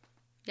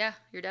 Yeah,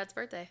 your dad's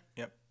birthday.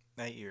 Yep,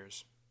 8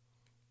 years.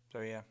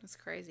 So, yeah. That's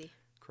crazy.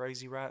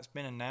 Crazy, right? It's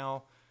been, and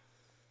now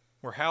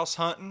we're house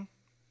hunting,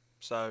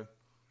 so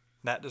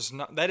that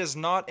is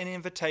not an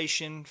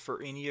invitation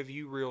for any of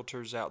you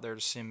realtors out there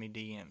to send me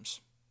DMs.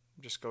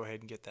 Just go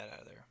ahead and get that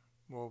out of there.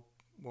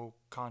 We'll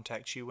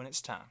contact you when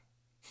it's time.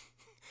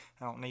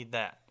 I don't need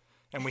that.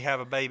 And we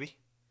have a baby,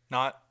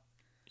 not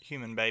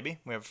human baby.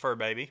 We have a fur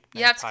baby.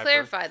 You have to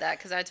clarify that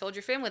because I told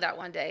your family that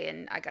one day,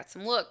 and I got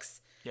some looks.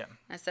 Yeah.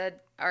 I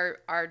said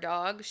our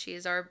dog,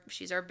 she's our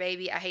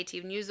baby. I hate to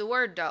even use the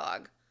word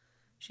dog.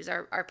 She's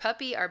our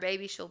puppy, our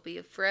baby. She'll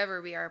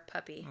forever be our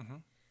puppy.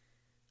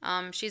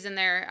 Mm-hmm. She's in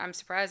there. I'm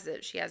surprised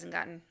that she hasn't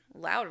gotten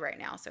loud right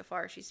now so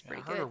far. She's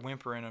pretty good. I heard her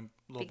whimpering a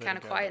little bit. Be kind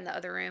of quiet in the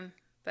other room,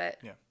 but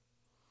yeah.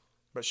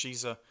 But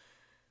she's a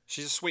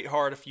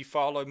sweetheart. If you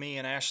follow me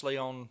and Ashley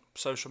on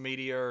social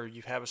media, or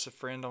you have us a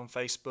friend on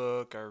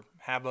Facebook, or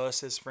have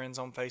us as friends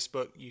on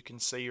Facebook, you can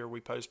see her.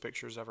 We post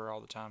pictures of her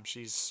all the time.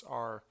 She's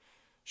our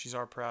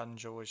pride and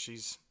joy.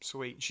 She's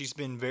sweet. She's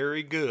been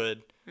very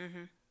good.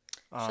 Mm-hmm.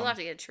 She'll have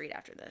to get a treat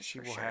after this.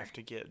 She will have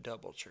to get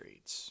double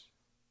treats.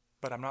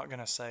 But I'm not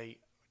gonna say,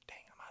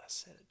 dang, I might have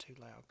said it too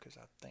loud because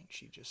I think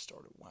she just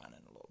started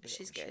whining a little bit.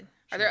 She's good.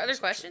 Are there other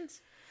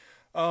questions?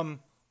 That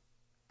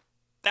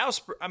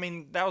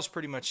was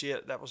pretty much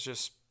it. That was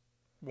just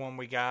one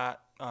we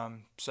got.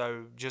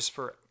 So just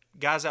for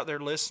guys out there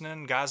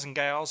listening, guys and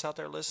gals out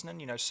there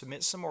listening,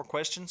 submit some more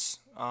questions.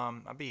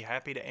 I'd be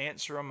happy to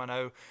answer them. I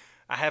know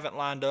I haven't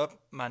lined up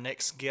my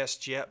next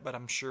guest yet, but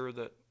I'm sure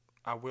that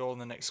I will in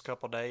the next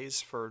couple of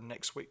days for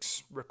next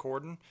week's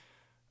recording.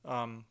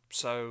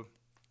 So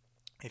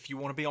if you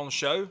want to be on the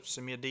show,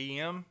 send me a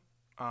DM.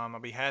 I'll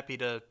be happy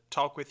to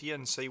talk with you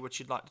and see what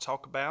you'd like to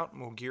talk about.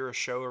 And we'll gear a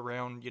show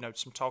around,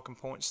 some talking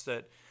points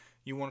that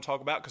you want to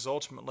talk about. Because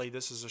ultimately,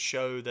 this is a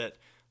show that,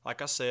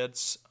 like I said,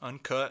 it's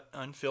uncut,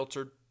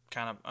 unfiltered,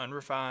 kind of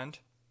unrefined,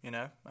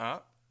 and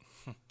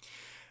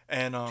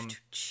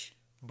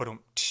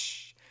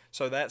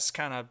so that's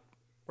kind of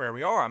where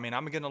we are. I mean,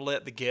 I'm going to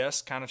let the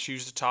guests kind of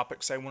choose the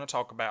topics they want to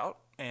talk about,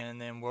 and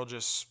then we'll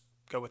just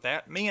go with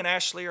that. Me and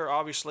Ashley are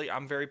obviously,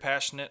 I'm very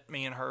passionate.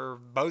 Me and her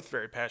both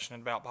very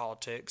passionate about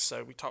politics.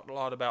 So we talked a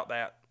lot about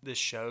that this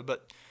show.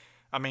 But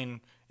I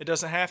mean, it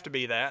doesn't have to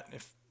be that.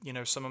 If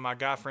some of my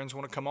guy friends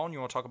want to come on, you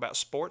want to talk about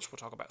sports, we'll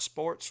talk about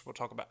sports. We'll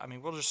talk about,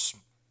 we'll just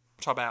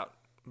talk about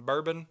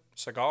bourbon,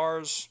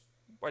 cigars,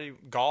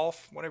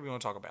 golf, whatever you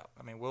want to talk about.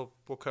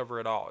 We'll cover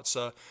it all. It's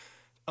a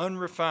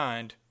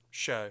unrefined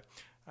show.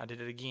 I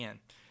did it again,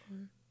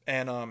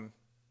 and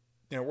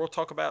we'll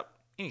talk about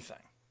anything.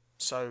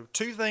 So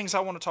 2 things I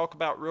want to talk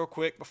about real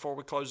quick before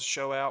we close the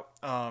show out.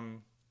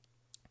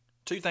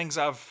 2 things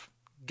I've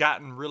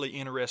gotten really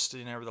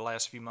interested in over the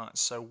last few months.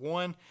 So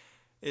one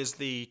is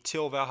the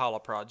Till Valhalla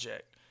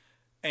project.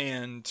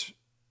 And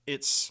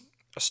it's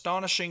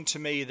astonishing to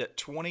me that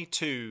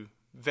 22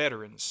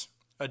 veterans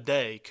a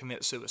day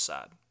commit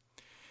suicide.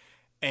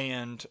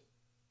 And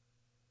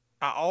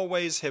I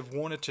always have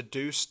wanted to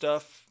do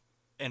stuff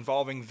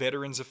involving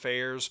Veterans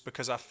Affairs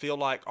because I feel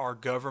like our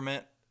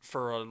government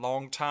for a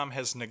long time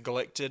has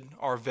neglected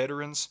our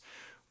veterans.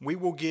 We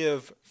will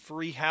give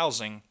free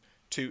housing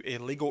to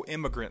illegal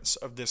immigrants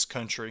of this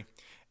country,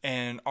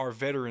 and our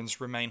veterans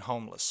remain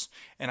homeless.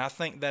 And I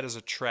think that is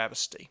a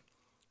travesty,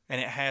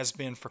 and it has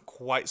been for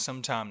quite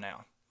some time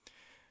now.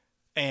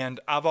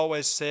 And I've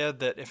always said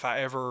that if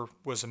I ever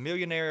was a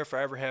millionaire, if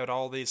I ever had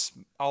all this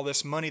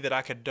money that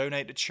I could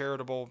donate to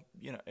charitable,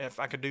 if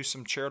I could do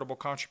some charitable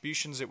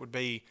contributions, it would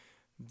be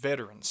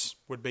veterans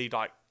would be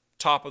like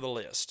top of the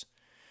list.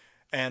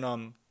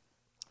 And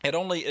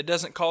it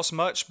doesn't cost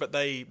much, but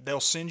they'll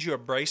send you a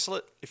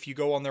bracelet if you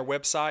go on their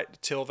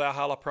website, Till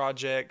Valhalla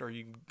Project, or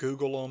you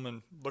Google them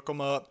and look them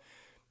up,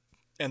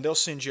 and they'll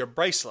send you a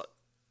bracelet.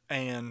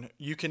 And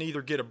you can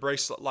either get a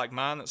bracelet like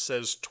mine that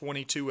says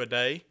 22 a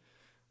day,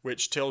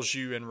 which tells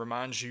you and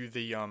reminds you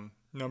the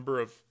number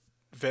of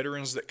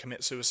veterans that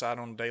commit suicide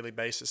on a daily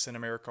basis in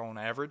America on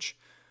average,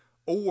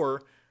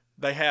 or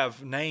they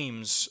have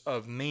names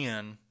of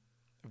men,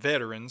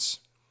 veterans,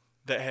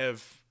 that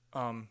have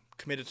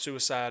committed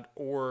suicide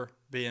or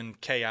been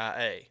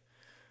KIA.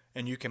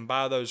 And you can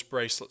buy those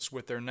bracelets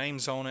with their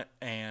names on it,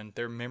 and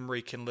their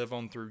memory can live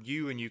on through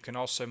you, and you can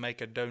also make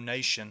a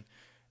donation.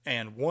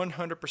 And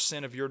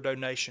 100% of your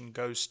donation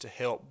goes to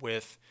help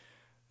with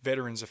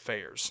Veterans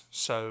Affairs.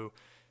 So,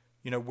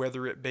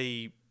 whether it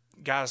be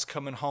guys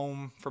coming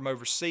home from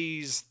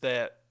overseas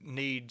that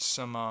need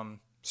some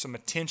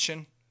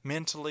attention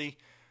mentally,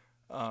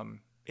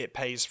 it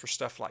pays for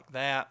stuff like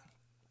that.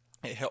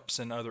 It helps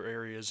in other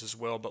areas as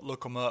well, but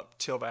look them up,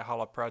 Till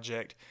Valhalla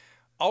Project.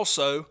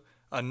 Also,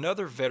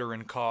 another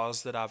veteran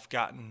cause that I've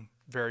gotten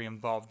very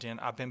involved in,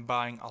 I've been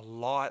buying a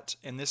lot,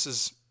 and this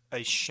is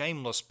a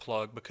shameless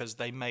plug because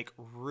they make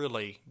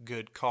really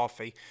good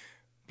coffee,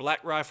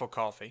 Black Rifle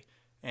Coffee,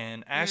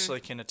 and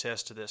Ashley can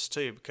attest to this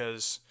too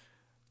because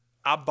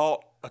I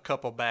bought a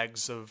couple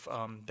bags of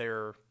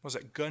their, was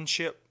it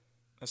Gunship?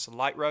 That's a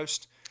light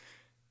roast,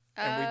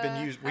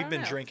 and we've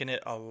been drinking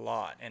it a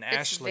lot, and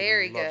It's Ashley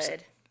very loves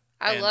good. it.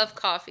 I love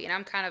coffee, and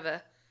I'm kind of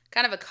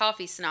a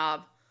coffee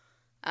snob.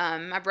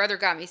 My brother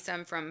got me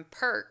some from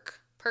Perk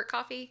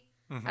Coffee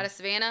out of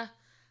Savannah.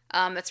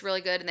 That's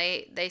really good, and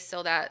they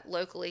sell that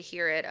locally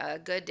here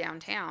at Good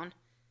downtown,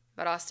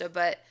 but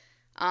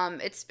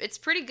it's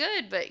pretty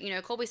good. But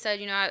Colby said,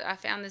 I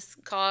found this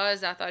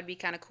cause. I thought it'd be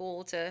kind of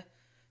cool to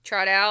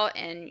try it out,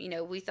 and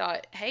we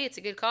thought, hey, it's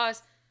a good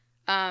cause.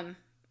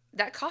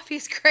 That coffee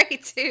is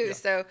great too. Yeah.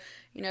 So,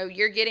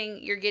 you're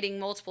getting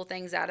multiple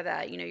things out of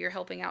that. You're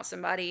helping out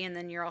somebody, and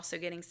then you're also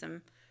getting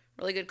some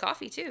really good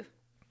coffee too.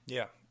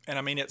 Yeah.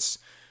 And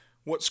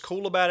what's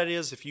cool about it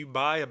is if you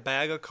buy a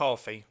bag of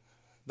coffee,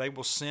 they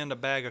will send a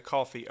bag of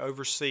coffee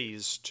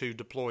overseas to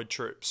deployed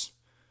troops.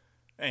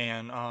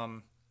 And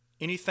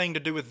anything to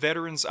do with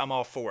veterans, I'm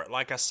all for it.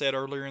 Like I said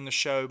earlier in the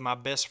show, my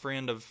best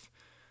friend of,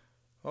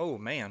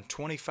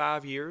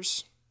 25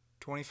 years,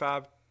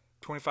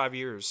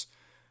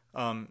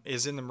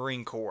 is in the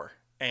Marine Corps.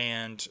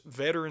 And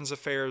Veterans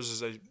Affairs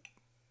is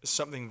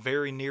something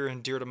very near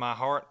and dear to my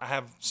heart. I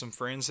have some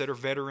friends that are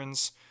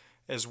veterans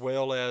as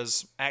well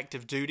as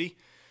active duty.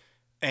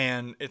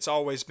 And it's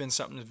always been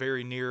something that's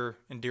very near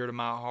and dear to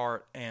my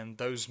heart, and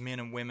those men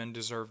and women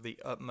deserve the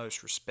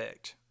utmost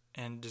respect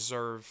and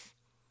deserve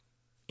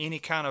any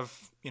kind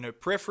of,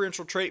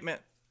 preferential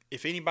treatment.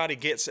 If anybody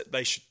gets it,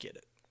 they should get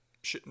it.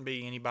 Shouldn't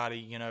be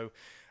anybody,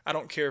 I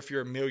don't care if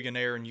you're a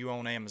millionaire and you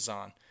own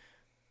Amazon.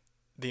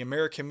 The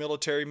American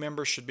military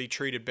members should be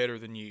treated better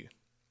than you.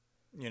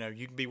 You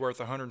can be worth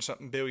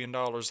 $100-something billion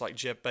like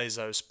Jeff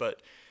Bezos,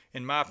 but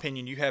in my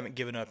opinion, you haven't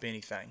given up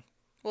anything.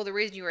 Well, the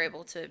reason you were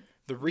able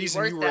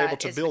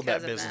to build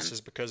that business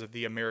is because of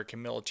the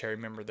American military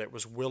member that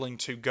was willing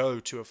to go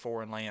to a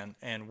foreign land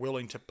and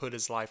willing to put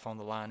his life on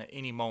the line at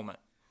any moment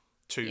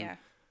to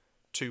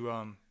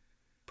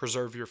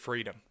preserve your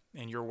freedom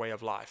and your way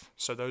of life.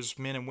 So those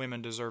men and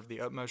women deserve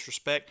the utmost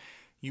respect.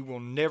 You will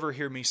never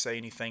hear me say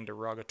anything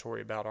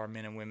derogatory about our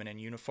men and women in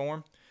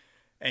uniform.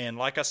 And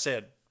like I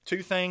said,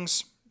 2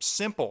 things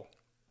simple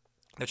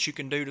that you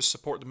can do to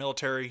support the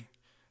military: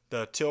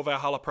 the Till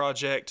Valhalla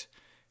Project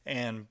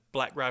and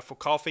Black Rifle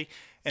Coffee.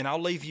 And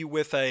I'll leave you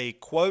with a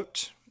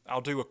quote.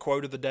 I'll do a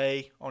quote of the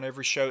day on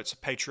every show. It's a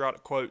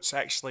patriotic quote. It's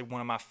actually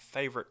one of my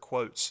favorite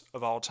quotes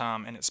of all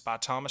time, and it's by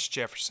Thomas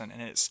Jefferson,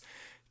 and it's,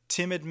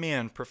 "Timid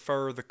men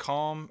prefer the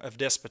calm of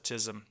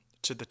despotism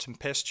to the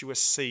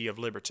tempestuous sea of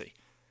liberty."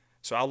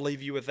 So I'll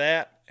leave you with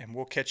that, and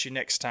we'll catch you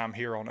next time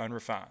here on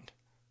Unrefined.